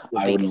thoughts?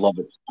 I would love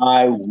it.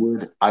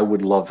 I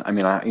would love. I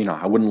mean,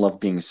 I wouldn't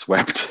love being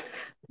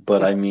swept,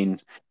 but I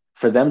mean,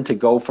 for them to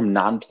go from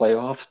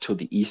non-playoffs to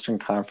the Eastern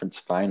Conference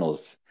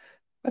Finals,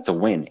 that's a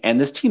win. And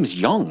this team's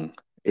young.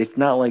 It's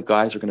not like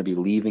guys are going to be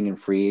leaving in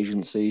free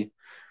agency.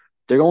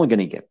 They're only going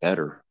to get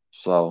better.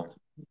 So,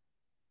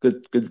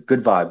 good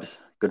vibes.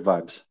 Good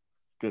vibes.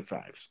 Good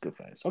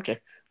vibes. Okay.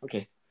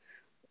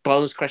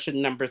 Bonus question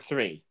number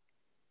 3.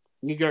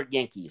 New York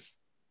Yankees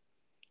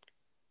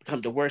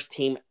become the worst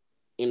team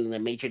in the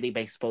Major League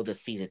Baseball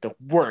this season. The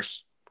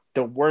worst.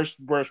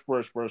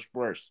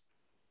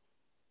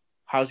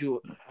 How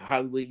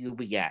will you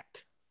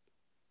react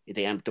if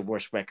they have the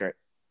worst record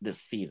this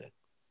season?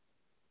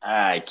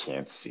 I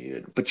can't see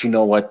it. But you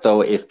know what,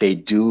 though? If they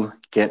do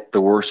get the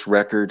worst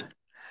record,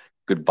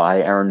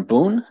 goodbye, Aaron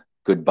Boone.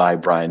 Goodbye,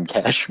 Brian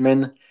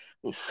Cashman.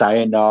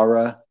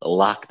 Sayonara.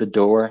 Lock the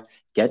door.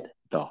 Get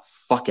the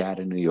fuck out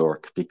of New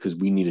York, because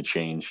we need a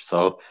change.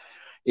 So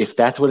if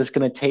that's what it's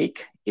going to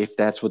take, if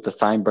that's what the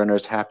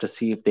Steinbrenners have to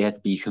see, if they have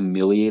to be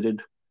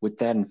humiliated with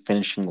that and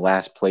finishing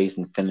last place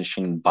and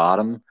finishing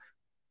bottom,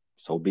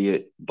 so be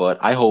it. But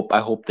I hope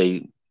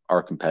they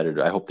are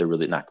competitive. I hope they're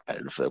really not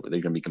competitive. They're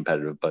going to be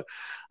competitive, but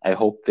I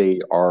hope they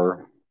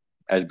are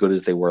as good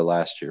as they were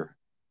last year.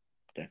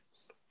 Okay.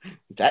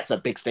 That's a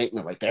big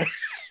statement right there.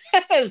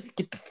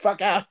 Get the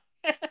fuck out.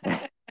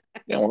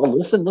 Well,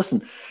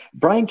 listen.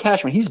 Brian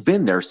Cashman, he's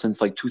been there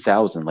since like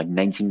 2000, like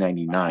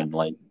 1999.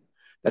 Like,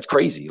 that's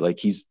crazy. Like,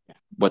 he's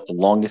the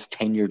longest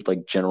tenured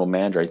like general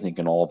manager, I think,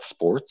 in all of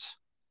sports.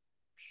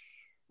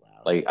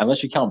 Wow. Like,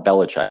 unless you count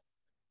Belichick.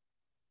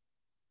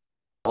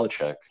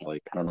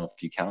 Like, I don't know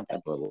if you count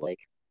that, but like,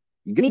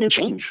 you need to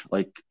change.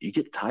 Like, you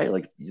get tired.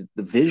 Like,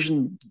 the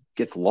vision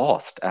gets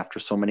lost after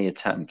so many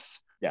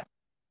attempts. Yeah,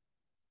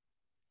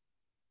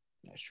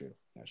 that's true.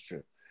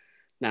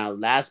 Now,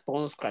 last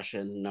bonus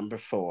question, number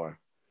 4.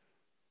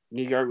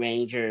 New York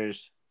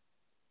Rangers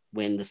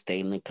win the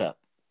Stanley Cup.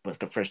 What's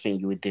the first thing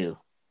you would do?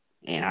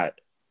 And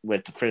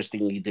what's the first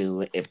thing you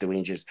do if the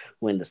Rangers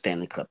win the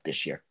Stanley Cup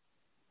this year?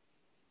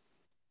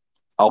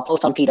 I'll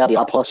post on PW.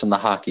 I'll post in the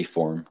hockey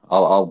forum.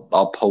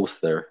 I'll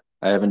post there.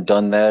 I haven't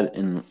done that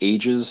in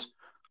ages.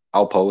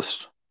 I'll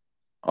post.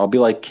 I'll be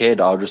like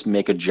Kid. I'll just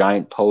make a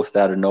giant post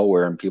out of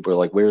nowhere, and people are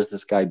like, "Where's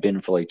this guy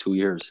been for like 2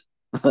 years?"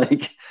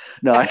 Like,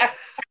 no,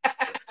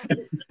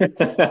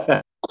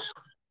 that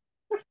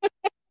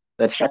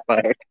shot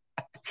fired.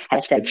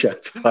 Hashtag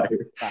shots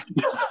fired.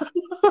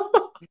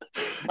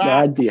 No,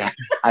 I'd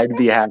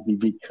be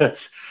happy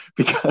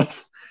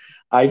because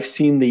I've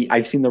seen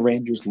the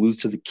Rangers lose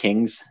to the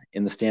Kings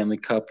in the Stanley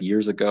Cup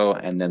years ago,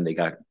 and then they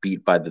got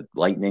beat by the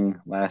Lightning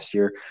last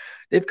year.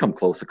 They've come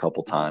close a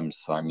couple times,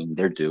 so I mean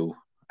they're due.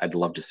 I'd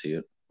love to see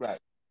it. Right.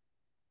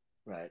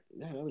 Right.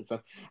 Yeah, that was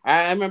so.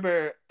 I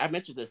remember I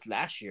mentioned this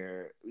last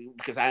year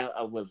because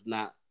I was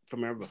not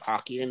familiar with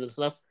hockey and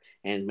stuff.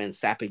 And when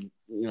Sappy,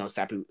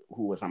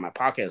 who was on my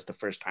podcast the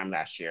first time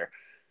last year,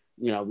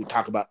 we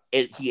talk about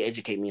it. He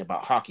educated me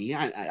about hockey.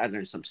 I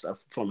learned some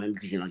stuff from him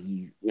because he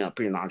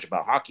pretty knowledgeable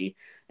about hockey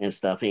and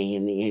stuff.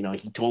 And he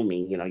told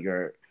me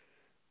you're.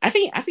 I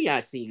think I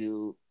see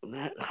you.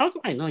 How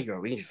do I know you're a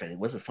Rangers fan?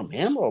 Was it from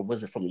him or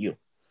was it from you?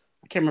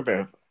 I can't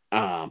remember.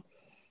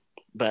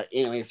 But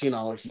anyways,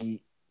 he.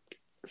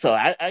 So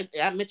I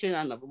mentioned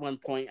on the one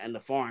point on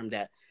the forum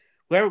that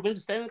whoever wins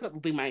the Stanley Cup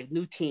will be my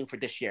new team for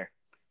this year.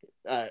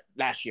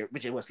 Last year,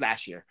 which it was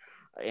last year,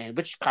 and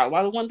which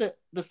Colorado won the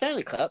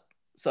Stanley Cup.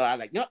 So I'm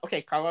like, no,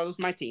 okay, Colorado's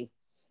my team.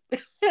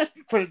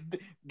 For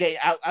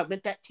I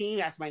met that team.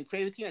 That's my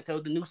favorite team. I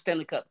told the new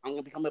Stanley Cup. I'm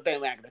gonna become a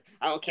bandwagoner.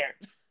 I don't care.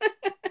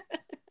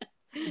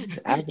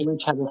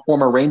 Avalanche have a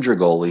former Ranger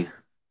goalie.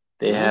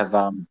 They have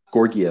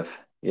Gorgiev.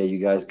 Yeah, you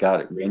guys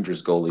got it.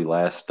 Rangers goalie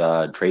last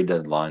trade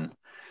deadline.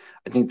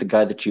 I think the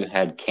guy that you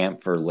had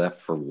Kampfer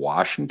left for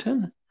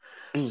Washington.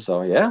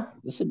 So yeah,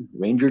 listen,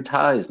 Ranger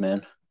ties,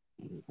 man.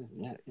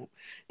 Yeah.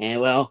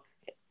 And well,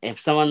 if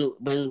someone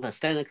wins the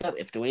Stanley Cup,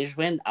 if the Rangers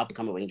win, I'll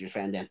become a Rangers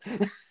fan then.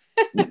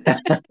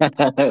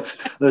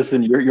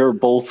 Listen, you're a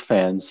Bulls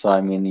fan, so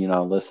I mean,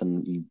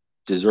 listen, you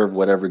deserve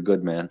whatever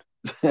good, man.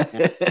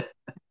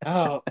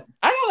 Oh,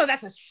 I don't know.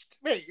 That's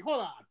wait.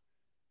 Hold on.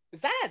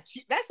 Isn't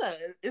that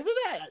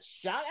a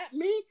shot at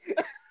me?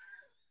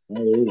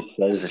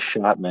 That is a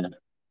shot, man.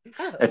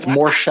 That's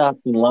more shot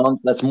than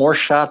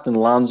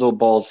Lonzo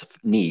Ball's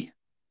knee.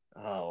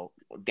 Oh,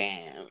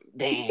 damn.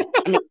 I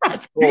mean,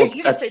 that's cool.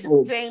 You can say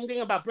the same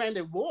thing about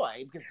Brandon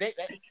Roy because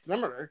that's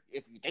similar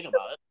if you think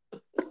about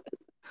it.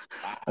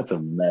 Wow. That's a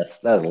mess.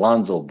 That's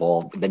Lonzo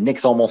Ball. The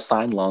Knicks almost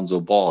signed Lonzo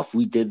Ball. If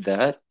we did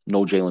that,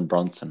 no Jalen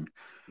Brunson.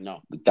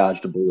 No. We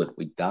dodged a bullet.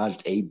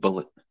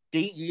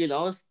 You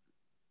notice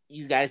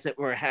you guys that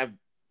have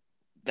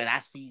the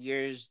last few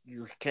years,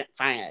 you can't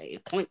find a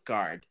point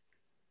guard,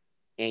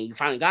 and you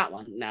finally got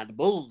one. Now, the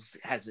Bulls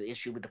has an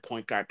issue with the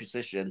point guard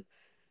position,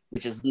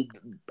 which is,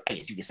 I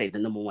guess you could say, the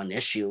number one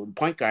issue. The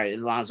point guard,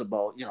 Lonzo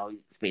Ball,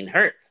 it's being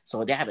hurt.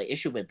 So they have an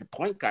issue with the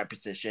point guard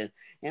position.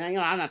 And,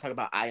 I'm not talking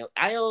about Ayo.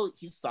 Ayo,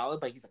 he's solid,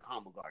 but he's a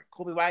combo guard.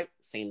 Kobe White,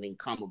 same thing,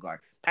 combo guard.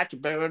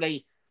 Patrick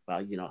Beverley,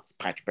 well, it's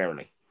Patrick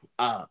Beverley.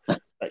 But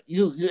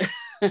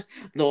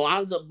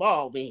Lonzo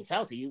Ball, when he's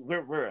healthy,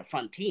 we're a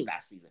fun team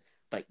last season.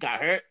 But got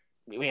hurt,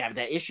 we have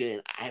that issue.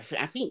 And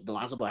I think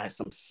Lonzo Ball has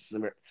some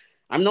similar.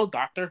 I'm no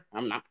doctor.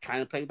 I'm not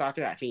trying to play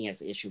doctor. I think he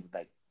has an issue with,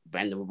 like,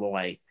 Brandon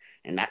Roy,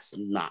 and that's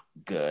not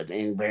good.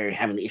 And we're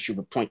having an issue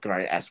with point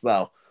guard as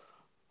well.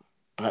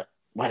 But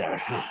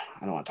whatever. I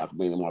don't want to talk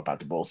anymore about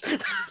the Bulls.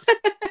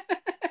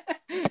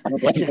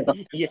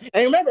 Yeah.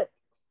 And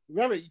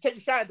remember, you take a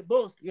shot at the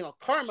Bulls,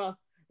 karma,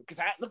 because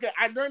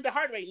I learned the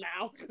hard way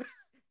now.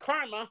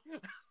 Karma.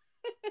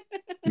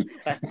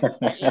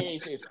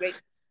 It's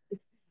great.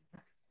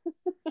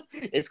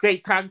 It's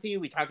great talking to you.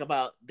 We talk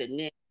about the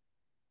Knicks.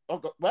 Oh,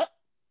 what?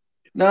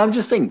 No, I'm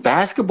just saying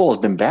basketball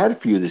has been bad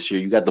for you this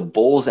year. You got the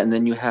Bulls, and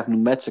then you have New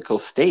Mexico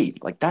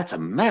State. Like, that's a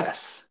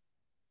mess,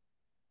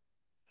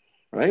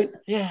 right?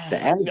 Yeah.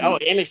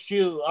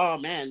 MSU. Oh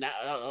man.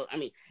 I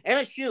mean,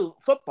 MSU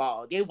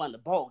football. They won the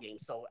bowl game,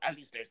 so at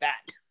least there's that.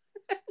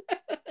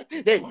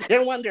 they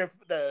won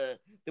the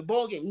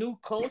bowl game. New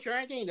coach or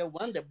anything. They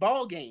won the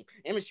ball game.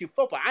 MSU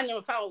football. I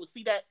never thought I would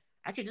see that.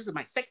 Actually, this is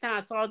my second time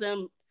I saw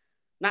them.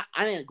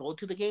 I didn't go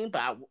to the game,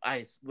 but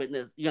I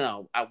witnessed.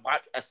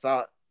 I saw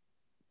it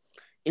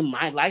in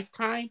my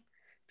lifetime.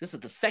 This is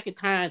the second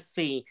time I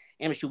see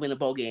MSU win a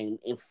bowl game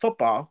in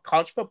football,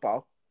 college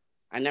football.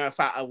 I never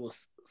thought I would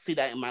see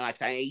that in my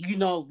lifetime.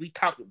 And, we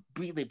talked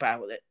briefly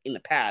about it in the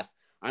past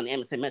on the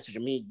MSN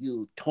Messenger. Me,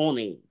 you,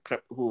 Tony,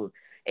 who,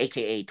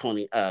 aka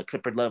Tony,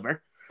 Clipper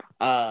Lover,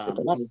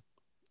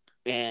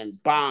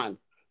 and Bond.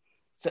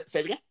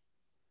 Say it again.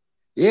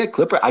 Yeah,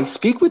 Clipper. I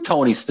speak with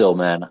Tony still,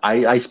 man.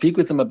 I speak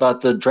with him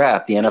about the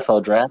draft, the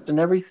NFL draft and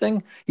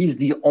everything. He's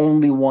the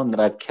only one that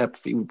I've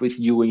kept with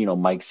you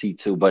and, Mike C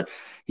too, but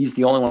he's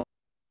the only one.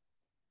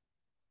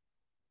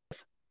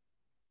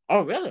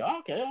 Oh, really?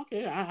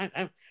 Okay.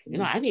 I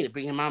need to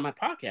bring him on my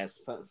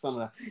podcast.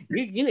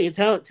 You need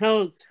to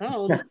tell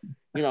him,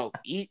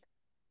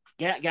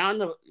 get on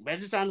the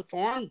register on the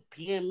forum,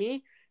 PM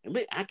me, and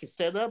I can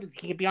set up.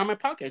 He can be on my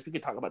podcast. We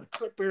can talk about the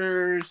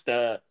Clippers,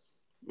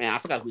 I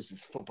forgot who's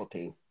his football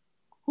team.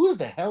 Who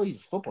the hell is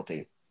his football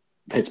team?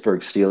 Pittsburgh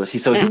Steelers.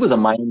 He was a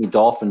Miami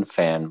Dolphin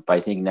fan, but I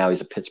think now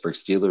he's a Pittsburgh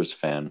Steelers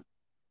fan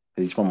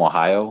because he's from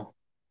Ohio,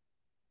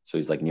 so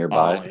he's like Oh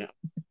nearby. yeah.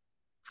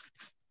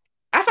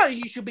 I thought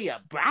he should be a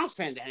Browns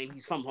fan then.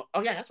 He's from.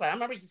 Oh yeah, that's right. I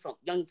remember he's from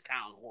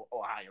Youngstown,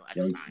 Ohio at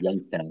the time.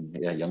 Youngstown,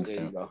 yeah, There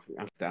Youngstown. you go,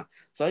 Youngstown.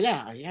 So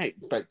yeah.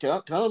 But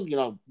tell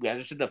him,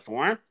 register the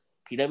form,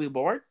 PW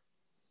board,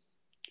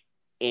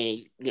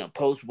 and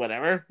post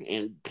whatever,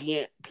 and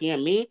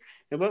PM me,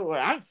 and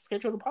I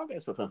schedule the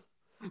podcast with him.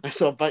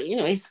 So, but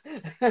anyways,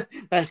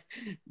 but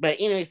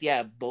anyways,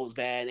 yeah, Bulls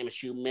bad.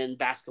 MSU men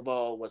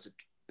basketball was a.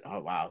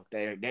 Oh wow,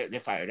 they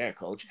fired their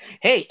coach.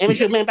 Hey,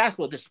 MSU men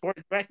basketball, the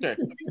sports director.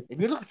 If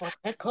you're looking for a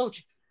head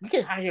coach, you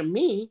can hire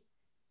me,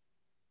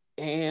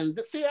 and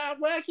let's see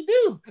what I can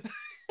do.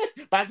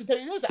 But I can tell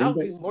you this: I'll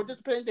be more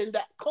disciplined than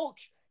that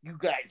coach you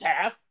guys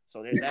have.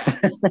 So there's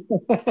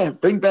that.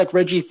 Bring back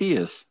Reggie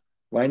Theus.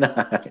 Why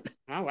not?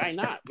 Oh, why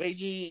not?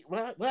 Reggie,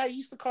 what I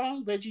used to call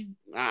him? Reggie,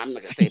 I'm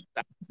not going to say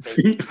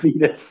it.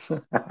 Fetus.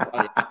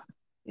 Oh,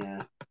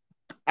 yeah.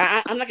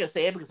 I'm not going to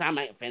say it because I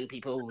might offend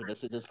people who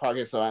listen to this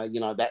podcast. So,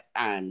 that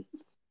I'm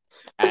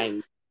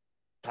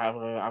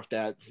probably off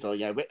that. So,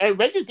 yeah. And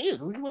Reggie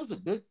Theus, he was a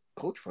good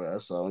coach for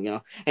us. So,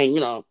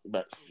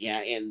 but yeah.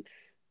 And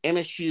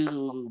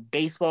MSU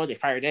baseball, they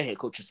fired their head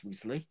coaches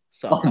recently.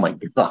 So, oh, my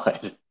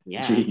God.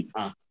 Yeah.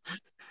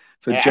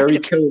 So Jerry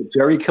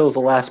kills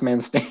the last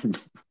man standing.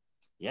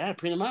 Yeah,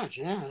 pretty much.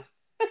 Yeah.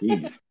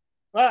 Jeez.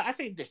 Well, I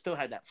think they still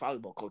had that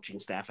volleyball coaching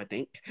staff. I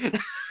think.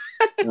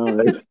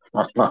 There's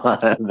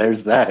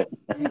that.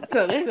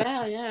 So there's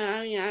that.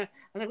 Yeah.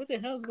 I'm like, what the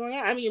hell is going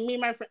on? I mean, me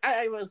and my friend.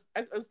 I was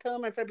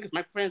telling my friend because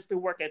my friends still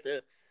work at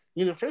the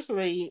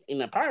university in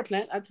the power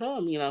plant. I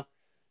told him,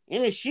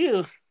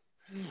 MSU.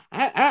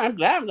 I'm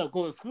glad I'm not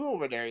going to school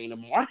over there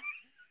anymore.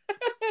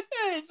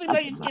 It seems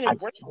like it's getting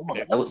worse.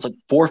 I was like,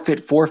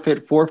 forfeit.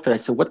 I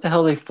said, what the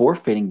hell are they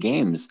forfeiting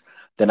games?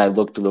 Then I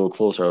looked a little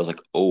closer. I was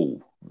like,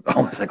 oh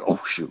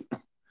shoot.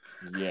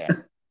 Yeah.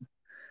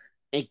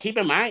 And keep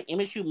in mind,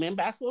 MSU men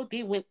basketball,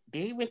 they went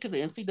to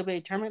the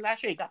NCAA tournament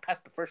last year. They got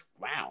past the first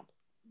round,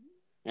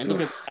 and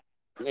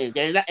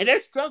they're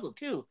struggled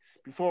too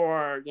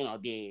before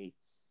they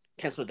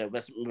canceled the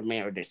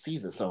remainder of their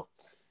season. So.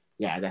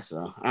 Yeah, that's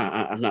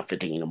I'm not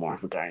fitting anymore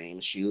regarding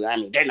MSU. I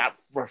mean, they're not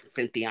worth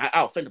 50.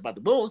 I'll think about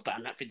the Bulls, but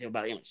I'm not thinking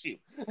about MSU.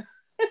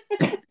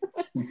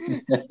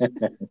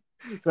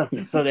 so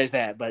there's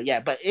that. But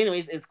yeah, but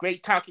anyways, it's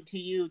great talking to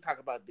you. Talk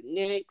about the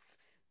Knicks,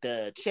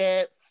 the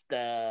Jets,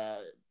 the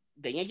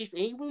Yankees,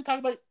 and we'll talk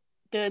about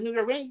the New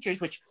York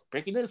Rangers, which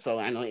breaking news. So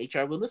I know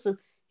HR will listen.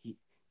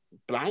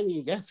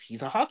 Blindly, yes,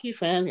 he's a hockey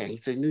fan and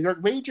he's a New York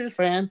Rangers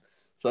fan.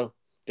 So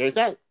there's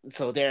that.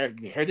 So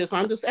you heard this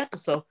on this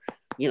episode.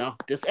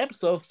 This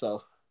episode.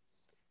 So,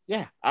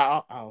 yeah,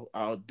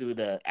 I'll do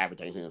the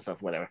advertising and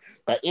stuff, whatever.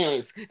 But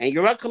anyways, and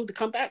you're welcome to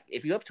come back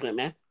if you're up to it,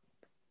 man.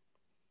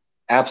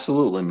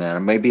 Absolutely,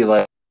 man. Maybe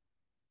like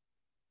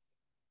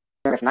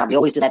if not, we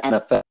always do that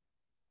NFL.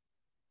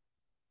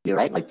 You're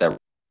right, like that.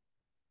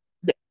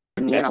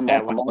 Yeah,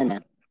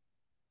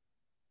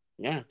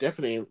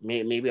 definitely.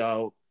 Maybe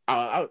I'll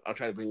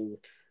try to bring.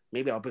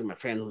 Maybe I'll bring my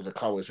friend who's a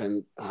Cowboys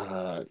fan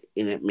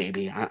in it.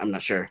 Maybe I'm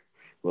not sure.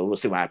 Well, we'll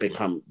see what I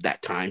become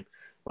that time.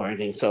 Or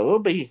anything. So it'll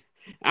be.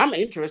 I'm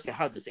interested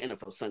how this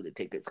NFL Sunday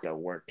ticket's gonna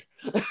work.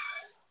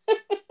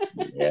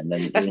 Yeah,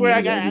 that's where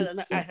I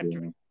have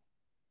to.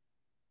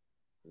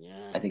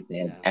 Yeah, I think they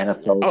have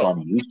NFL's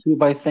on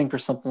YouTube, I think, or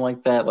something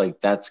like that. Like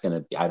that's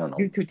gonna be, I don't know.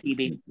 YouTube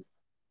TV.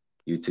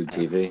 YouTube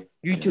TV.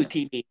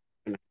 TV.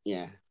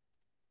 Yeah,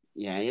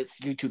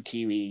 it's YouTube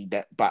TV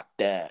that bought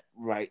the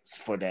rights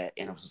for the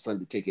NFL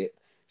Sunday ticket.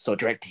 So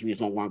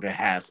DirecTV no longer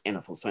have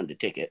NFL Sunday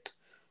ticket.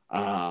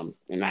 And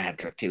I have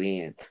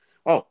DirecTV and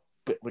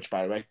which,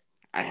 by the way,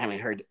 I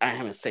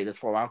haven't said this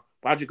for a while.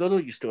 Roger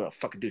Goodell, you still a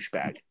fucking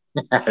douchebag.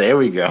 There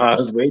we go. I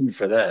was waiting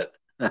for that.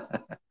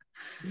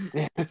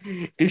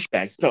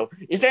 Douchebag. So,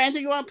 is there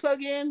anything you want to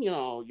plug in?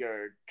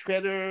 Your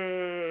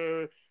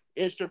Twitter,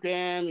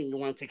 Instagram, and you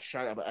want to take a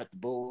shot at the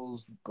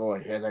Bulls? Go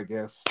ahead, I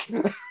guess.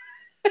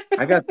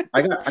 I got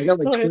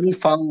like 20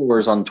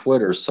 followers on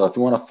Twitter. So if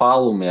you want to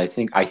follow me, I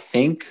think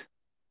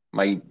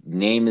my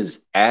name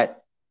is at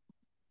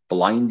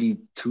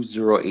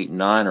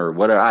Blindy2089 or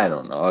whatever. I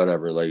don't know,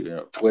 whatever.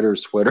 Like,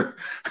 Twitter's Twitter.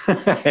 I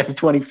have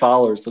 20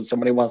 followers, so if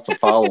somebody wants to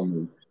follow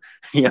me,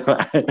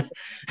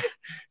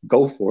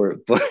 go for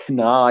it. But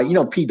no,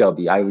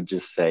 PW, I would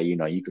just say,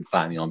 you can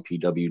find me on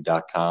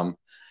pw.com.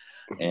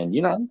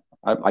 And,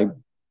 I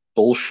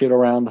bullshit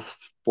around the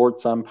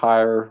sports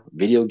empire,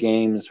 video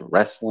games,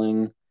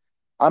 wrestling.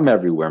 I'm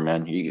everywhere,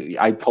 man.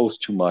 I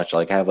post too much.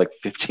 Like I have like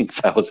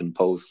 15,000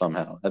 posts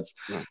somehow. That's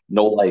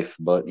no life,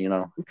 but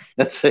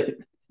that's it.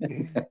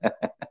 You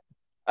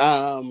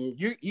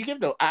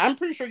give I'm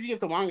pretty sure you give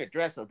the wrong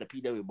address of the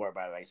PW board,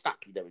 by the way. It's not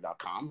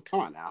pw.com.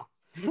 Come on now.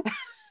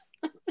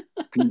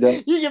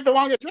 You give the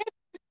wrong address.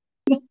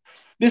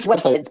 This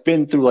website's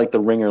been through like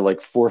the ringer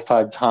like 4 or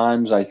 5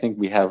 times. I think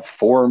we have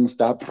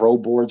forums.pro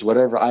boards,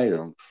 whatever. I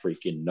don't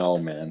freaking know,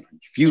 man.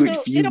 If you know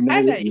it, you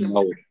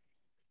know it.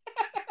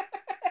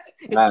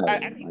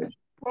 I think it's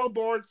Pro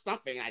Board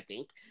something. I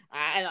think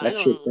I That don't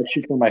shit, know. that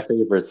shit's on my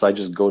favorites. I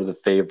just go to the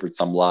favorites.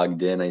 I'm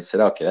logged in. I said,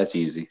 okay, that's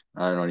easy.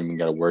 I don't even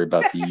got to worry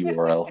about the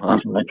URL.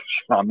 I'm like,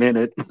 I'm in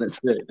it. That's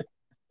it.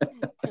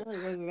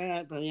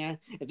 But yeah,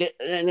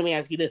 and let me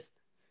ask you this: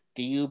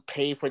 do you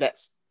pay for that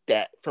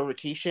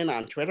verification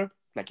on Twitter,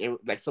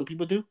 like some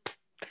people do?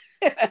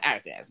 I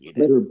have to ask you that.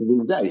 Twitter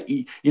blew that.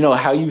 You know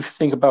how you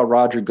think about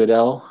Roger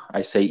Goodell?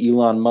 I say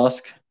Elon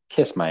Musk,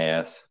 kiss my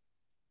ass.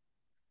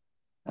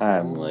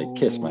 I'm like,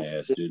 kiss my Ooh,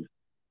 ass, dude.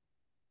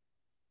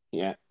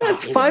 yeah. Oh,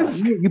 That's Elon five.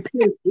 Musk. You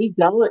pay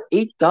like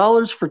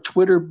 $8 for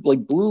Twitter,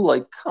 like Blue.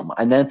 Like, come on.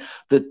 And then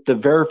the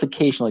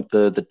verification, like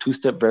the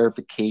 2-step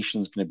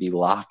verification, is going to be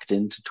locked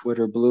into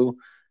Twitter Blue.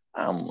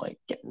 I'm like,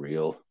 get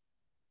real,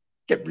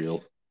 get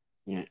real.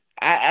 Yeah,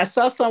 I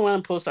saw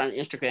someone post on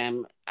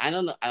Instagram. I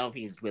don't know. I don't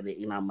think he's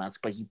really Elon Musk,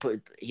 but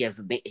he has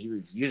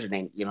his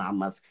username Elon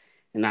Musk,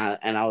 and I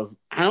don't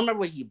remember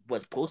what he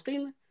was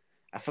posting.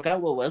 I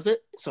forgot what was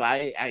it. So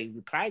I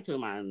replied to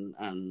him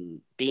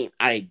on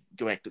I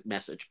direct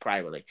message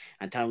privately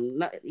and tell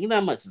him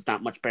Elon Musk is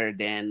not much better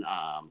than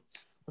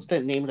what's the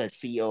name of the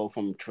CEO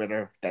from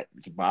Twitter that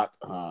he bought.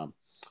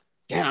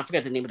 Damn, I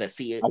forgot the name of the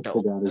CEO. I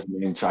forgot his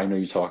name, so I know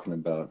you're talking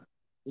about.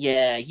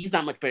 Yeah, he's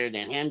not much better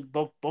than him.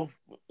 Both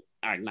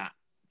are not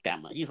that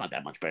much. He's not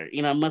that much better.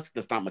 Musk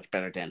is not much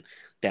better than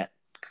that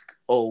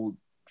old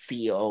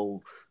CEO,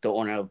 the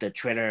owner of the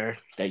Twitter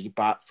that he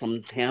bought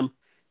from him.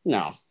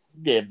 No,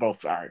 they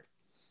both are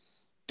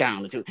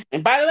down the two.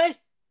 And by the way,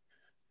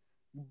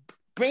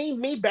 bring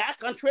me back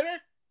on Twitter.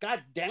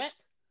 God damn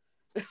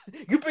it!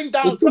 You bring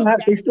Donald Trump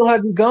back. They still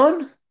have you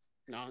gone?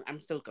 No, I'm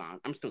still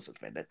gone. I'm still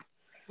suspended.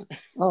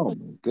 Oh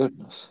my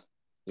goodness.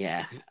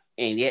 Yeah,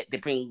 and yet they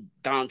bring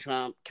Donald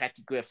Trump,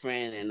 Kathy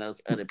Griffin, and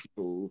those other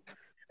people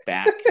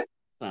back.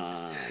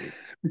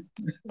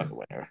 Fuck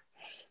whatever.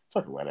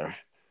 Fuck whatever.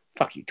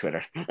 Fuck you,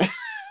 Twitter.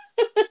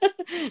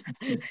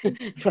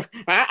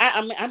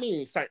 I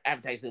mean, start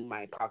advertising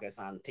my podcast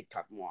on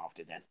TikTok more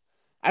often then.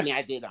 I mean,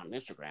 I did on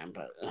Instagram,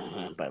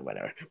 but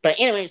whatever. But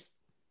anyways,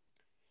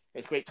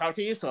 it's great talking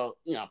to you. So,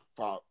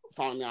 follow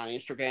me on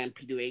Instagram,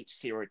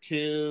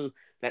 P2H02.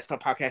 Let's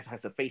Talk Podcast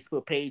has a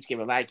Facebook page. Give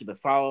it a like, give it a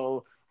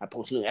follow. I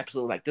post a new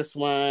episode like this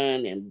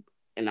one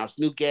and our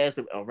new guests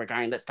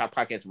regarding Let's Talk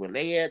Podcast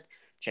related.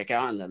 Check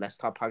out on the Let's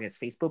Talk Podcast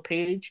Facebook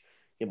page.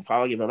 Give it a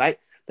follow, give it a like.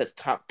 Let's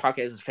Talk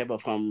Podcast is available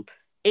from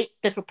 8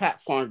 different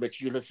platforms,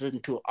 which you listen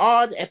to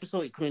all the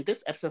episodes, including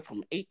this episode,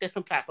 from 8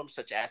 different platforms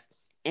such as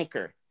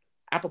Anchor,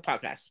 Apple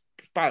Podcasts,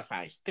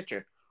 Spotify,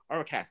 Stitcher,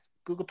 Overcast,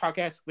 Google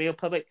Podcasts, Radio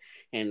Public,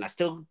 and I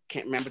still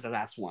can't remember the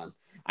last one.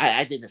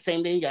 I did the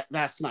same thing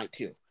last night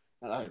too.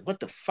 What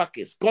the fuck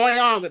is going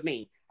on with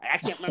me? I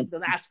can't remember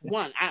the last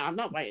one. I'm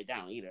not writing it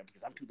down either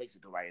because I'm too lazy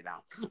to write it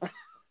down.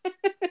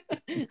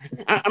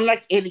 I'm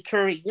like Eddie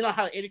Curry. You know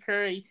how Eddie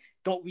Curry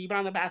don't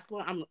rebound the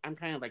basketball? I'm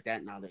kind of like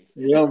that nowadays.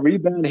 He don't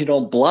rebound, he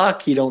don't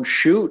block, he don't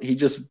shoot, he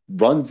just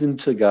runs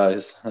into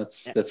guys.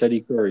 That's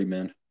Eddie Curry,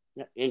 man.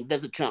 Yeah, and he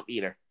doesn't jump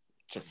either.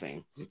 Just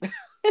saying.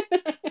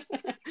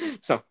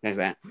 So there's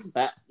that.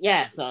 But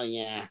yeah, so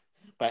yeah.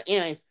 But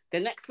anyways, the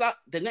next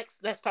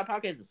Let's Talk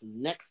Podcast is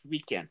next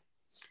weekend.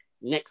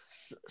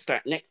 This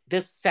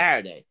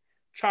Saturday.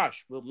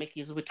 Josh will make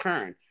his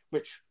return,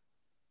 which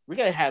we're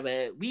gonna have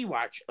a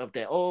rewatch of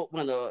the old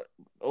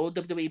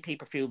WWE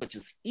pay-per-view, which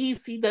is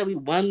ECW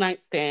One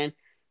Night Stand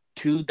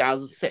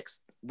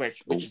 2006,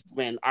 which is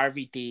when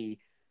RVD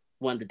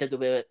won the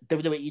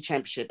WWE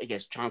Championship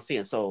against John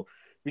Cena. So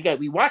we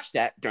rewatch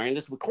that during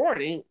this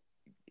recording.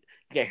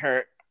 Get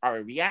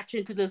our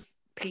reaction to this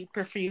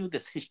pay-per-view,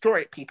 this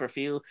historic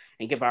pay-per-view,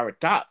 and give our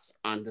thoughts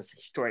on this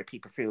historic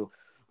pay-per-view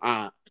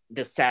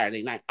this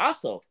Saturday night.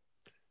 Also,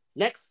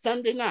 next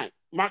Sunday night,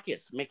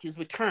 Marcus make his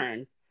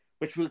return,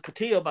 which we'll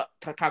continue to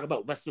talk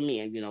about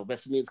WrestleMania.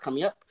 WrestleMania is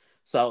coming up.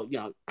 So,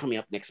 coming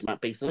up next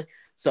month, basically.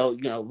 So,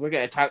 we're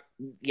going to talk.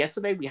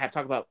 Yesterday, we had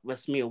talked about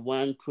WrestleMania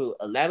 1 through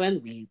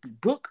 11. We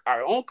book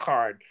our own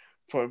card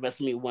for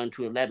WrestleMania 1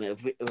 through 11.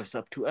 It was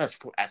up to us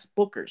as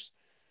bookers.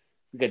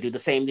 We're going to do the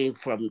same thing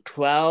from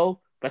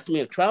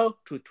WrestleMania 12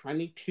 to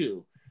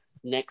 22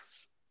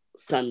 next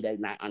Sunday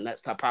night on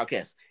Let's Talk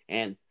Podcast.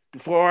 And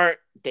before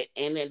the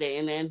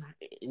end,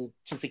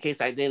 just in case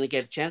I didn't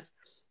get a chance,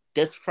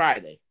 this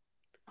Friday,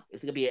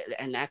 it's going to be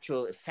a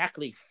natural,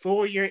 exactly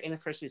 4-year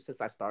anniversary since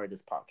I started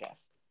this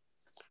podcast.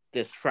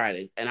 This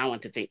Friday. And I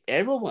want to thank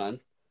everyone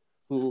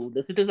who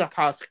listened to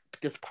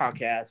this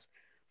podcast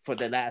for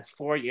the last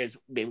 4 years.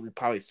 Maybe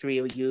probably 3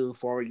 of you,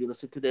 4 of you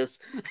listen to this.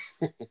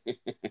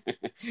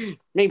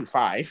 Maybe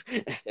 5,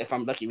 if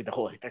I'm lucky with the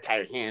whole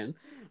entire hand.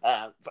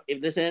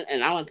 If listen,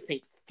 and I want to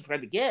thank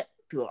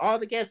to all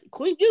the guests,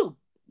 including you,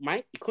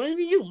 Mike,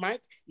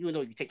 even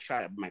though you take a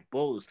shot at my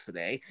bulls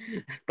today,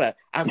 but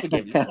I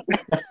forgive you.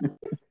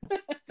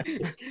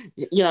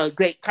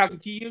 Great talking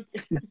to you.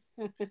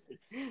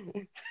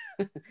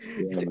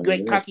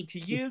 Great talking to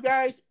you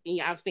guys.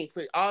 And I think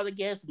for all the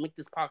guests, make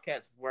this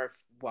podcast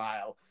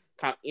worthwhile.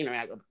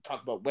 Interact,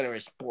 talk about whatever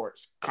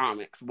sports,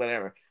 comics,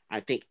 whatever. I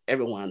thank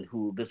everyone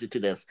who listened to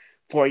this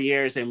 4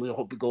 years, and we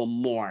hope we go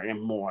more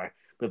and more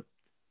with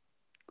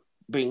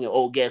bringing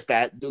old guests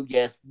back, new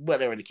guests,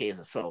 whatever the case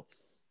is. So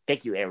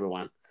thank you,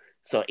 everyone.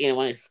 So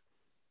anyways,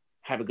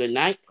 have a good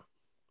night.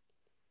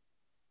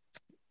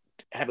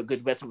 Have a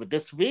good rest of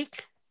this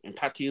week, and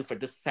talk to you for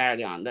this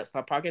Saturday on Let's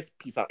Talk Podcast.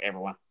 Peace out,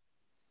 everyone.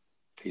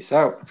 Peace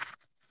out.